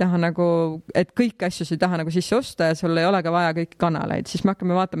pappi ei taha nagu, et kõiki asju sa ei taha nagu sisse osta ja sul ei ole ka vaja kõiki kanaleid, siis me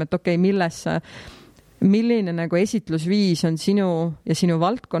hakkame vaatama, et okei, milline nagu esitlusviis on sinu ja sinu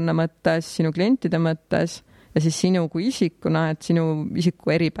valdkonna mõttes, sinu klientide mõttes ja siis sinu kui isikuna, et sinu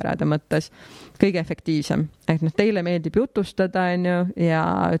isiku eripärade mõttes kõige efektiivsem. Ehk teile meeldib jutustada ja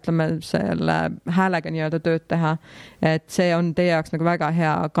ütleme selle häälega nii-öelda tööd teha, et see on teie jaoks nagu väga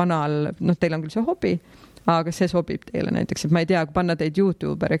hea kanal, teil on küll see hobi, aga see sobib teile näiteks, et ma ei tea, kui panna teid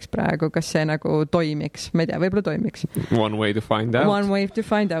YouTuberiks praegu, kas see nagu toimiks, ma ei tea, võib-olla toimiks. One way to find out. One way to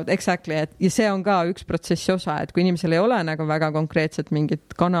find out, exactly. Ja see on ka üks protsessi osa, et kui inimesel ei ole nagu väga konkreetset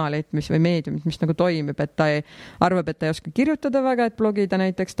mingit kanalit või meediumit, mis nagu toimib, et ta arvab, et ta ei oska kirjutada väga, et blogida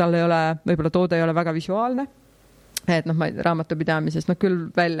näiteks, tal ei ole, võib-olla toode ei ole väga visuaalne. Et ma ei tea, raamatupidamises,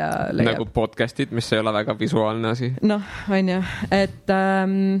 küll välja leiab. Nagu podcastid, mis ei ole väga visuaalne asi. On ju,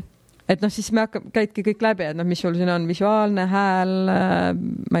 et siis me käidki kõik läbi, et mis sul siin on visuaalne hääl,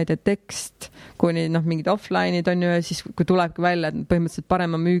 ma ei tea, tekst, kuni mingid offline'id on ju, ja siis kui tulebki välja, et põhimõtteliselt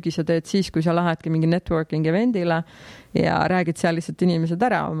parema müügi sa teed siis, kui sa lähedki mingi networking eventile ja räägid seal lihtsalt inimesed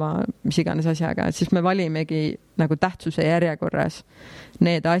ära oma mis iganes asjaga, et siis me valimegi nagu tähtsuse järjekorras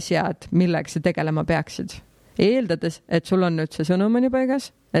need asjad, millega sa tegelema peaksid. Eeldades, et sul on nüüd see sõnum on juba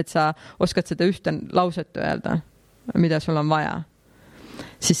igas, et sa oskad seda ühte lauset öelda, mida sul on vaja.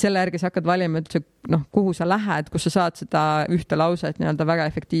 Siis selle järgi sa hakkad valima, et kuhu sa lähed, kus sa saad seda ühte lauset nii-öelda väga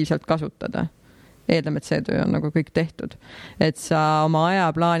efektiivselt kasutada. Eeldame, et see töö on nagu kõik tehtud. Et sa oma aja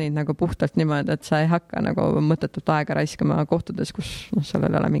plaanid nagu puhtalt niimoodi, et sa ei hakka nagu mõttetult aega raiskama kohtades, kus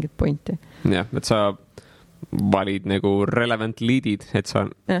sellel ei ole mingit pointi. Jah, et sa valid nagu relevant leadid, et sa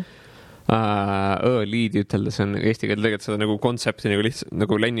liidi ütelda, see on eesti keelde tegelikult seda nagu kontsepti nagu lihtsalt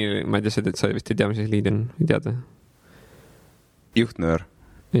nagu Lenni, ma ei tea seda, et sa vist ei tea, mis see liid on, ei teada? Juhtnöör.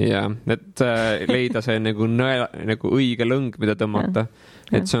 Ja, et leida see nagu õige lõng, mida tõmmata.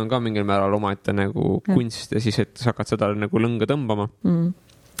 Et see on ka mingil määral omaette nagu kunst ja siis, et sa hakkad seda nagu lõnga tõmbama.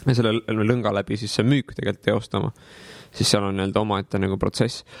 Ja selle lõnga läbi siis see müük tegelikult teostama. Siis seal on nii-öelda omaette nagu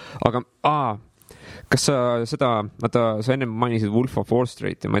protsess. Aga kas sa seda, sa enne mainisid Wolf of Wall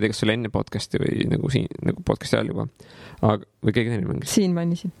Street ja ma ei tea, kas see oli enne podcasti või nagu siin, nagu podcasti ajal juba. Või keegi teine mängis? Siin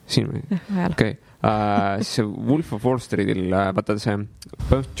mainisin. Siin mainisin? Okei. Siis see Wolf of Wall Streetil, vaata see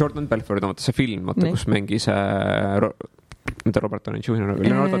Jordan Belford, vaata see film, vaata, kus mängis mida Robert Downey Jr.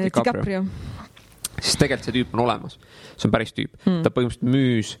 Leonardo DiCaprio. Siis tegelikult see tüüp on olemas. See on päris tüüp. Ta põhimõtteliselt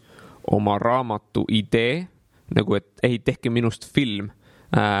müüs oma raamatu idee, nagu et ei tehke minust film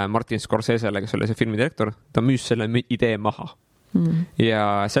Martin Scorsesele, kes oli see filmidirektor, ta müüs selle idee maha.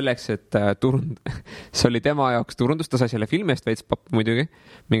 Ja selleks, et see oli tema jaoks turundus, ta sai selle filmi eest veits papp muidugi,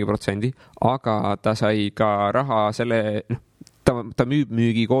 mingi protsendi, aga ta sai ka raha selle, ta müüb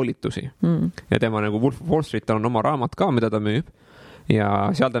müügikoolitusi. Ja tema nagu Wolf of Wall Street, tal on oma raamat ka, mida ta müüb. Ja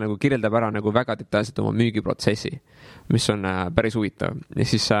seal ta nagu kirjeldab ära nagu väga detailselt oma müügiprotsessi, mis on päris huvitav. Ja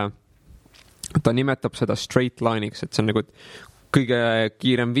siis ta nimetab seda straight line'iks, et see on nagu kõige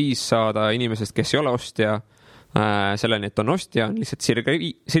kiirem viis saada inimesest, kes ei ole ostja, selleni, et on ostja, on lihtsalt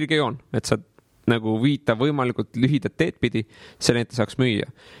sirge joon, et sa nagu viita võimalikult lühidat teed pidi, selleni, et ta saaks müüa.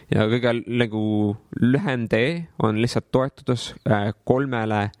 Ja kõige nagu lühem tee on lihtsalt toetudes 3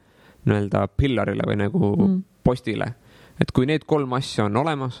 nii-öelda pillarile või nagu postile. Et kui need 3 asja on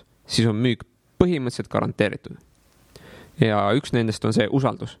olemas, siis on müük põhimõtteliselt garanteeritud. Ja üks nendest on see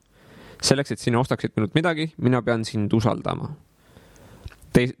usaldus. Selleks, et sina ostaksid minult midagi, mina pean sind usaldama.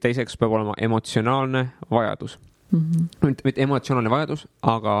 Teiseks peab olema emotsionaalne vajadus. Mitte emotsionaalne vajadus,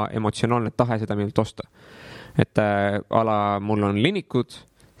 aga emotsionaalne tahe seda minult osta. Et mul on linikud,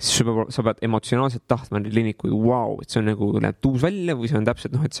 siis sa pead emotsionaalselt tahtma neid linikuid, et see on nagu läheb tuus välja või see on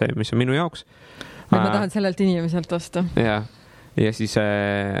täpselt, et see, mis on minu jaoks. Ma tahan sellelt inimeselt osta. Ja siis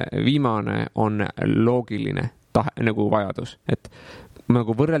viimane on loogiline tahe, nagu vajadus, et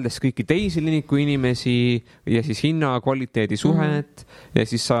nagu võrreldes kõiki teisi liniku inimesi ja siis hinna kvaliteedi suhet ja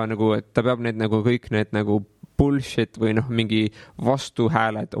siis sa nagu, et ta peab need nagu kõik need nagu bullshit või mingi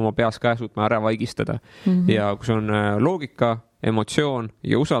vastuhääled oma peas käesutma ära vaigistada. Ja kui see on loogika, emotsioon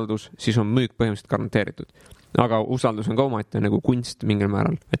ja usaldus, siis on müük põhimõtteliselt garanteeritud. Aga usaldus on ka omaette nagu kunst mingil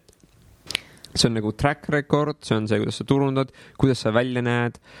määral, et see on nagu track record, see on see, kuidas sa turundad, kuidas sa välja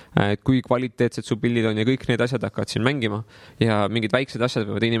näed, kui kvaliteetsed su pildid on ja kõik need asjad hakkavad siin mängima. Ja mingid väiksed asjad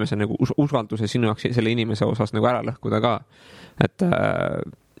võivad inimese nagu usalduse sinu jaoks selle inimese osas nagu ära lõhkuda ka. Et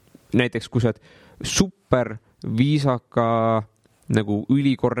näiteks, kui sa oled super viisaka nagu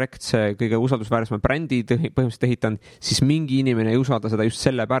ülikorrektse, kõige usaldusväärsema brändi põhimõtteliselt ehitanud, siis mingi inimene ei usalda seda just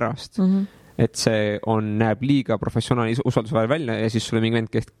selle pärast, et see näeb liiga professionaali usaldusväär välja ja siis sulle mingi vend,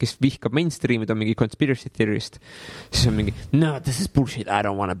 kes vihkab mainstream'id, on mingi conspiracy theorist, siis on mingi, no this is bullshit, I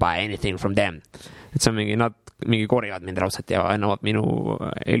don't want to buy anything from them. Et see on mingi, nad mingi korivad mind raudselt ja annavad minu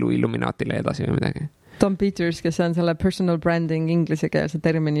elu Illuminaatile edasi või midagi. Tom Peters, kes on selle personal branding inglisekeelse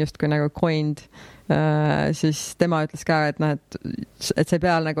termini just kui nagu coined, siis tema ütles ka, et see ei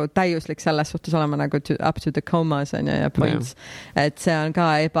pea nagu täiuslik selles suhtes olema nagu up to the commas ja points. Et see on ka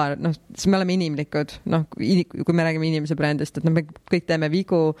siis me oleme inimlikud, kui me räägime inimese brändist, et me kõik teeme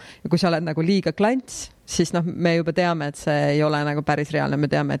vigu ja kui sa oled nagu liiga klants, siis me juba teame, et see ei ole nagu päris reaalne, me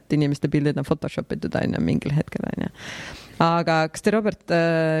teame, et inimeste pildid on photoshopitud mingil hetkel. Aga kas te Robert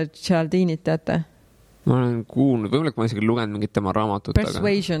Cialdinit teate? Ma olen kuulnud, võimalik ma isegi lugenud mingit tema raamatut.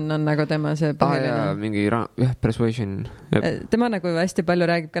 Persuasion on nagu tema see põhiline. Mingi Persuasion. Tema nagu hästi palju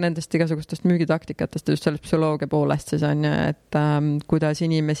räägib ka nendest igasugustest müügitaktikatest, just sellest psühholoogia poolest siis on, et kuidas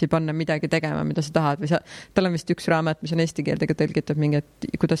inimesi panna midagi tegema, mida sa tahad. Tal on vist üks raamat, mis on eesti keeldega tõlgitud mingi, et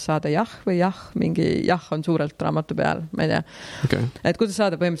kuidas saada jah või jah, mingi jah on suurelt raamatu peal, ma ei tea. Okay. Et kuidas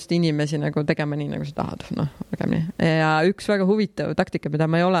saada põhimõtteliselt inimesi nagu tegema nii, nagu sa tahad. Ja üks väga huvitav taktika, mida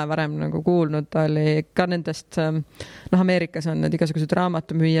ma ei ole varem nagu kuulnud, oli ka nendest, Ameerikas on need igasugused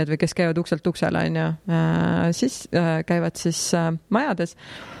raamatumüüjad või kes käivad ukselt uksele, siis käivad siis majades.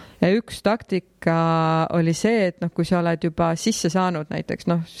 Ja üks taktika oli see, et kui sa oled juba sisse saanud näiteks,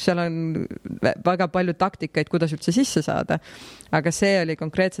 seal on väga palju taktikaid, kuidas üldse sisse saada. Aga see oli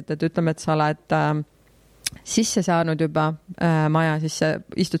konkreetselt, et ütleme, et sa oled sisse saanud juba maja, siis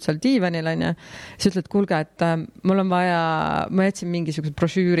istud seal diivanil, siis ütled, kuulge, et mul on vaja, ma jätsin mingisuguse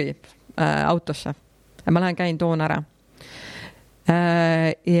brošüüri autosse. Ma lähen käin toon ära.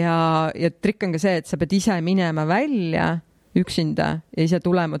 Ja trikk on ka see, et sa pead ise minema välja üksinda ja ise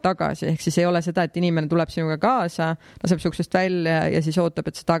tulema tagasi. Ehk siis ei ole seda, et inimene tuleb sinuga kaasa, laseb suksest välja ja siis ootab,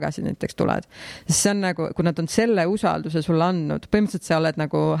 et sa tagasi näiteks tuled. See on nagu, kui nad on selle usalduse sulle andnud, põhimõtteliselt sa oled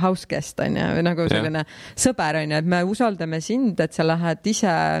nagu house guest, või nagu selline sõber, et me usaldame sind, et sa lähed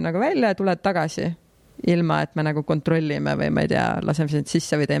ise nagu välja ja tuled tagasi. Ilma, et me nagu kontrollime või ma ei tea, laseme sind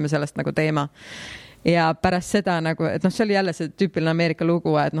sisse või teeme sellest nagu teema. Ja pärast seda nagu, et see oli jälle see tüüpiline Ameerika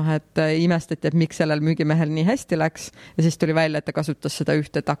lugu, et imestati, et miks sellel müügimehel nii hästi läks ja siis tuli välja, et ta kasutas seda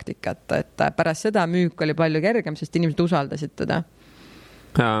ühte taktikat, et pärast seda müük oli palju kergem, sest inimesed usaldasid teda.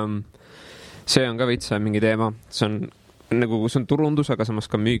 See on ka veits mingi teema, see on turundus, aga samas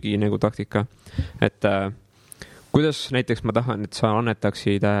ka müügi nagu taktika, et kuidas näiteks ma tahan, et sa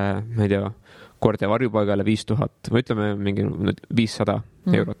annetaksid, ma ei tea, koerte varjupaigale 5000 või ütleme mingi 500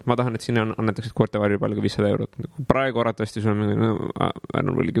 eurot. Ma tahan, et sinna annetaksid koerte varjupaigale 500 eurot. Praegu arvatavasti sul on mingi, I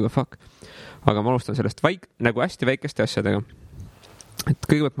don't really give a fuck. Aga ma alustan sellest nagu hästi väikeste asjadega. Et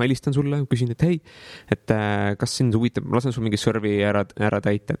kõigepealt ma helistan sulle, küsin, et hei, et kas sind huvitab, ma lasen sul mingi survey ära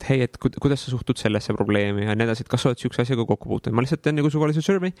täita, et hei, et kuidas sa suhtud sellesse probleemi ja nii edasi, et kas sa oled sihukese asjaga kokku puutunud. Ma lihtsalt teen nagu suvalise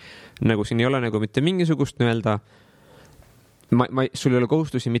survey, nagu siin ei ole nagu mitte mingisugust nii-öelda, sul ei ole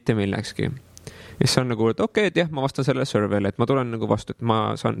kohustusi mitte millekski. Ja siis on nagu, et okei, et jah, ma vastan sellele survey'le, et ma tulen nagu vastu, et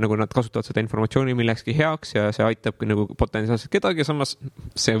ma saan nagu nad kasutavad seda informatsiooni millekski heaks ja see aitab nagu potentsiaalselt kedagi ja samas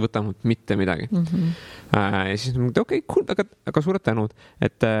see võtab mitte midagi. Ja siis okei, cool, aga suured tänud.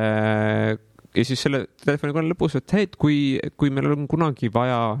 Et, ja siis selle telefonikone lõpus, et hei, kui meil on kunagi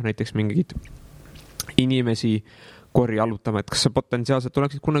vaja näiteks mingid inimesi korri allutama, et kas sa potentsiaalselt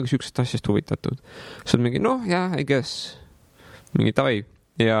oleksid kunagi sihukesest asjast huvitatud. See on mingi, I guess, mingi tavai.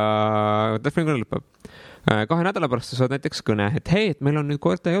 Ja telefonikõne lõpeb. 2 nädala pärast sa saad näiteks kõne, et hei, et meil on nüüd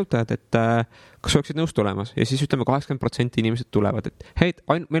koerte jalutajad, et kas oleksid nõus tulemas? Ja siis ütleme 80% inimesed tulevad, et hei,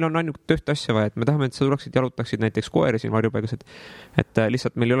 meil on ainult ühte asja vaja, et me tahame, et sa tuleksid jalutaksid näiteks koeri siin varjupaigas, et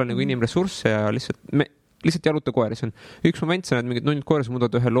lihtsalt meil ei ole nagu inimressursse ja lihtsalt jaluta koeri. See on üks moment, sa näed mingid nunnid koeris,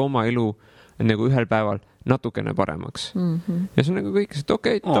 muudavad ühe looma elu nagu ühel päeval natukene paremaks. Ja see on nagu kõik, et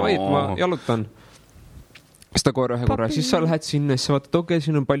okei, tavai, et ma jalutan seda koera ühe korra, siis sa lähed sinna, siis sa vaatad, okei,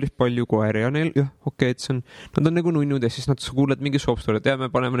 siin on palju koeri ja neil, okei, et nad on nagu nunnud ja siis sa kuuled mingi soopstori, et me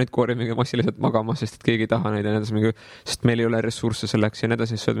paneme neid koeri mingi massiliselt magama, sest et keegi ei taha neid ja need mingi, sest meil ei ole ressursse selleks ja need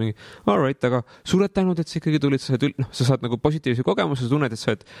asjad, siis sa oled mingi, all right, aga suured tänud, et sa ikkagi tulid, sa saad nagu positiivse kogemuse, sa tunned, et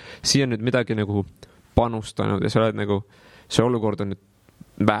sa oled siia nüüd midagi nagu panustanud ja sa oled nagu, see olukord on nüüd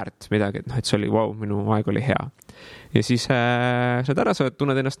väärt midagi, et see oli, minu aeg oli hea. Ja siis saad ära, sa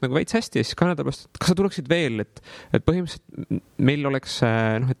tunned ennast nagu veits hästi ja siis kannadabast, et kas sa tuleksid veel, et põhimõtteliselt meil oleks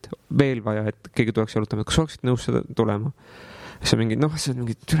et veel vaja, et keegi tuleks jalutama, et kas sa oleksid nõus seda tulema. See on mingi, see on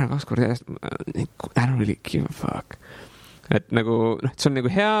mingi türa 2 korda järjest, I don't really give a fuck. et nagu, see on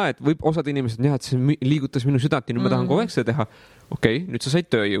nagu hea, et võib osad inimesed et see liigutas minu südant ja nüüd ma tahan kogu aeg seda teha. Okei, nüüd sa said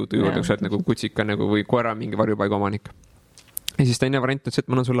tööjõudu juurde, kui sa oled nagu kutsika nagu või koera mingi varjupaiga omanik. Ja siis teine variant on see, et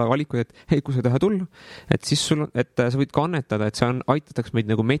ma annan sulle valiku, et hei, kui sa taha tulla, et siis et sa võid ka annetada, et see aitataks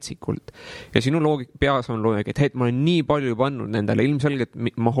meid nagu metsikult. Ja sinu peas on loogika, et hei, ma olen nii palju pannud nendele, ilmselgelt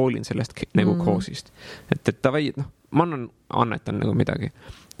ma hoolin sellest nagu koosist. Et davai, ma annetan nagu midagi.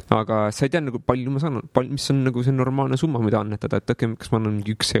 Aga sa ei tea nagu palju ma saan, mis on nagu see normaalne summa, mida annetada, et kas ma annan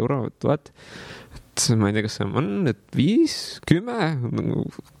 1 euro, ma ei tea, kas see on, et 5, 10,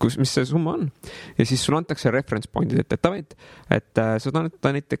 mis see summa on. Ja siis sul antakse reference pointid, et sa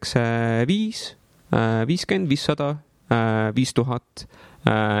annetad näiteks 5, 50, 500, 5000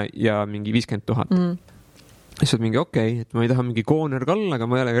 ja mingi 50 000. Siis on mingi et ma ei taha mingi kooner kalla, aga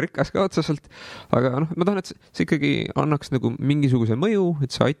ma ei ole rikas ka otseselt. Aga ma tahan, et see ikkagi annaks nagu mingisuguse mõju, et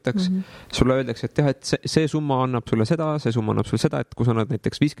see aitaks. Sulle öeldakse, et jah, et see summa annab sulle seda, see summa annab sulle seda, et kui sa annad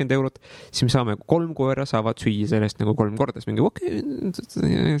näiteks 50 eurot, siis me saame 3 koera saavad süüa sellest nagu 3 korda. Siis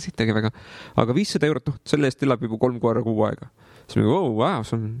mingi sittagi väga. Aga 500 eurot, selle eest elab juba 3 koera kuu aega. Siis mingi, wow,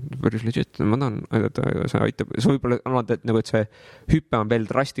 see on päris legit. Ma tahan, see aitab. See võib-olla annad, et see hüppe on veel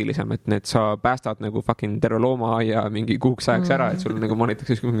drastilisem, et need sa päästad nagu fucking terve looma ja mingi kuuks ajaks ära, et sul nagu ma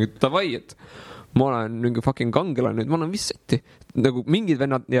näiteks mingi davai, et ma olen mingi fucking kangela nüüd, ma annan 5 setti. Nagu mingid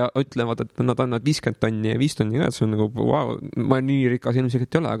vennad ja ütlevad, et nad annavad 50 tonni ja 5 tonni ka, et see on nagu, wow, ma nii rikas ilmselt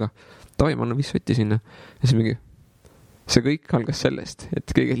ei ole, aga davai, ma annan 5 setti sinna. Ja siis mingi, see kõik algas sellest, et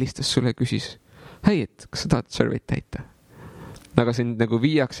keegi helistas sulle küsis, hei, et kas sa tahad survey't täita? Aga sind nagu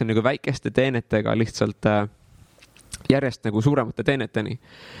viiakse nagu väikeste teenetega lihtsalt järjest nagu suuremate teeneteni.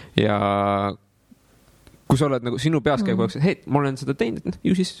 Ja kui sa oled nagu sinu peas käib, et hei, ma olen seda teinud,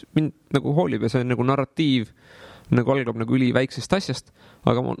 ju siis mind nagu hoolib ja see nagu narratiiv nagu algab nagu üli väiksest asjast,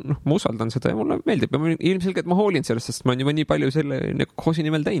 aga ma usaldan seda ja mulle meeldib ja ilmselgelt ma hoolin sellest, sest ma olen juba nii palju selle nagu koosi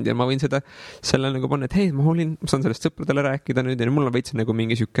nimel teinud ja ma võin selle nagu panna, et hei, ma hoolin, ma saan sellest sõpradele rääkida nüüd ja mul on veits nagu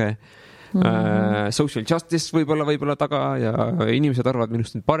mingi siuke social justice võib-olla taga ja inimesed arvavad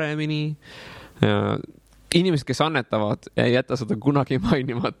minust nüüd paremini. Inimesed, kes annetavad, ei jäta seda kunagi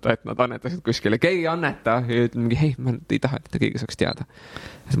mainimata, et nad annetasid kuskile. Keegi anneta ja ütleb mingi, hei, ma ei taha, et keegi saaks teada.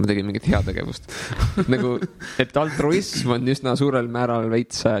 Siis ma tegin mingit heategevust. Nagu, et altruism on üsna suurel määral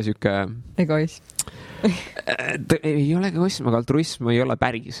veits siuke... Egoism. Ei ole egoism, aga altruism ei ole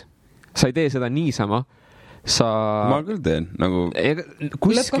päris. Sa ei tee seda niisama. Ma küll teen nagu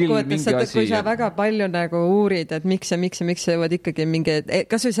lõppkokkuvõttes, kui sa väga palju nagu uurid, et miks sa jõuad ikkagi mingi,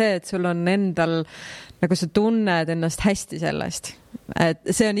 kas või see, et sul on endal nagu sa tunned ennast hästi sellest, et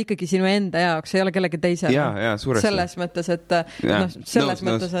see on ikkagi sinu enda jaoks, ei ole kellegi teise selles mõttes, et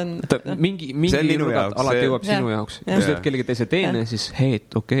mõttes on mingi nurgat alati jõuab sinu jaoks. Kui sa teed kellegi teise teene, siis hei,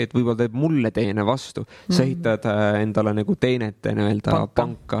 et võib-olla teeb mulle teene vastu. Sa ehitad endale nagu teenete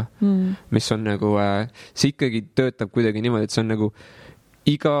panka, mis on nagu see ikkagi töötab kuidagi niimoodi, et see on nagu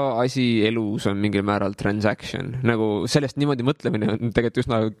iga asi elus on mingil määral transaction. Nagu sellest niimoodi mõtlemine on tegelikult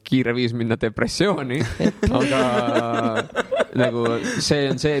üsna kiire viis minna depressiooni, aga nagu see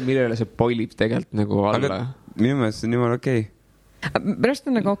on see, millele see poilib tegelikult nagu alla. Aga minu meelest on jumala okei. Pärast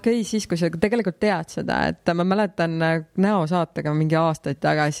on nagu okei siis, kui sa tegelikult tead seda, et ma mäletan näosaatega mingi aastaid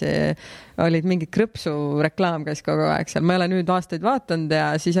tagasi olid mingi krõpsu reklaam käis kogu aeg seal. Ma ei ole nüüd aastaid vaatanud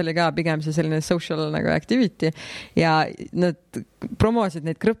ja siis oli ka pigem see selline social nagu activity ja nad promosid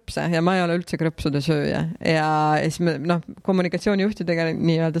neid krõpse ja ma ei ole üldse krõpsude sööja ja siis me kommunikatsioonijuhtidega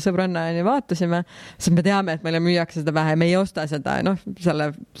nii-öelda sõbranna vaatasime, sest me teame, et meile müüakse seda vähe, me ei osta seda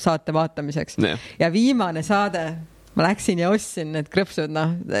selle saate vaatamiseks ja viimane saade ma läksin ja ostsin need krõpsud,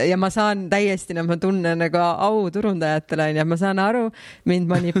 ja ma saan täiesti, ma tunnen nagu au turundajatele, ja ma saan aru,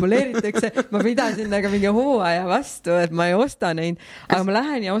 mind manipuleeritakse, ma pidasin nagu mingi hooaja vastu, et ma ei osta neid, aga ma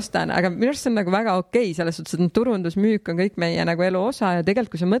lähen ja ostan, aga minu arust see on nagu väga okei, selles suhtes, et turundusmüük on kõik meie nagu elu osa ja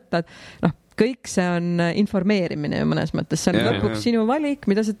tegelikult, kui sa mõtled, kõik see on informeerimine mõnes mõttes, see on lõpuks sinu valik,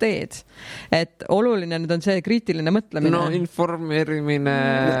 mida sa teed. Et oluline nüüd on see kriitiline mõtlemine. No informeerimine.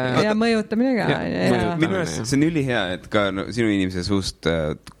 Ja mõjutamine ka. Minu arust see on ülihea, et ka sinu inimese suust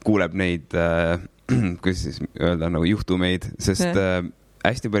kuuleb neid, kuidas siis öelda, nagu juhtumeid, sest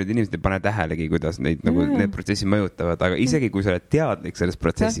hästi paljud inimesed ei pane tähelegi, kuidas neid nagu need protsessid mõjutavad, aga isegi kui sa oled teadlik selles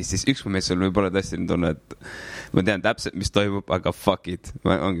protsessis, siis üks moment sul võib olla tõesti tunne, et ma tean täpselt, mis toimub, aga fuck it.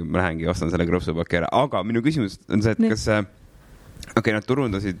 Ma lähengi ja ostan selle krõpsupakki ära. Aga minu küsimus on see, et kas nad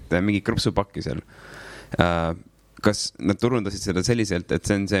turundasid mingi krõpsupakki seal. Kas nad turundasid seda selliselt, et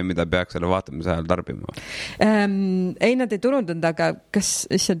see on see, mida peaks selle vaatamise ajal tarbima? Ei, nad ei turundanud, aga kas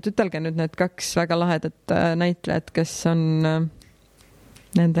ütelge nüüd need 2 väga lahedat näitlejad, kes on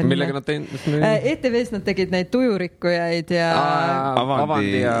millega nad teinud? ETV-s nad tegid neid tujurikkujaid ja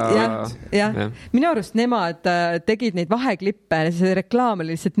Avandi ja minu arust nemad tegid neid vaheklippe, see reklaam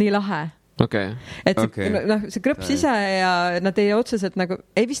oli lihtsalt nii lahe. Et see krõps ise ja nad ei otseselt nagu,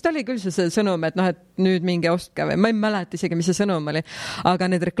 ei vist oli küll see sõnum, et et nüüd minge ostke või ma ei mäleta isegi, mis see sõnum oli, aga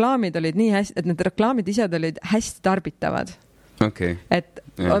need reklaamid olid nii hästi, et need reklaamid ise olid hästi tarbitavad. Et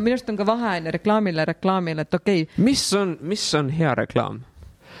minu arust on ka vahe reklaamile, et Mis on hea reklaam?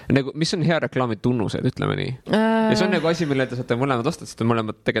 Nagu, mis on hea reklaami tunnused, ütleme nii? Ja see on nagu asi, mille te saate mõlemad ostada, sest te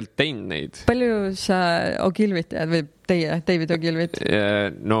mõlemad tegelikult teinud neid. Palju sa Ogilvit tead või David Ogilvit?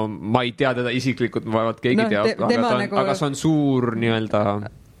 No ma ei tea teda isiklikult, vaevalt keegi teab, aga see on suur nii-öelda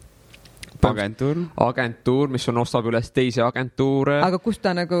agentuur, mis on ostab üles teisi agentuure. Aga kus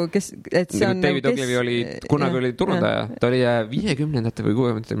ta nagu, et see on David Ogilvy oli, kunagi oli turundaja. Ta oli 50ndate või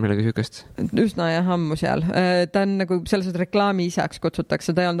 60ndate millegi sükest. Üsna ammu seal. Ta on nagu selles reklaami isaks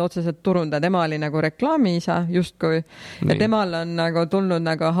kutsutakse, ta ei olnud otseselt turundaja, tema oli nagu reklaami isa justkui ja temal on nagu tulnud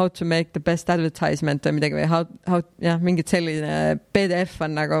nagu how to make the best advertisement või midagi või mingid selline PDF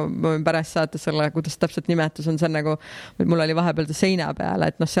on nagu, ma võin pärast saata selle, kuidas täpselt nimetus on, see on nagu, mul oli vahepeal seina peal,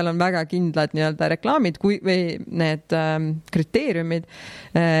 et seal on väga kindlad nii-öelda reklaamid või need kriteeriumid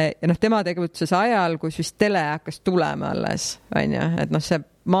ja tema tegutses ajal, kus vist tele hakkas tulema alles, on ju, et see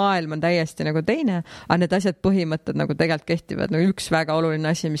maailm on täiesti nagu teine, aga need asjad põhimõtted nagu tegelikult kehtivad. Nagu üks väga oluline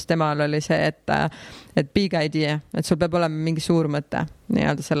asi, mis temal oli see, et big idea, et sul peab olema mingi suur mõte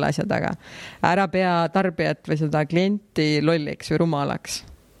nii-öelda selle asja taga. Ära pea tarbijat või seda klienti lolliks või rumalaks.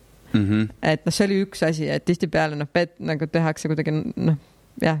 Et see oli üks asi, et tihtipeale nagu tehakse kuidagi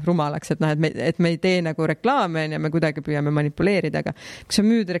rumalaks, et me ei tee nagu reklaame ja me kuidagi püüame manipuleerida, aga kui sa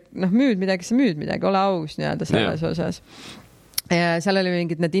müüd midagi, sa müüd midagi, ole aus nii-öelda selles osas. Ja seal oli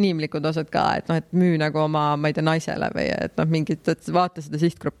mingid need inimlikud osad ka, et müü nagu oma, ma ei tea, naisele või et mingid, et vaata seda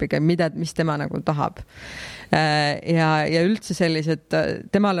sihtgruppiga, mis tema nagu tahab. Ja üldse sellised,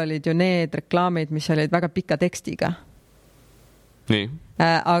 temal olid ju need reklaamid, mis olid väga pika tekstiga. Nii.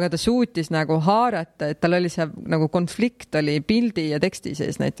 Aga ta suutis nagu haarata, et tal oli see nagu konflikt oli pildi ja teksti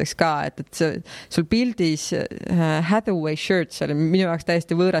sees näiteks ka, et sul pildis Hathaway Shirts oli minu jaoks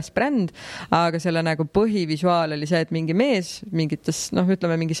täiesti võõras bränd, aga selle nagu põhivisuaal oli see, et mingi mees mingites,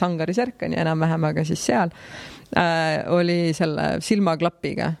 ütleme mingi sangarisärk on ja enam-vähem, aga siis seal oli selle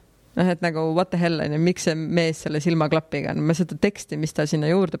silmaklappiga. Et nagu what the hell on ja miks see mees selle silmaklappiga on. Ma seda teksti, mis ta sinna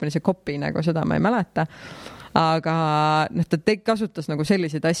juurde pani, see kopi nagu seda ma ei mäleta. Aga ta kasutas nagu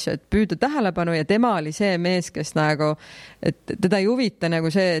selliseid asju, et püüda tähelepanu ja tema oli see mees, kes nagu, et teda ei huvita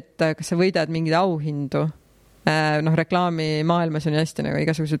nagu see, et kas sa võidad mingid auhindu. Reklaami maailmas on hästi nagu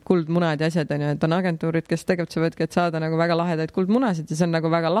igasugused kuldmunad ja asjad on, et on agentuurid, kes tegutsevadki, et saada nagu väga lahedaid kuldmunasid ja see on nagu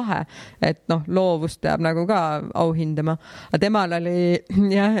väga lahe, et loovust peab nagu ka auhindama. Aga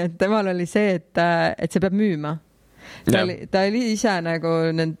temal oli see, et see peab müüma. Ta oli ise nagu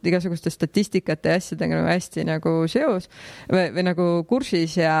need igasuguste statistikate ja asjadega nagu hästi nagu seos või nagu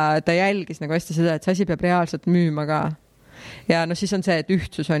kursis ja ta jälgis nagu hästi seda, et see asi peab reaalselt müüma ka. Ja siis on see, et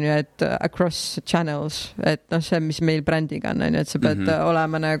ühtsus on ju, et across channels, et see, mis meil brändiga on, et sa pead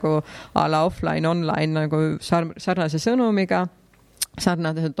olema nagu a la offline, online nagu sarnase sõnumiga,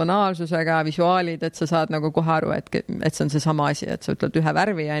 sarnase tonaalsusega, visuaalid, et sa saad nagu kohe aru, et see on see sama asi, et sa ütled ühe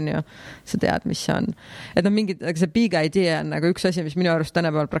värvi, on ju, sa tead, mis see on. Et see big idea on nagu üks asi, mis minu arust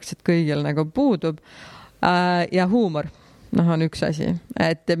tänapäeval praktiliselt kõigil nagu puudub ja huumor. On üks asi,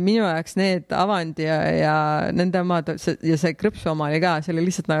 et minu jaoks need Avandi ja nende omad ja see krõpsu oma oli ka, see oli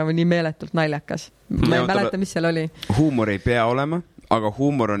lihtsalt nagu nii meeletult naljakas. Ma ei mäleta, mis seal oli. Huumor ei pea olema, aga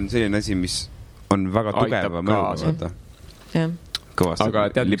huumor on selline asi, mis on väga tugeva mõjuga. Aga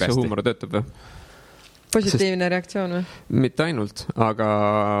tead, miks see huumor töötab või? Positiivne reaktsioon või? Mitte ainult, aga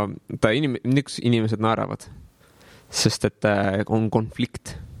inimesed naeravad, sest et on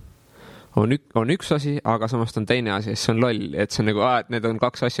konflikt. On üks asi, aga samast on teine asi, see on loll, et see on nagu, et need on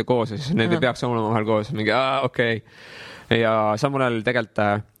kaks asja koos ja siis need ei peaks olema vahel koos, mingi, okei. Ja samal ajal tegelikult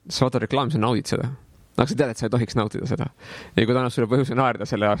sa vaatad reklaami, sa naudid seda. Aga sa tead, et sa ei tohiks nautida seda. Ja kui ta annab sulle põhjuse naerda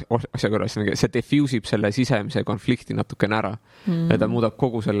selle asja korras, see diffusib selle sisemise konflikti natukene ära. Ja ta muudab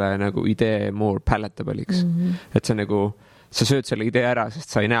kogu selle nagu idee more palatable'iks. Et see nagu, sa sööd selle idee ära,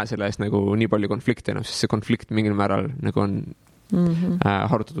 sest sa ei näe selle eest nagu nii palju konflikti enam, sest see konflikt mingil määral nagu on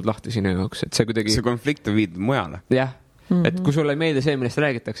harutatud lahti sinu jaoks, et see kuidagi... See konflikt on viidud mujale. Jah, et kui sulle ei meeldi see, millest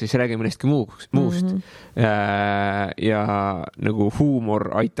räägitakse, siis räägi millestki muust. Ja nagu huumor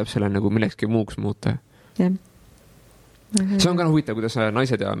aitab selle nagu millekski muuks muuta. Yeah. See on ka huvitav, kuidas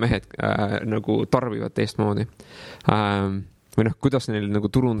naised ja mehed nagu tarbivad teistmoodi. või noh, kuidas neil nagu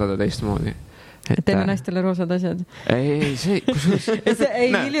turundada teistmoodi. Teeme naistele roosad asjad. Ei, see, kus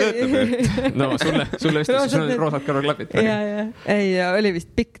no, sulle on roosad kõrvaklapid. Ei, oli vist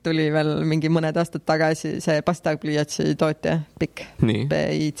Pikk tuli veel mingi mõned aastad tagasi, see pastapliiatsi tootja, Pikk,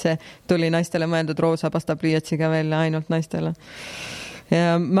 PIC, tuli naistele mõeldud roosa pastapliiatsiga välja ainult naistele.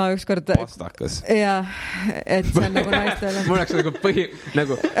 Ja ma ükskord... Pastakas. Ja, et see on nagu naistele. Mul oleks nagu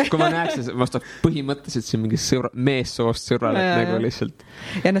kui ma näeks, ma vastab põhimõtteliselt siin mingi meessoost sõbrale nagu lihtsalt.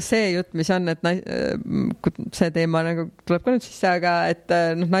 Ja see jutt, mis on, et see teema nagu tuleb ka nüüd sisse, aga et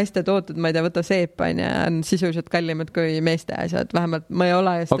naiste tooted, ma ei tea, võta seepain ja on sisuliselt kallimad kui meeste asjad. Vähemalt ma ei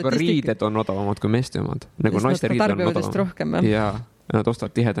ole Aga riided on odavamad kui meeste omad. Nagu naiste riided on odavamad. Rohkem, jaa. Nad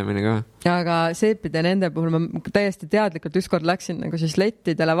ostavad tihedamini ka. Aga seepide nende puhul ma täiesti teadlikult ükskord läksin nagu siis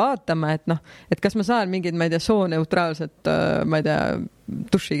lettidele vaatama, et kas ma saan mingid, ma ei tea, sooneutraalset, ma ei tea,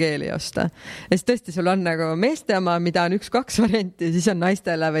 dušikeeli osta. Ja siis tõesti sul on nagu meeste oma, mida on 1-2 varianti, siis on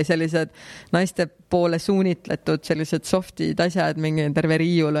naistele või sellised naiste poole suunitletud sellised softid asjad, mingi terve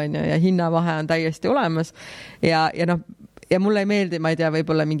riiul on ja hinnavahe on täiesti olemas. Ja mulle ei meeldi, ma ei tea,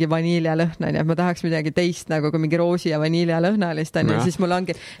 võib-olla mingi vaniiljalõhna, nii et ma tahaks midagi teist nagu kui mingi roosi ja vaniiljalõhnalist, ja siis mul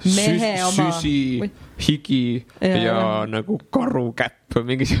ongi mehe oma... Süsi, higi ja nagu karukäpp,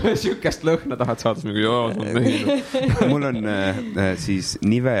 mingi sükest lõhna tahad saada, mingi Mul on siis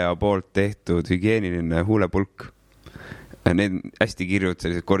Nivea poolt tehtud hügieeniline huulepulk. Need hästi kirjud,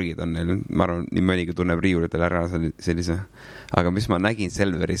 sellised korgid on neil. Ma arvan, nii mõniga tunneb riiulitel ära sellise. Aga mis ma nägin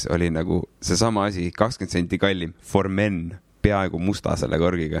Selveris oli nagu seesama asi, 20 senti kallim, for men, peaaegu musta selle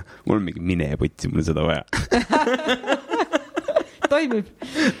korgiga. Mul on mingi mine putsi, mul seda vaja. Toimib.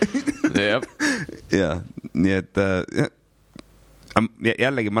 Ja, nii et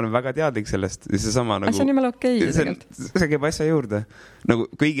jällegi, ma olen väga teadlik sellest. Seesama nagu... See on jumala okei. See käib asja juurde. Nagu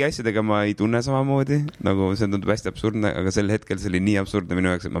kõigi asjadega ma ei tunne samamoodi. Nagu see tundub hästi absurdne, aga sel hetkel see oli nii absurdne minu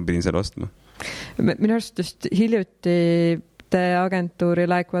jaoks, et ma pidin selle ostma. Minu arust just hiljuti te agentuuri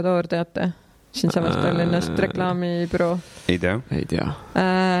La Ecuador teate? Siin samast Tallinnast reklaamibüroo. Ei tea.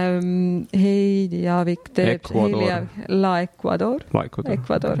 Heidi Jaavik teeb La Ecuador.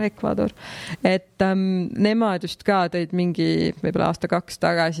 Ecuador. Et nemad just ka tõid mingi võib-olla aasta-2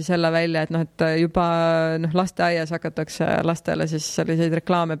 tagasi selle välja, et juba lasteaias hakatakse lastele siis selliseid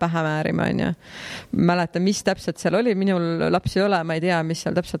reklaame pähe määrima. Mäletan, mis täpselt seal oli. Minul lapsi ei ole, ma ei tea, mis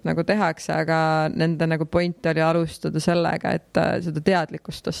seal täpselt nagu tehakse, aga nende nagu point oli alustada sellega, et seda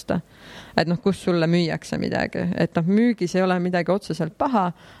teadlikkust tõsta. Et kus sulle müüakse midagi. Et müügis ei ole midagi otseselt paha,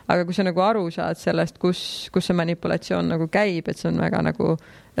 aga kui sa nagu aru saad sellest, kus see manipulatsioon nagu käib, et see on väga nagu...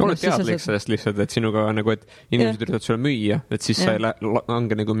 Oled teadlik sellest lihtsalt, et sinuga nagu, et inimesed üritavad sulle müüa, et siis sa ei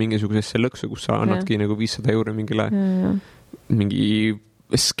lange nagu mingisugusesse lõksu, kus sa annadki nagu 500 euro mingi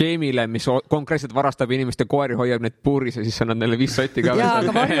skeemile, mis konkreetselt varastab inimeste koeri, hoiab need puuris ja siis annad neile 5 sotti ka. Jaa,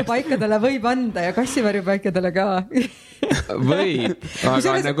 aga varjupaikadele võib anda ja kassivarjupaikadele ka. Võib,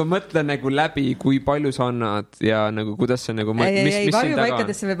 aga nagu mõtle nagu läbi, kui palju sa annad ja nagu kuidas see nagu... Ei,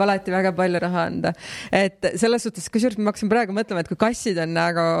 varjupaikadesse võib alati väga palju raha anda. Et selles suhtes, kusjuures ma hakkasin praegu mõtlema, et kui kassid on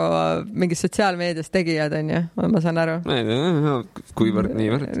nagu mingis sotsiaalmeedias tegijad, on ju, ma saan aru. Kuivõrd,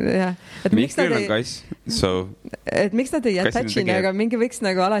 niivõrd. Miks neil on kass? Et miks nad ei attachina, aga mingi võiks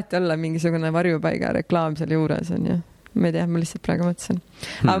nagu alati olla mingisugune varjupaiga reklaam seal juures, on ju. Ma ei tea, ma lihtsalt praegu mõtlesin.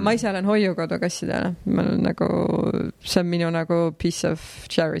 Aga ma ise olen hoiukodu kassidele. Ma olen nagu, see on minu nagu piece of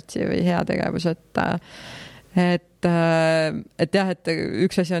charity või hea tegevus, et jah, et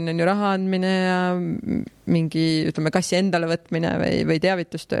üks asi on ju raha andmine ja mingi, ütleme, kassi endale võtmine või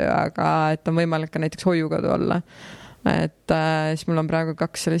teavitustöö, aga et on võimalik ka näiteks hoiukodu olla. Et siis mul on praegu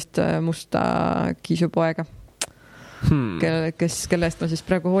 2 sellist musta kiisupoega. Kellest ma siis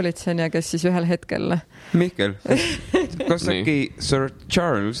praegu hoolitsen ja kes siis ühel hetkel... Mihkel, kas äkki Sir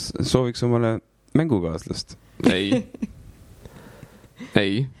Charles sooviks omale mängukaaslast? Ei.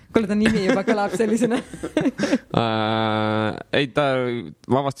 Kuule, ta nimi juba kõlab sellisena. Ei, ta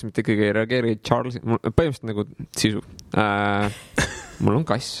vabastas mitte ikkagi ei reageeri Charles, põhimõtteliselt nagu sisu. Mul on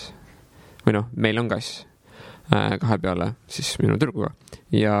kass. Või meil on kass 2 peale siis minu tüdrukuga.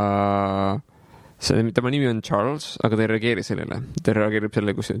 Ja... tema nimi on Charles, aga ta ei reageeri sellele. Ta reageerib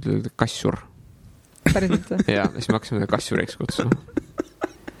sellele, kus ütleb kassur. Päriselt? Ja, siis me hakkasime kassuriks kutsuma.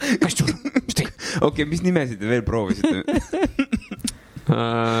 Kassur! Okei, mis nimesid te veel proovisite?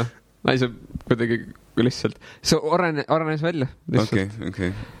 See kuidagi lihtsalt... See arenes välja.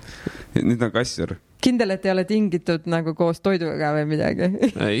 Okei. Nüüd on kassur. Kindel, et ei ole tingitud nagu koos toiduga või midagi?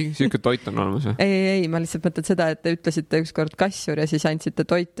 Ei, siuke toit on olemas. Ei, ma lihtsalt mõtlen seda, et te ütlesite ükskord kassur ja siis andsite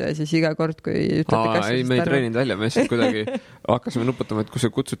toitu ja siis iga kord, kui ütlete kassur. Ei, me ei treeninud välja, me lihtsalt kuidagi hakkasime nuputama, et kui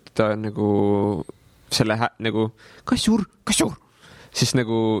sa kutsud ta nagu selle nagu kasjur, siis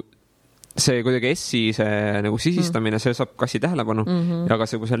nagu see kuidagi S-i see nagu sisistamine, see saab kassi tähelepanu ja aga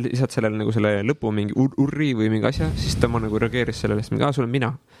kui sa lisad sellele nagu selle lõpu mingi urri või mingi asja, siis tema nagu reageeris sellele, sest mingi, sul on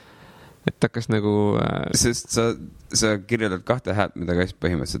mina. Et hakkas nagu... Sest sa kirjeldad 2 häält, mida kass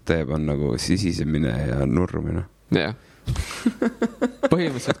põhimõtteliselt teeb, on nagu sisisemine ja nurrumine. Jah.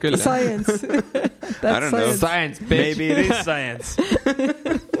 Põhimõtteliselt küll. Science. I don't know. Science, bitch. Maybe it is science.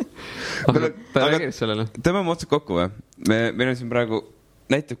 Aga ta reageeris sellele. Tõmbame otsad kokku või? Meil on siin praegu...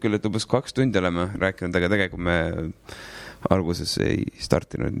 Näitab küll, et umbes 2 tundi oleme rääkinud, aga tegelikult me alguses ei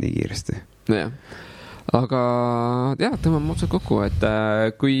startinud nii kiiresti. Jah. Aga jah, tõmbame otsad kokku, et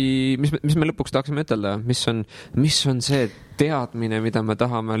mis me lõpuks tahaksime ütelda, mis on see teadmine, mida me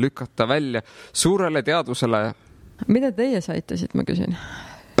tahame lükata välja suurele teadusele? Mida teie saite siit, ma küsin?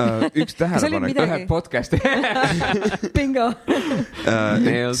 Üks tähelepanek. Ühe podcasti. Bingo.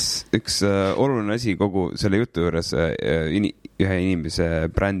 Üks oluline asi kogu selle jutu juures ühe inimese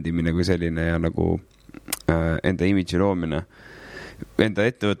brändimine kui selline ja nagu enda imidži loomine, enda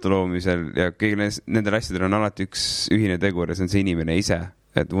ettevõtte loomisel ja kõigil nendel asjadel on alati üks ühine tegur ja see on see inimene ise,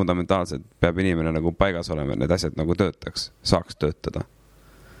 et fundamentaalselt peab inimene nagu paigas olema, et need asjad nagu saaks töötada.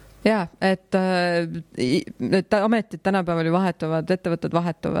 Jaa, et ametid tänapäeval ju vahetuvad, ettevõtted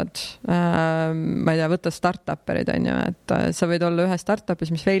vahetuvad. Ma ei tea, võtta start-uperid on ju, et sa võid olla ühe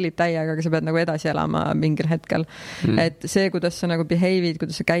start-upis, mis failib täiega, aga sa pead nagu edasi elama mingil hetkel. Et see, kuidas sa nagu behavid,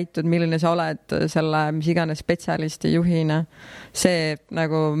 kuidas sa käitud, milline sa oled selle, mis iganes spetsialisti juhina, see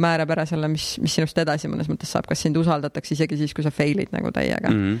nagu määrab ära selle, mis sinust edasi mõnes mõttes saab, kas sind usaldatakse isegi siis, kui sa failid nagu täiega.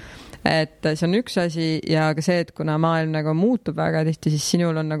 Et see on üks asi ja ka see, et kuna maailm nagu muutub väga tihti, siis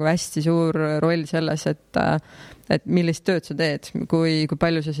sinul on nagu hästi suur roll selles, et millist tööd sa teed, kui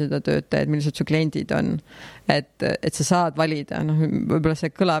palju sa seda tööd teed, millised su kliendid on, et sa saad valida. Võib-olla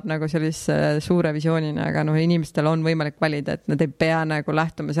see kõlab nagu sellise suure visioonina, aga inimestel on võimalik valida, et nad ei pea nagu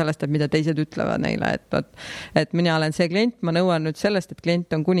lähtuma sellest, et mida teised ütlevad neile, et mina olen see klient, ma nõuan nüüd sellest, et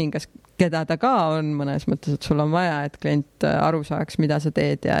klient on kuningas, keda ta ka on mõnes mõttes, et sul on vaja, et klient aru saaks, mida sa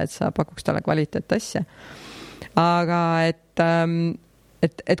teed ja et sa pakuks talle kvaliteet asja. Aga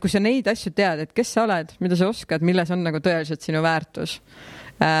et kui sa neid asju tead, et kes sa oled, mida sa oskad, milles on nagu tõeliselt sinu väärtus,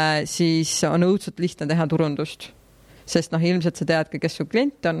 siis on õudselt lihtne teha turundust. Sest ilmselt sa tead ka, kes su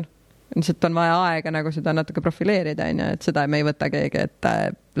klient on. Ilmselt on vaja aega nagu seda natuke profileerida, et seda me ei võta keegi, et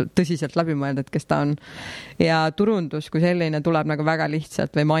tõsiselt läbi mõelda, et kes ta on. Ja turundus kui selline tuleb nagu väga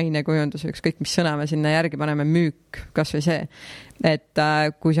lihtsalt või mainekujundus, ükskõik mis sõna me sinna järgi paneme, müük, kas või see. Et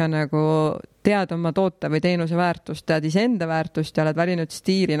kui sa nagu tead oma toote või teenuse väärtust, tead iseenda väärtust ja oled valinud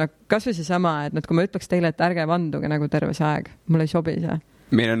stiili, kas või see sama, et kui ma ütleks teile, et ärge vanduge nagu terve see aeg, mulle ei sobi see.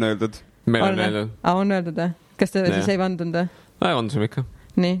 Meil on öeldud. On öeldud, kas te siis ei vandunud? Vandusime ikka.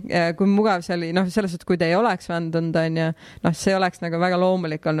 Nii, kui mugav see oli, selles, et kui te ei oleks vandunud, see oleks nagu väga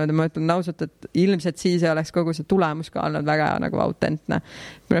loomulik olnud ja ma ütlen ausalt, et ilmselt siis ei oleks kogu see tulemus ka olnud väga nagu autentne.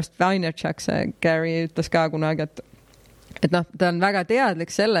 Pärast Vaynerchuk, see Gary ütles ka kunagi, et ta on väga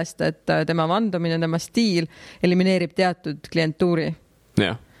teadlik sellest, et tema vandumine, tema stiil elimineerib teatud klientuuri.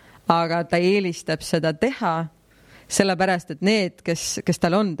 Ja. Aga ta eelistab seda teha sellepärast, et need, kes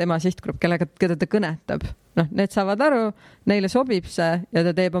tal on tema sihtgrupp, keda ta kõnetab, need saavad aru, neile sobib see ja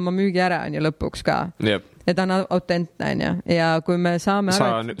ta teeb oma müügi ära lõpuks ka. Jep. Ja ta on autentne ja kui me saame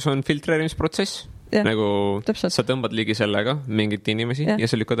aru... See on filtreerimisprotsess. Ja, nagu täpselt. Sa tõmbad ligi sellega mingit inimesi ja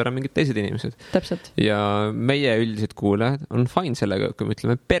sa lükkad ära mingid teised inimesed. Täpselt. Ja meie üldised kuulajad on fine sellega, kui me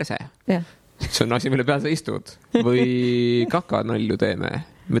ütleme perse. Ja. See on asi, mille peal sa istud. Või kakanalju teeme,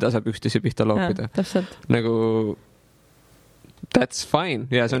 mida saab üksteise pihta loopida. Ja, täpselt. Nagu... That's fine.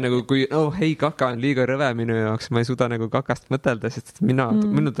 Ja see on nagu, kui hei, kaka on liiga rõve minu jaoks, ma ei suuda nagu kakast mõtelda, sest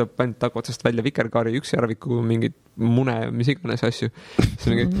minu tuleb ainult taguotsast välja vikerkaari üksjärviku mingid mune, mis iganes asju. See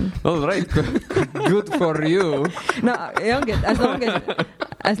on mingi, all right, good for you. No, ja ongi,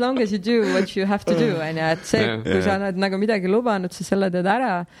 as long as you do what you have to do, et see, kui sa oled nagu midagi lubanud, sa selle teed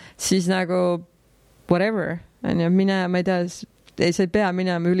ära, siis nagu whatever, mine, ma ei tea, sa ei pea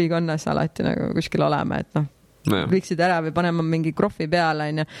minema ülikonnas alati nagu kuskil olema, et võiksid ära või panema mingi krohvi peale.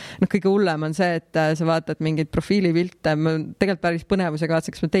 Kõige hullem on see, et sa vaatad mingid profiilipilte. Ma tegelikult päris põnevusega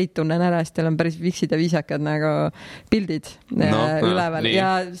vaataks, kas ma teid tunnen ära, sest teil on päris viksid ja viisakad nagu pildid üleval.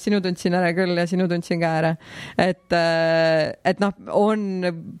 Ja sinu tundsin ära küll ja sinu tundsin ka ära. Et on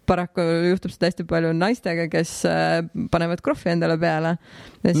paraku juhtub seda hästi palju naistega, kes panevad krohvi endale peale.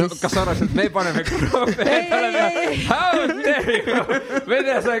 Kas sa arvasid, et me paneme krohvi endale peale? How dare you?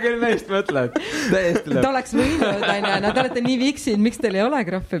 Mida sa küll meist mõtled? Ta oleks võinud, te olete nii viksid, miks teil ei ole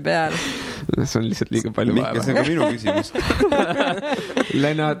krohvi peal? See on lihtsalt liiga palju vaeva. Mihkel, see on ka minu küsimus.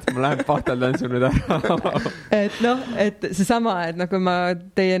 Lennart, ma lähen pahteldan sul nüüd ära. et seesama, et kui ma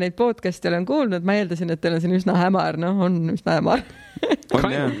teie neid podcast'i olen kuulnud, ma eeldasin, et teil on siin üsna hämar, on üsna hämar. On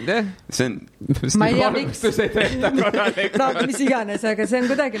jah. See on... Ma ei tea, miks. Mis iganes, aga see on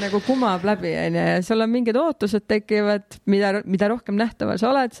kuidagi nagu kumab läbi, ja sul on mingid ootused tekivad, mida rohkem nähtaval sa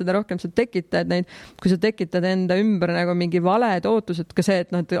oled, seda rohkem sa tekitad neid, kui sa tekitad enda ümber nagu mingi valed ootused, ka see,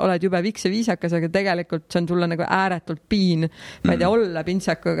 et oled jube viks ja viisakas, aga tegelikult see on sulle nagu ääretult piin, ma ei tea, olla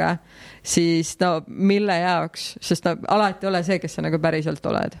pintsakuga, siis mille jaoks, sest alati ole see, kes sa nagu päriselt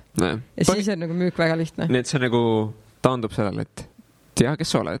oled. Ja siis on nagu müük väga lihtne. Nii et see nagu taandub sellele, et tea, kes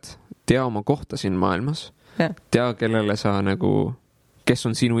sa oled, tea oma kohta siin maailmas, tea, kellele sa nagu, kes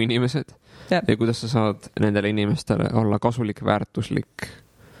on sinu inimesed ja kuidas sa saad nendele inimestele olla kasulik, väärtuslik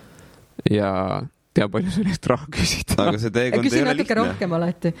ja tea palju sellest raha küsida. Aga see teekond küsi natuke rohkem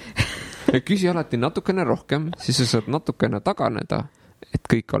alati. Küsi alati natukene rohkem, siis sa saad natukene taganeda, et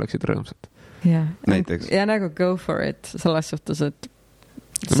kõik oleksid rõõmsad. Näiteks. Ja nagu go for it, selles suhtes, et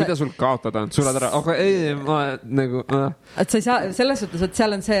mida sul kaotada on? Sulad ära, aga ei, ma nagu... Et sa ei saa, selles suhtes, et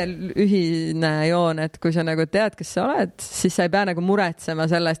seal on see ühine joon, et kui sa nagu tead, kes sa oled, siis sa ei pea nagu muretsema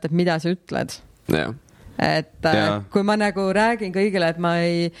sellest, et mida sa ütled. Et kui ma nagu räägin kõigile, et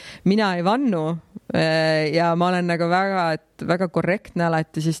mina ei vannu ja ma olen nagu väga korrektne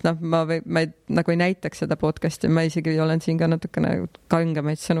alati, siis ma nagu ei näitaks seda podcasti, ma isegi olen siin ka natukene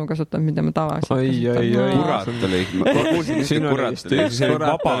kangemaid sõnu kasutanud, mida ma tavaliselt kurat oli. Ma kuulsin üldse kurat oli. See oli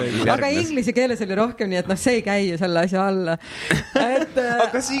vaba. Aga inglise keeles oli rohkem, nii et see ei käi ju selle asja alla.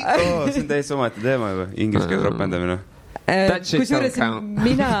 Aga see on täiesti omaette teema juba, inglise keele ropendamine. Kusjuures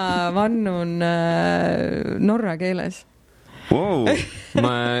mina vannun norra keeles. Wow.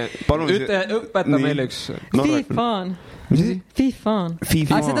 Õpeta meile üks. Fy fan.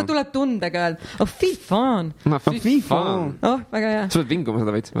 Seda tuleb tundega öelda. Fy fan. Fy fan. Väga hea. Sa oled vinguma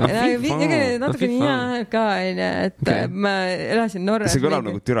seda veits. Natuke nii ka, et ma elasin Norras. See kõlab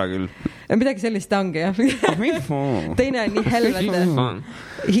nagu türa küll. Midagi sellist ongi, jah. Teine on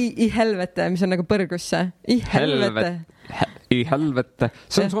i helvete, mis on nagu põrgusse. I helvete.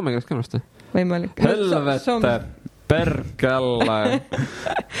 See on soome keeles kõnast. Võimalik. Helvete. Perkele.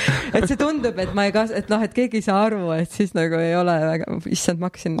 Et see tundub, et et keegi ei saa aru, et siis nagu ei ole väga, issand, ma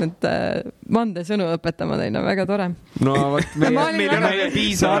hakkasin nüüd vandesõnu õpetama teina, väga tore. No võt,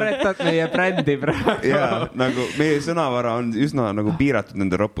 sa aretad meie brändi praegu. Jaa, nagu meie sõnavara on üsna nagu piiratud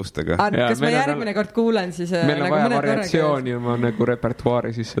nende roppustega. Kas ma järgmine kord kuulen, siis meil on vaja variatsiooni oma nagu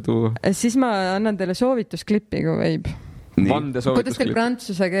repertuaari sisse tuua. Siis ma annan teile soovitusklippi, kui võib. Kuidas teil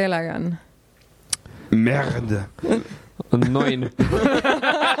prantsuse keelega on? Merde. Noin.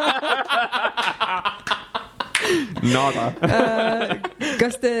 Nada.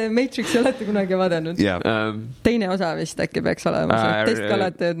 Kas te Matrixi olete kunagi vaadanud? Teine osa vist äkki peaks olema. Teist ka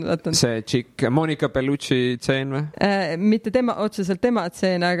olete vaadanud. See tšikk, Monika Bellucci tseen või? Mitte otseselt tema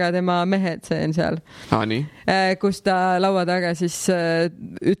tseen, aga tema mehe tseen seal. Nii? Kus ta laua taga siis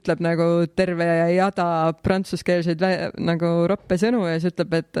ütleb nagu terve jada prantsuskeelseid nagu roppe sõnu ja siis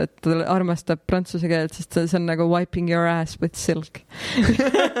ütleb, et ta armastab prantsuse keelt, sest see on nagu wiping your ass with silk.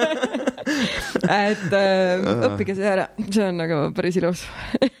 Et õppige see ära, see on nagu päris ilus.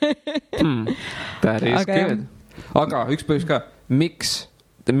 Päris good. Aga üks põhjus ka, miks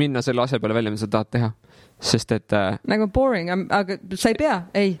minna selle asja peale välja, mida sa tahad teha? Sest et nagu boring, aga sa ei pea,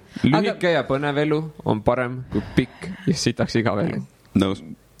 ei. Lühike ja põnev elu on parem kui pikk ja sitaks igav elu.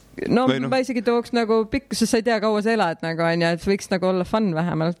 Ma isegi tooks nagu pikk, sest sa ei tea, kaua sa elad nagu, et võiks nagu olla fun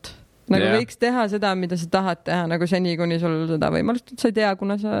vähemalt. Nagu võiks teha seda, mida sa tahad teha, nagu seni, kuni sul seda võimalust, sa ei tea,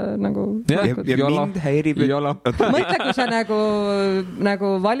 kuna sa nagu... Ja mind häirib... Mõtle, kui sa nagu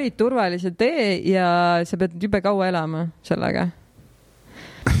valid turvalise tee ja sa pead jube kaua elama sellega.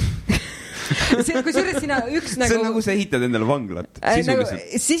 Kusjuures sina üks nagu... See on nagu sa ehitad endale vanglat, sisuliselt.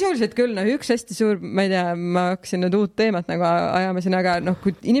 Sisuliselt küll, üks hästi suur, ma ei tea, ma hakkasin nüüd uut teemat nagu ajama siin, aga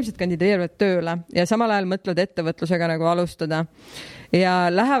kui inimesed kandideerivad tööle ja samal ajal mõtlevad ettevõtlusega nagu alustada ja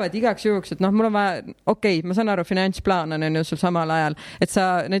lähevad igaks juhuks, et mul on vaja, ma saan aru, finantsplaan on ju sul samal ajal, et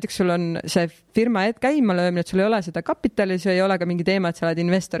sa, näiteks sul on see firma käima löömine, et sul ei ole seda kapitali, sul ei ole ka mingi teema, et sa oled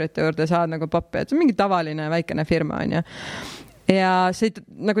investorite juurde, saad nagu pappi, et see on mingi tavaline väikene firma, on ju. Ja see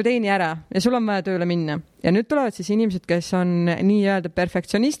nagu teeni ära ja sul on vaja tööle minna. Ja nüüd tulevad siis inimesed, kes on nii-öelda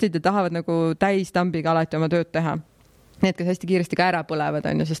perfektsionistid ja tahavad nagu täistambiga alati oma tööd teha. Need, kes hästi kiiresti ka ära põlevad,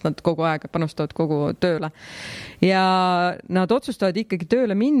 on ju, sest nad kogu aeg panustavad kogu tööle. Ja nad otsustavad ikkagi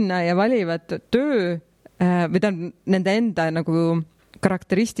tööle minna ja valivad töö või ta nende enda nagu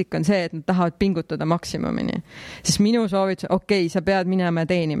karakteristik on see, et nad tahavad pingutada maksimumini. Siis minu soovitus, okei, sa pead minema ja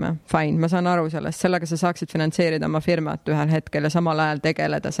teenima, fine, ma saan aru sellest, sellega sa saaksid finantseerida oma firmat ühel hetkel ja samal ajal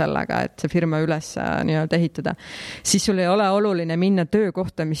tegeleda sellega, et see firma üles nii-öelda ehitada. Siis sul ei ole oluline minna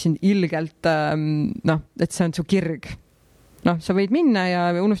töökohta, mis on ilgelt, et see on su kirg. Sa võid minna ja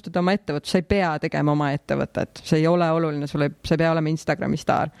unustada oma ettevõtet, sa ei pea tegema oma ettevõtet, see ei ole oluline, sa ei pea olema Instagrami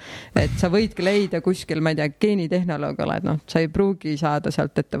staar. Et sa võidki leida kuskil, ma ei tea, geenitehnoloog oled, sa ei pruugi saada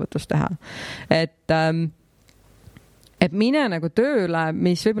sealt ettevõtlust teha. Et mine nagu tööle,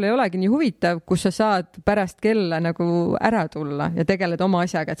 mis võib-olla ei olegi nii huvitav, kus sa saad pärast kelle nagu ära tulla ja tegeled oma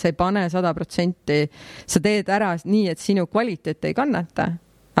asjaga, et sa ei pane 100%, sa teed ära nii, et sinu kvaliteet ei kannata,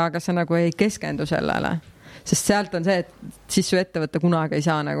 aga sa nagu ei keskendu sellele. Sest sealt on see, et siis su ettevõtte kunagi ei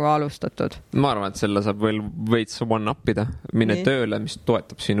saa nagu alustatud. Ma arvan, et selle saab veel veits one-upida. Mine tööle, mis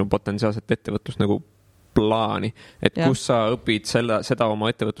toetab sinu potentsiaalset ettevõtlust nagu plaani. Et kus sa õpid seda oma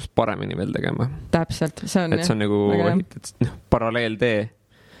ettevõtlust paremini veel tegema. Täpselt, see on. Et see on nagu paralleeltee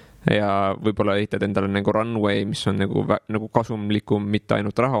ja võib-olla ehitad endale nagu runway, mis on nagu kasumlikum mitte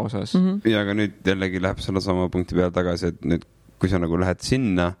ainult raha osas. Ja aga nüüd jällegi läheb selle sama punkti peale tagasi, et nüüd kui sa nagu lähed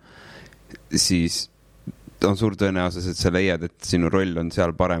sinna, siis on suur tõenäosus, et sa leiad, et sinu roll on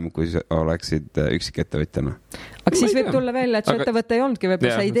seal parem, kui oleksid üksikettevõtjana. Aga siis võib tulla välja, et see ettevõte ei olnudki,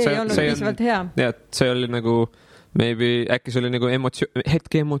 võib-olla see idee ei olnud piisavalt hea. Ja, see oli nagu, äkki see oli nagu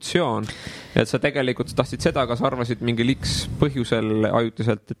hetke emotsioon. Ja et sa tegelikult tahtsid seda, aga sa arvasid mingi liks põhjusel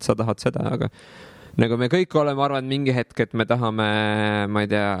ajutiselt, et sa tahad seda, aga nagu me kõik oleme arvanud mingi hetk, et me tahame, ma ei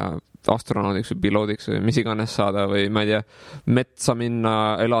tea, astronaudiks või piloodiks või mis iganes saada või ma ei tea, metsa minna,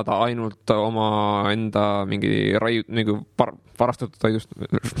 elada ainult oma enda mingi varastatud toidust,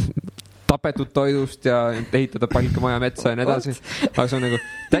 tapetud toidust ja ehitada palkamaja metsa ja nii edasi. Aga see on nagu,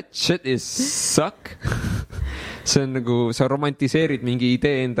 that shit is suck. See on nagu, sa romantiseerid mingi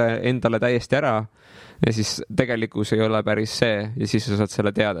idee endale täiesti ära ja siis tegelikkus ei ole päris see ja siis sa saad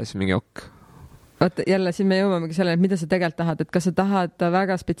selle teada, siis mingi Vaata, jälle siin me jõuamegi sellele, et mida sa tegelikult tahad, et kas sa tahad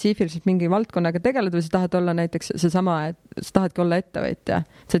väga spetsiifiliselt mingi valdkonnaga tegeleda või sa tahad olla näiteks seesama, et sa tahadki olla ettevõtja,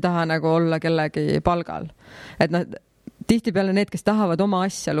 sa ei taha nagu olla kellegi palgal. Et tihtipeale need, kes tahavad oma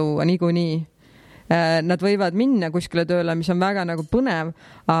asja luua niikuinii, nad võivad minna kuskile tööle, mis on väga nagu põnev,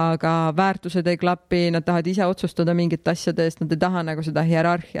 aga väärtused ei klapi, nad tahavad ise otsustada mingit asjadest, nad ei taha nagu seda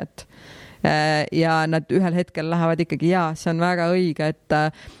hierarhiat. Ja nad ühel hetkel lähevad ikkagi, see on väga õige,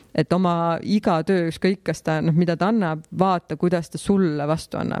 et oma iga töö, ükskõik kas ta, mida ta annab, vaata, kuidas ta sulle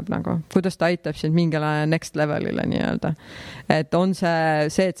vastu annab, nagu, kuidas ta aitab sind mingile next levelile nii-öelda. Et on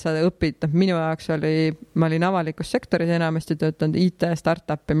see, et sa õpid, minu jaoks ma olin avalikus sektoris enamasti töötanud IT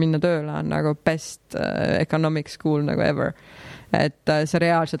startup ja minna tööle on nagu best economic school nagu ever. Et sa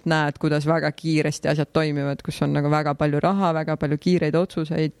reaalselt näed, kuidas väga kiiresti asjad toimivad, kus on nagu väga palju raha, väga palju kiireid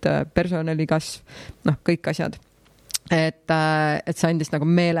otsuseid, personalikasv, kõik asjad. Et sa andis nagu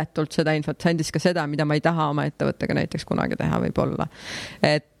meeletult seda infot, sa andis ka seda, mida ma ei taha oma ettevõttega näiteks kunagi teha võib-olla.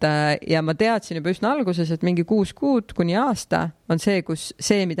 Ja ma teadsin juba üsna alguses, et mingi 6 kuud kuni aasta on see, kus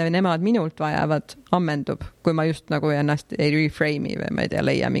see, mida nemad minult vajavad, ammendub, kui ma just nagu ennast ei reframe'i või ma ei tea,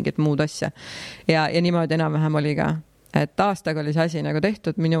 leia mingit muud asja. Ja niimoodi enam-vähem oli ka. Et aastaga oli see asi nagu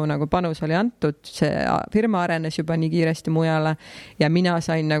tehtud, minu nagu panus oli antud, see firma arenes juba nii kiiresti mujale ja mina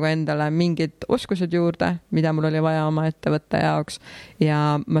sain nagu endale mingid oskused juurde, mida mul oli vaja oma ettevõtte jaoks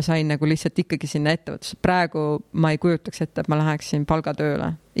ja ma sain nagu lihtsalt ikkagi sinna ettevõttes. Praegu ma ei kujutaks ette, et ma läheksin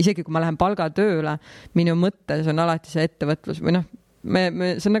palgatööle. Isegi kui ma lähen palgatööle, minu mõttes on alati see ettevõtlus või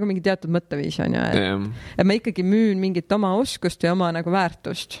see on nagu mingi teatud mõtteviis on ju, et ma ikkagi müün mingit oma oskust ja oma nagu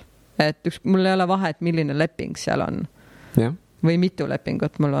väärtust, et mul ei ole vahet, milline leping seal on. Või mitu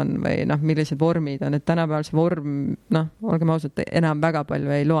lepingut mul on või millised vormid on, et tänapäeval see vorm, olgem ausalt, enam väga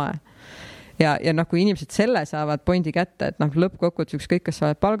palju ei loe. Ja kui inimesed selle saavad pointi kätte, et lõppkokkuvõttes ükskõik, kas sa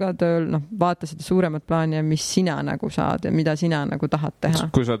oled palgatööl, vaata seda suuremat plaani ja mis sina nagu saad ja mida sina nagu tahad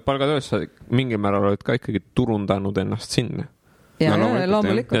teha. Kui sa oled palgatööl, sa mingil määral oled ka ikkagi turundanud ennast sinna. Ja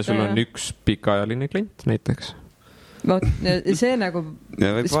loomulikult. Ja sul on üks pikaajaline klient näiteks. See nagu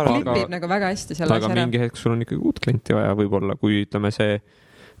splitib nagu väga hästi selle asja ära. Aga mingi hetk sul on ikkagi uut klienti vaja võib-olla, kui ütleme see,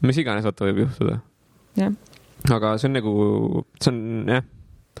 mis iganes võib juhtuda. Aga see on nagu,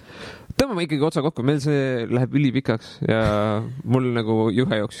 tõmbame ikkagi otsa kokku, meil see läheb ülipikaks ja mul nagu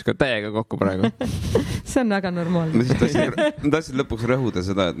juhe jooksis ka täiega kokku praegu. See on väga normaalne. Ma tahtsin lõpuks rõhuda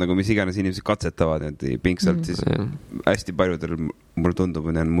seda, et nagu mis iganes inimesed katsetavad pingsalt, siis hästi paljudel mulle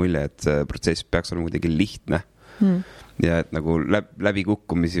tundub, on mulje, et see protsess peaks olema kuidagi lihtne. Ja et nagu läbi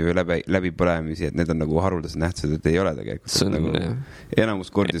kukkumisi või läbi põlemisi, et need on nagu haruldased nähtused, et ei ole tegelikult. Nagu,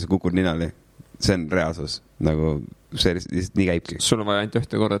 enamus kordi sa kukud ninali see on reaalsus, nagu see lihtsalt nii käibki. Sul on vaja ainult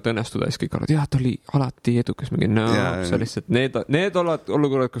ühte korda õnnestuda ja siis kõik arvad, ta oli alati edukas, see lihtsalt need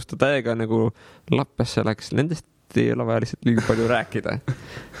olukorrad, kus ta täiega nagu lappesse läks, nendest ei ole vaja lihtsalt liiga palju rääkida.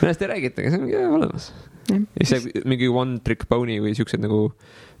 Nendest ei räägitagi, see on mingi olemas. Ja see mingi one trick pony või siuksed nagu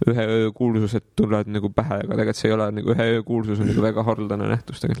ühe öö kuulsused tulevad nagu pähe, aga tegelikult see ei ole nagu ühe öö kuulsus on nagu väga hardane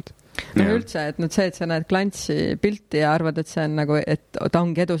nähtus tegelikult. No üldse, et see, et sa näed klantsi pilti ja arvad, et see on nagu, et ta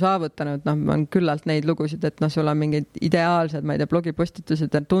ongi edu saavutanud, on küllalt neid lugusid, et sul on mingid ideaalsed, ma ei tea,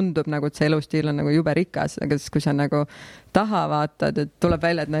 blogipostitused ja tundub nagu, et see elustiil on nagu jube rikas, aga siis kui sa nagu taha vaatad, et tuleb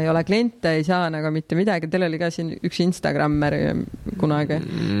välja, et ei ole kliente, ei saa nagu mitte midagi. Teil oli ka siin üks Instagrammer kunagi,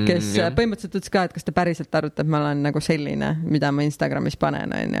 kes põhimõtteliselt ütles ka, et kas ta päriselt arvutab, et ma olen nagu selline, mida ma Instagramis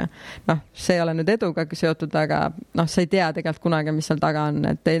panen, on. See ei ole nüüd eduga seotud, aga sa ei tea tegelikult kunagi, mis seal taga on,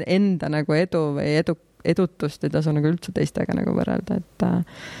 et enda nagu edu või edutust ei tasu nagu üldse teistega nagu võrrelda,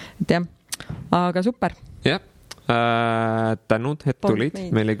 et jah, aga super. Jah, tänud, et tulid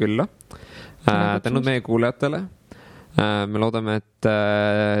meile külla. Tänud meie kuulajatele. Me loodame, et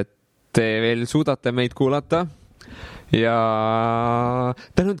te veel suudate meid kuulata ja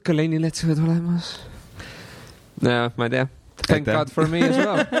tänud ka Lenile, et sa oled olemas. Ja, ma ei tea. Thank God for me as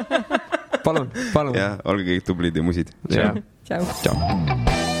well. Palun. Ja, olge kõik tublid ja musid. Ciao. Ciao.